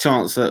high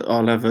chance that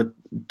I'll have a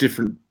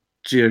different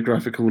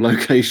geographical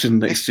location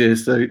next year.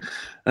 So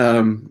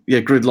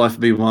Grid Life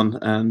would be one,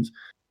 and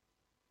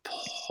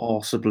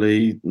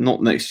possibly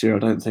not next year. I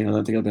don't think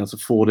I'll be able to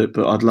afford it,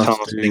 but I'd love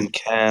to do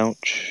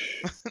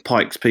Couch.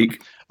 Pikes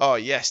Peak. Oh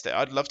yes,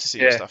 I'd love to see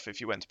your stuff if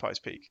you went to Pikes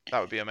Peak.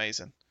 That would be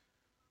amazing.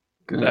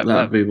 That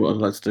would be what I'd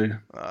like to do.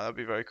 That'd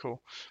be very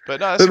cool. But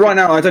no, but right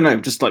now, I don't know.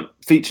 Just like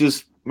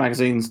features,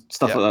 magazines,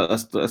 stuff like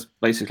that. That's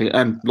basically,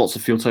 and lots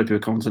of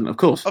Fueltopia content, of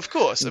course. Of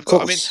course.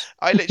 I mean,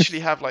 I literally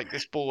have like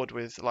this board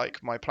with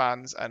like my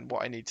plans and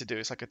what I need to do.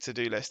 It's like a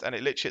to-do list, and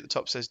it literally at the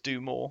top says "do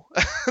more."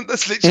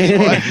 That's literally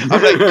what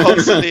I'm like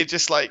constantly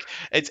just like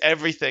it's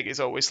everything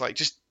is always like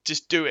just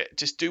do it,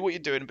 just do what you're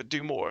doing, but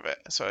do more of it.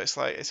 So it's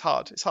like it's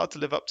hard to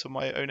live up to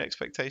my own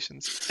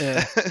expectations. Yeah.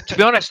 To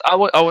be honest, I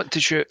want to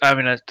shoot. I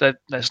mean,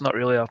 that's not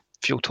really a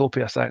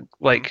Fueltopia thing.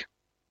 Like.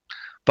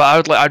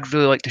 But I'd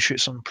really like to shoot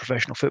some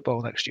professional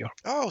football next year.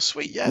 Oh,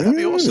 sweet! Yeah, that'd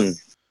be awesome.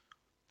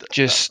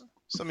 Just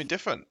something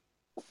different.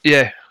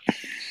 Yeah.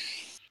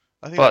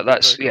 I think but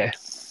that's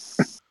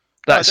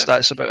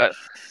that's about it.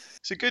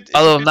 It's a good.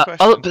 Other than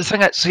that, the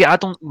thing is, I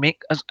don't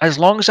make as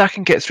long as I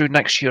can get through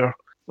next year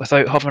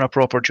without having a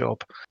proper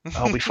job,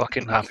 I'll be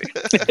fucking happy.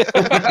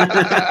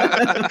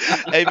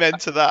 Amen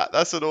to that.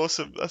 That's an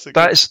awesome.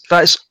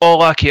 That's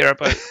all I care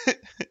about.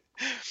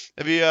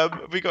 Have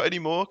we got any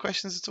more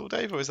questions at all,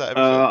 Dave, or is that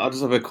everything? I'll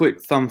just have a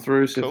quick thumb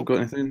through, see if we've got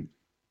anything.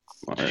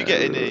 Did you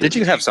get any? Did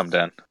you have some,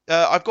 Dan?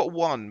 I've got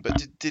one,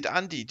 but did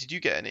Andy? Did you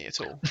get any at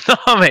all?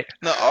 No, mate.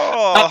 No.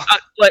 Oh.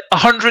 Like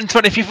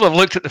 120 people have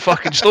looked at the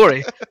fucking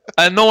story,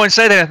 and no one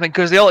said anything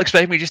because they all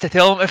expect me just to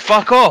tell them to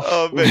fuck off.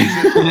 Oh,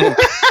 amazing.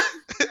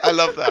 I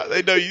love that.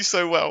 They know you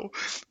so well.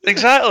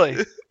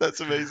 Exactly. That's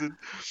amazing.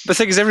 The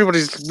thing is,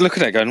 everybody's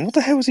looking at it going, what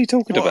the hell is he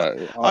talking about?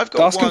 I've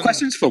got asking one-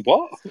 questions for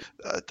what?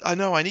 I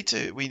know. I need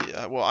to.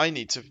 I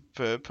need to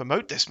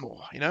promote this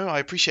more. I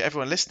appreciate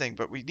everyone listening,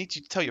 but we need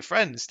you to tell your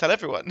friends, tell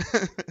everyone.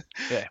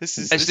 Yeah. This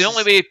It's the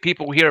only way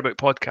people hear about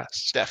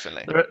podcasts.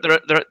 Definitely.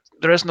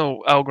 There is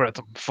no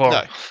algorithm for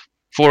No.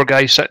 4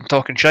 guys sitting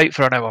talking shite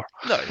for an hour.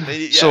 No,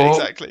 So-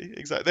 exactly.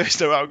 There's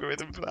no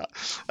algorithm for that.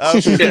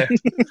 Yeah.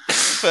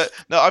 But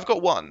no, I've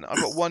got one.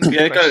 Good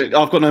Yeah, question.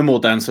 I've got no more,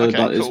 Dan. So Okay,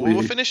 that is cool. Well, we'll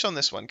really... finish on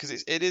this one because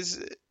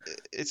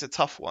it's a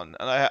tough one,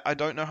 and I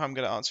don't know how I'm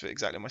going to answer it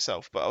exactly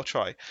myself, but I'll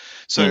try.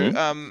 So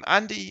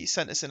Andy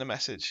sent us in a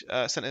message,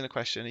 sent in a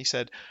question. He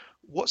said,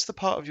 "What's the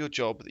part of your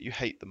job that you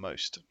hate the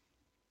most?"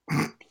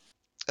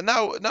 And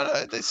now,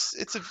 no, it's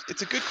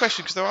a good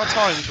question because there are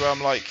times where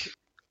I'm like,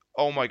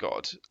 oh my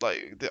god,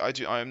 like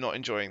I am not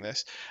enjoying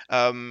this,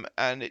 and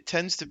it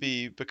tends to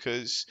be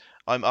because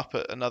I'm up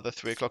at another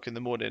 3 o'clock in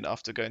the morning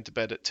after going to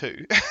bed at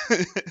 2.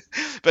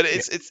 But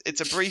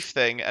it's a brief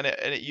thing, and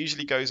it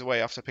usually goes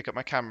away after I pick up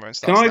my camera and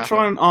start Can I snapping.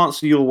 try and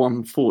answer your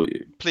one for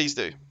you? Please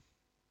do.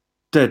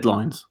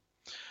 Deadlines.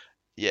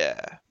 Yeah,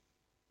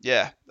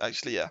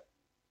 actually, yeah.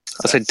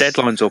 I say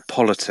deadlines or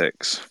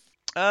politics.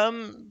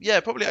 Yeah,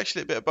 probably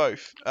actually a bit of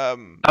both. I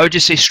would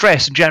just say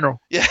stress in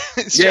general. Yeah,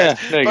 Yeah,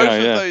 there you both go,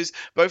 of yeah.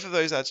 both of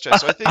those add stress.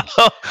 So I think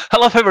I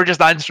love how we're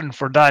just answering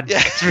for Dan.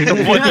 Yeah. 'Cause we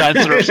don't want to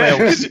answer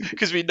ourselves.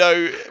 because we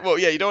know. Well,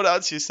 yeah, you don't want to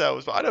answer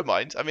yourselves, but I don't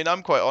mind. I mean,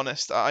 I'm quite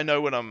honest. I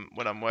know when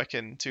I'm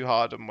working too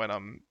hard and when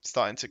I'm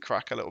starting to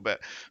crack a little bit.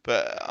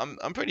 But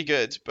I'm pretty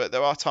good. But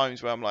there are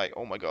times where I'm like,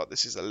 oh my god,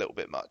 this is a little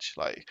bit much.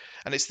 Like,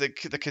 and it's the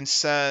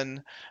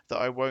concern that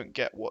I won't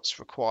get what's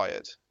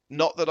required.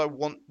 Not what I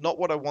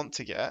want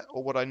to get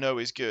or what I know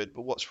is good,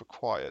 but what's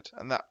required,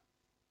 and that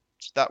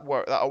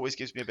always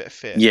gives me a bit of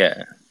fear.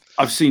 Yeah.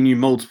 I've seen you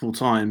multiple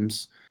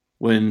times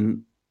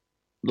when,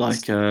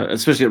 like,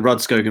 especially at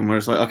Rudskogen, where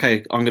it's like,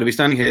 okay, I'm going to be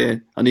standing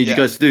here. I need you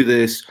guys to do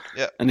this.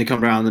 Yeah. And they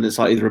come around and it's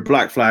like either a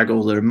black flag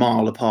or they're a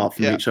mile apart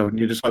from each other. And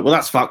you're just like, well,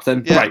 that's fucked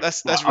then. Yeah, Great.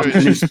 that's I'm rude.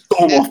 going to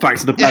storm off back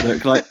to the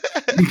paddock. Like,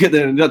 you get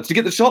there and did you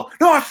get the shot?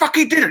 No, I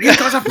fucking didn't. You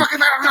guys are fucking...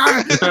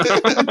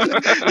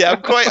 Yeah,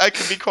 I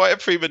can be quite a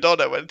prima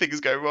donna when things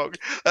go wrong.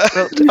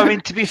 Well, I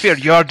mean, to be fair,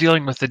 you are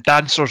dealing with the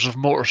dancers of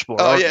motorsport,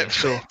 Oh aren't yeah, you?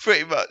 So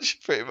pretty much.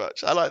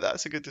 I like that.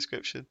 It's a good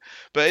description,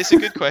 but it's a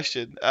good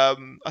question. I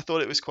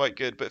thought it was quite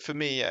good, but for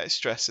me, yeah, it's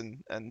stress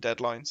and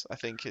deadlines. I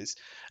think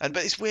but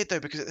it's weird though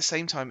because at the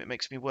same time it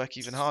makes me work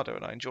even harder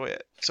and I enjoy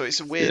it. So it's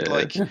a weird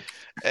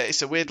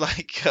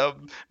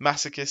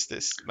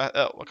masochistic.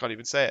 I can't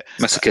even say it.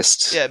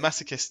 Masochist. Yeah,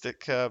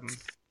 masochistic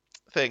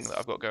thing that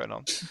I've got going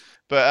on.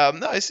 But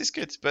no, it's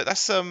good. But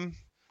that's no,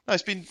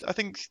 it's been. I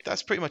think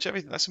that's pretty much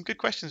everything. That's some good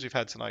questions we've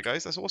had tonight,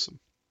 guys. That's awesome.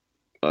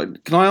 Can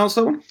I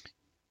answer that one?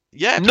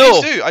 Yeah, please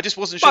No. do. I just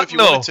wasn't sure if you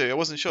no. wanted to. I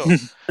wasn't sure.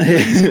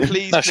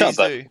 Please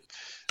do.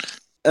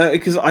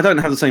 Because I don't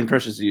have the same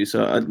pressures as you,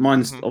 so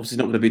mine's obviously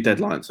not going to be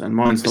deadlines, and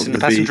mine's not Missing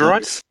going to be passenger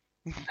rights?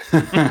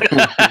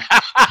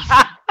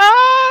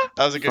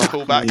 That was a good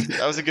callback.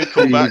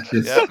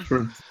 Yeah.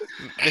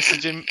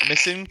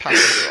 Missing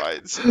passenger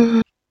rights.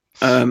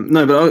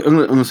 No, but I'm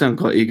going to sound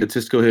quite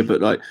egotistical here,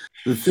 but like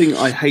the thing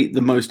I hate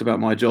the most about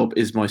my job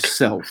is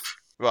myself.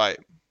 Right.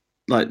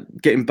 Like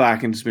getting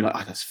back and just being like,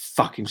 oh, that's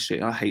fucking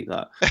shit. I hate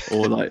that.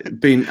 Or like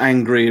being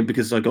angry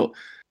because I got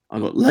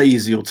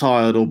lazy or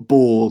tired or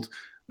bored.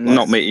 Like,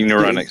 not meeting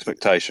your own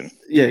expectation.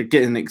 Yeah,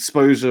 getting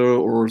exposure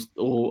or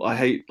I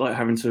hate like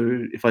having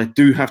to, if I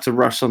do have to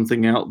rush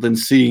something out, then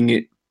seeing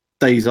it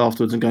days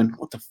afterwards and going,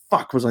 what the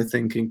fuck was I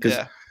thinking?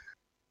 Because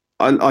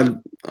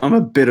I'm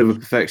a bit of a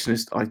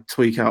perfectionist. I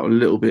tweak out a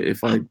little bit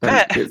if I don't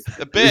get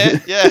a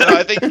bit. Yeah, no,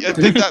 I think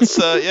that's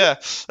yeah.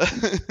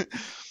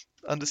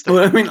 Understand.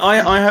 Well, I mean,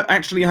 I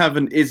actually have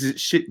an is it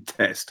shit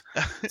test.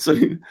 So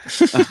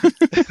this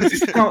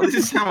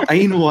is how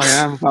anal I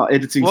am about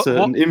editing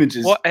certain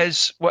images. What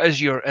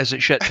is your is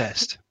it shit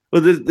test?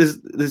 Well,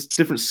 there's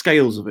different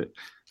scales of it.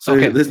 So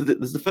there's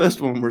the first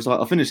one where it's like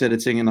I'll finish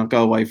editing and I'll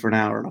go away for an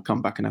hour and I'll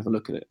come back and have a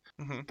look at it.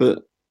 Mm-hmm.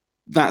 But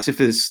that's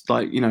if it's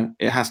like,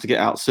 it has to get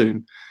out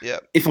soon. Yeah.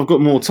 If I've got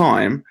more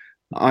time,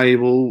 I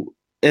will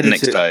edit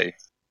next day.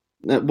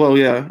 Well,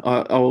 yeah,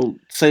 I'll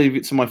save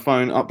it to my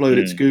phone, upload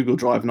it to Google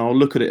Drive, and I'll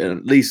look at it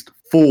at least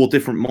 4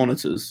 different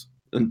monitors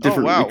and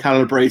different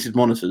recalibrated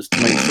monitors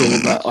to make sure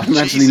that I'm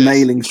actually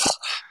nailing.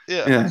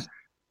 Yeah.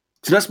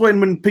 So that's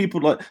when people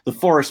like the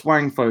Forrest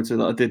Wang photo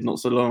that I did not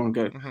so long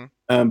ago.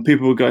 Mm-hmm.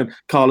 People were going,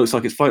 "Car looks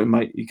like it's floating,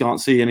 mate. You can't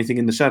see anything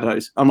in the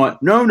shadows." I'm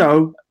like,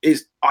 no,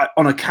 it's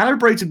on a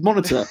calibrated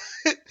monitor.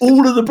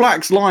 All of the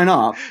blacks line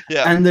up,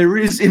 and there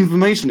is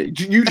information.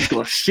 You just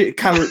got a shit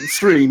calibrated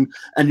screen,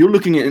 and you're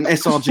looking at an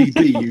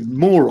sRGB, you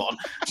moron.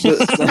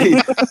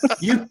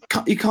 But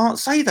you can't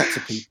say that to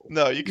people.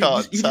 No, you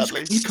can't.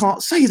 Sadly, you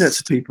can't say that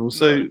to people.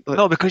 So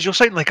no, because you'll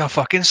sound like a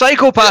fucking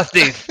psychopath,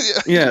 Dave.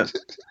 Yeah.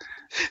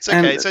 It's okay.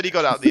 And- It's only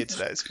got out on the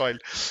internet. It's fine.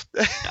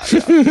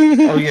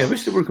 Oh yeah, we're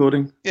still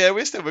recording. Yeah,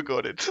 we're still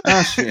recording.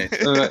 Ah shit.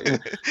 Yeah.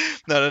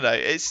 No.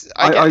 It's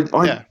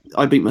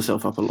I beat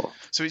myself up a lot.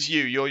 So it's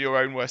you. You're your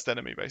own worst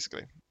enemy,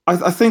 basically.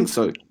 I think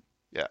so.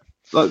 Yeah.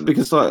 Like,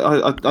 because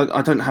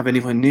I don't have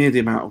anywhere near the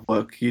amount of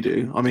work you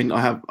do. I mean,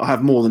 I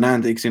have more than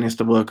Andy because he has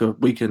to work a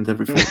weekend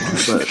every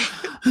fortnight, but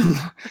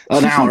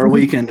an hour a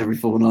weekend every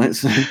fortnight.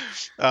 So.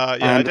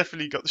 I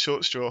definitely got the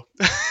short straw.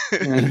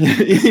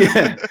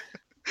 Yeah.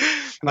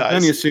 And I can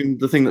only Nice. assume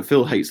the thing that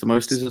Phil hates the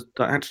most is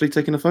actually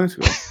taking a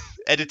photograph.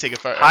 Editing a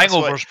photo. That's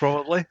why- Hangovers,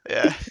 probably.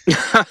 Yeah.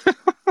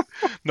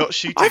 Not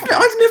shooting. I've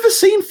never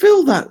seen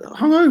Phil that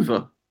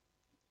hungover.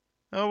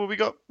 Oh well, we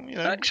got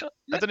Actually,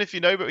 I don't know if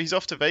you know, but he's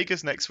off to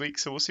Vegas next week,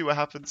 so we'll see what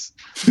happens.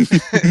 Phil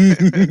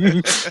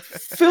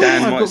Dan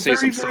and I might got see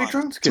very, some very fun.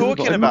 drunk together.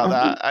 Talking about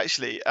that,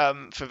 actually,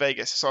 for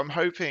Vegas. So I'm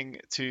hoping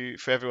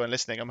for everyone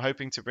listening, I'm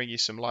hoping to bring you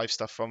some live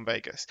stuff from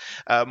Vegas.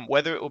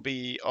 Whether it will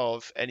be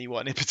of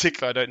anyone in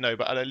particular, I don't know,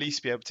 but I'll at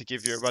least be able to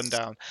give you a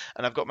rundown.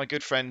 And I've got my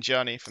good friend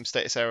Gianni from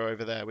Status Aero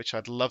over there, which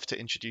I'd love to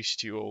introduce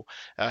to you all.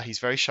 He's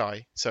very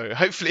shy, so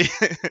hopefully,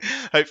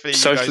 hopefully,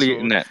 Socially you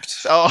guys will... inept.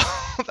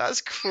 Oh, that's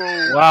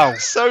cruel. wow.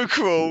 So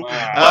cruel.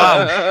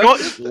 Wow. Got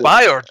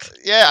fired.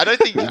 Yeah, I don't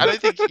think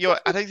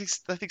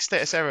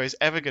Status Aero is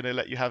ever going to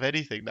let you have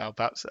anything now,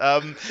 Paps.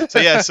 So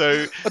yeah,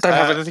 so I don't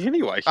have anything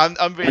anyway. I'm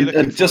really looking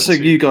And just so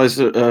forward to... you guys,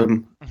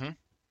 Mhm.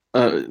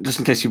 just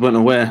in case you weren't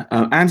aware,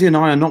 Andy and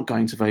I are not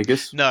going to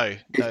Vegas. No.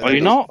 Are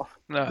you not?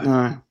 No.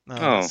 No. No,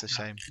 Oh. that's a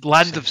shame.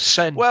 Land of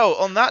sin. Well,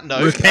 on that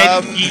note,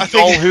 Repent ye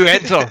all who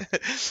enter.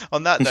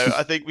 On that note,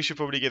 I think we should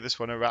probably give this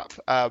one a wrap.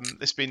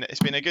 It's been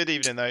a good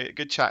evening though,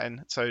 good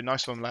chatting. So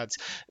nice one, lads.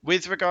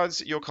 With regards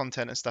to your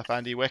content and stuff,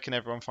 Andy, where can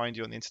everyone find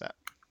you on the internet?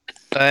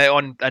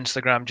 On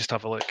Instagram, just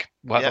have a look.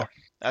 Whatever.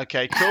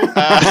 Okay, cool.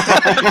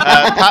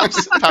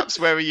 Paps,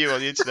 where are you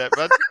on the internet,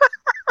 bud?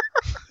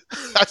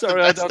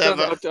 Sorry,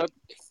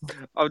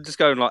 I'm just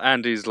going like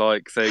Andy's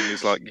like thing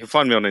is like you can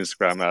find me on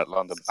Instagram at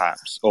London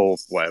Paps or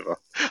whatever.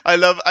 I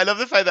love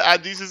the fact that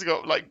Andy's has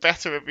got like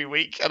better every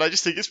week, and I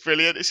just think it's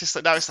brilliant. It's just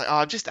like now it's like,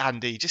 oh, just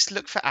Andy, just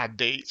look for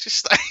Andy. It's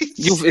just like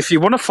If you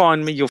want to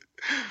find me, you'll.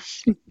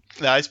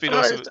 No, it's been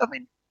awesome. I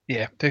mean,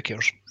 yeah, who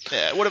cares?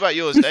 Yeah. What about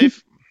yours,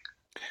 Dave?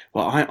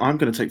 Well, I'm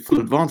going to take full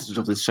advantage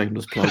of this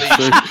shameless plug.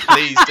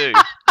 Please do.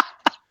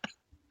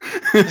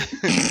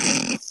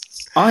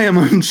 I am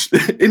on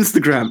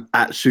Instagram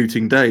at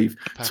Shooting Dave,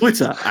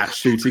 Twitter at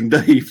Shooting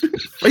Dave,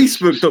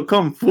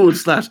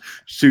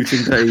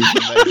 Facebook.com/Shooting Dave,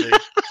 Amazing.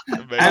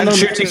 and on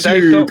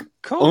YouTube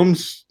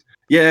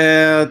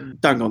shootingdave.com.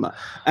 dang on that,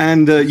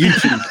 and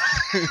YouTube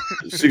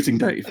Shooting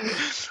Dave.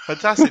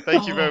 Fantastic.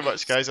 Thank you very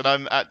much, guys. And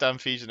I'm at Dan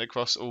Feasion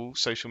across all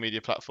social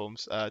media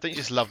platforms. Don't you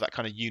just love that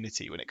kind of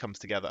unity when it comes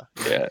together?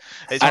 Yeah.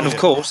 It's And of brilliant.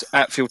 course,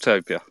 at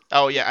Fueltopia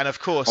Oh yeah, and of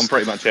course on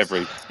pretty much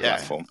every yeah,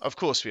 platform. of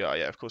course we are.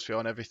 Yeah, of course we are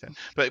on everything.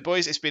 But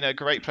boys, it's been a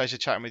great pleasure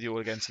chatting with you all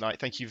again tonight.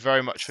 Thank you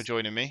very much for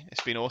joining me.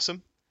 It's been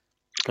awesome.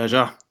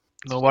 Pleasure.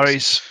 No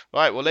worries.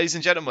 Right, well, ladies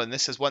and gentlemen,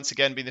 this has once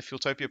again been the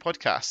Fueltopia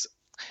podcast.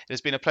 It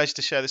has been a pleasure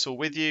to share this all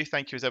with you.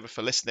 Thank you as ever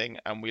for listening,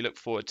 and we look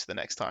forward to the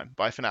next time.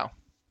 Bye for now.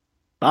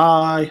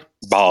 Bye.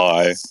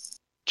 Bye.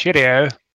 Cheerio.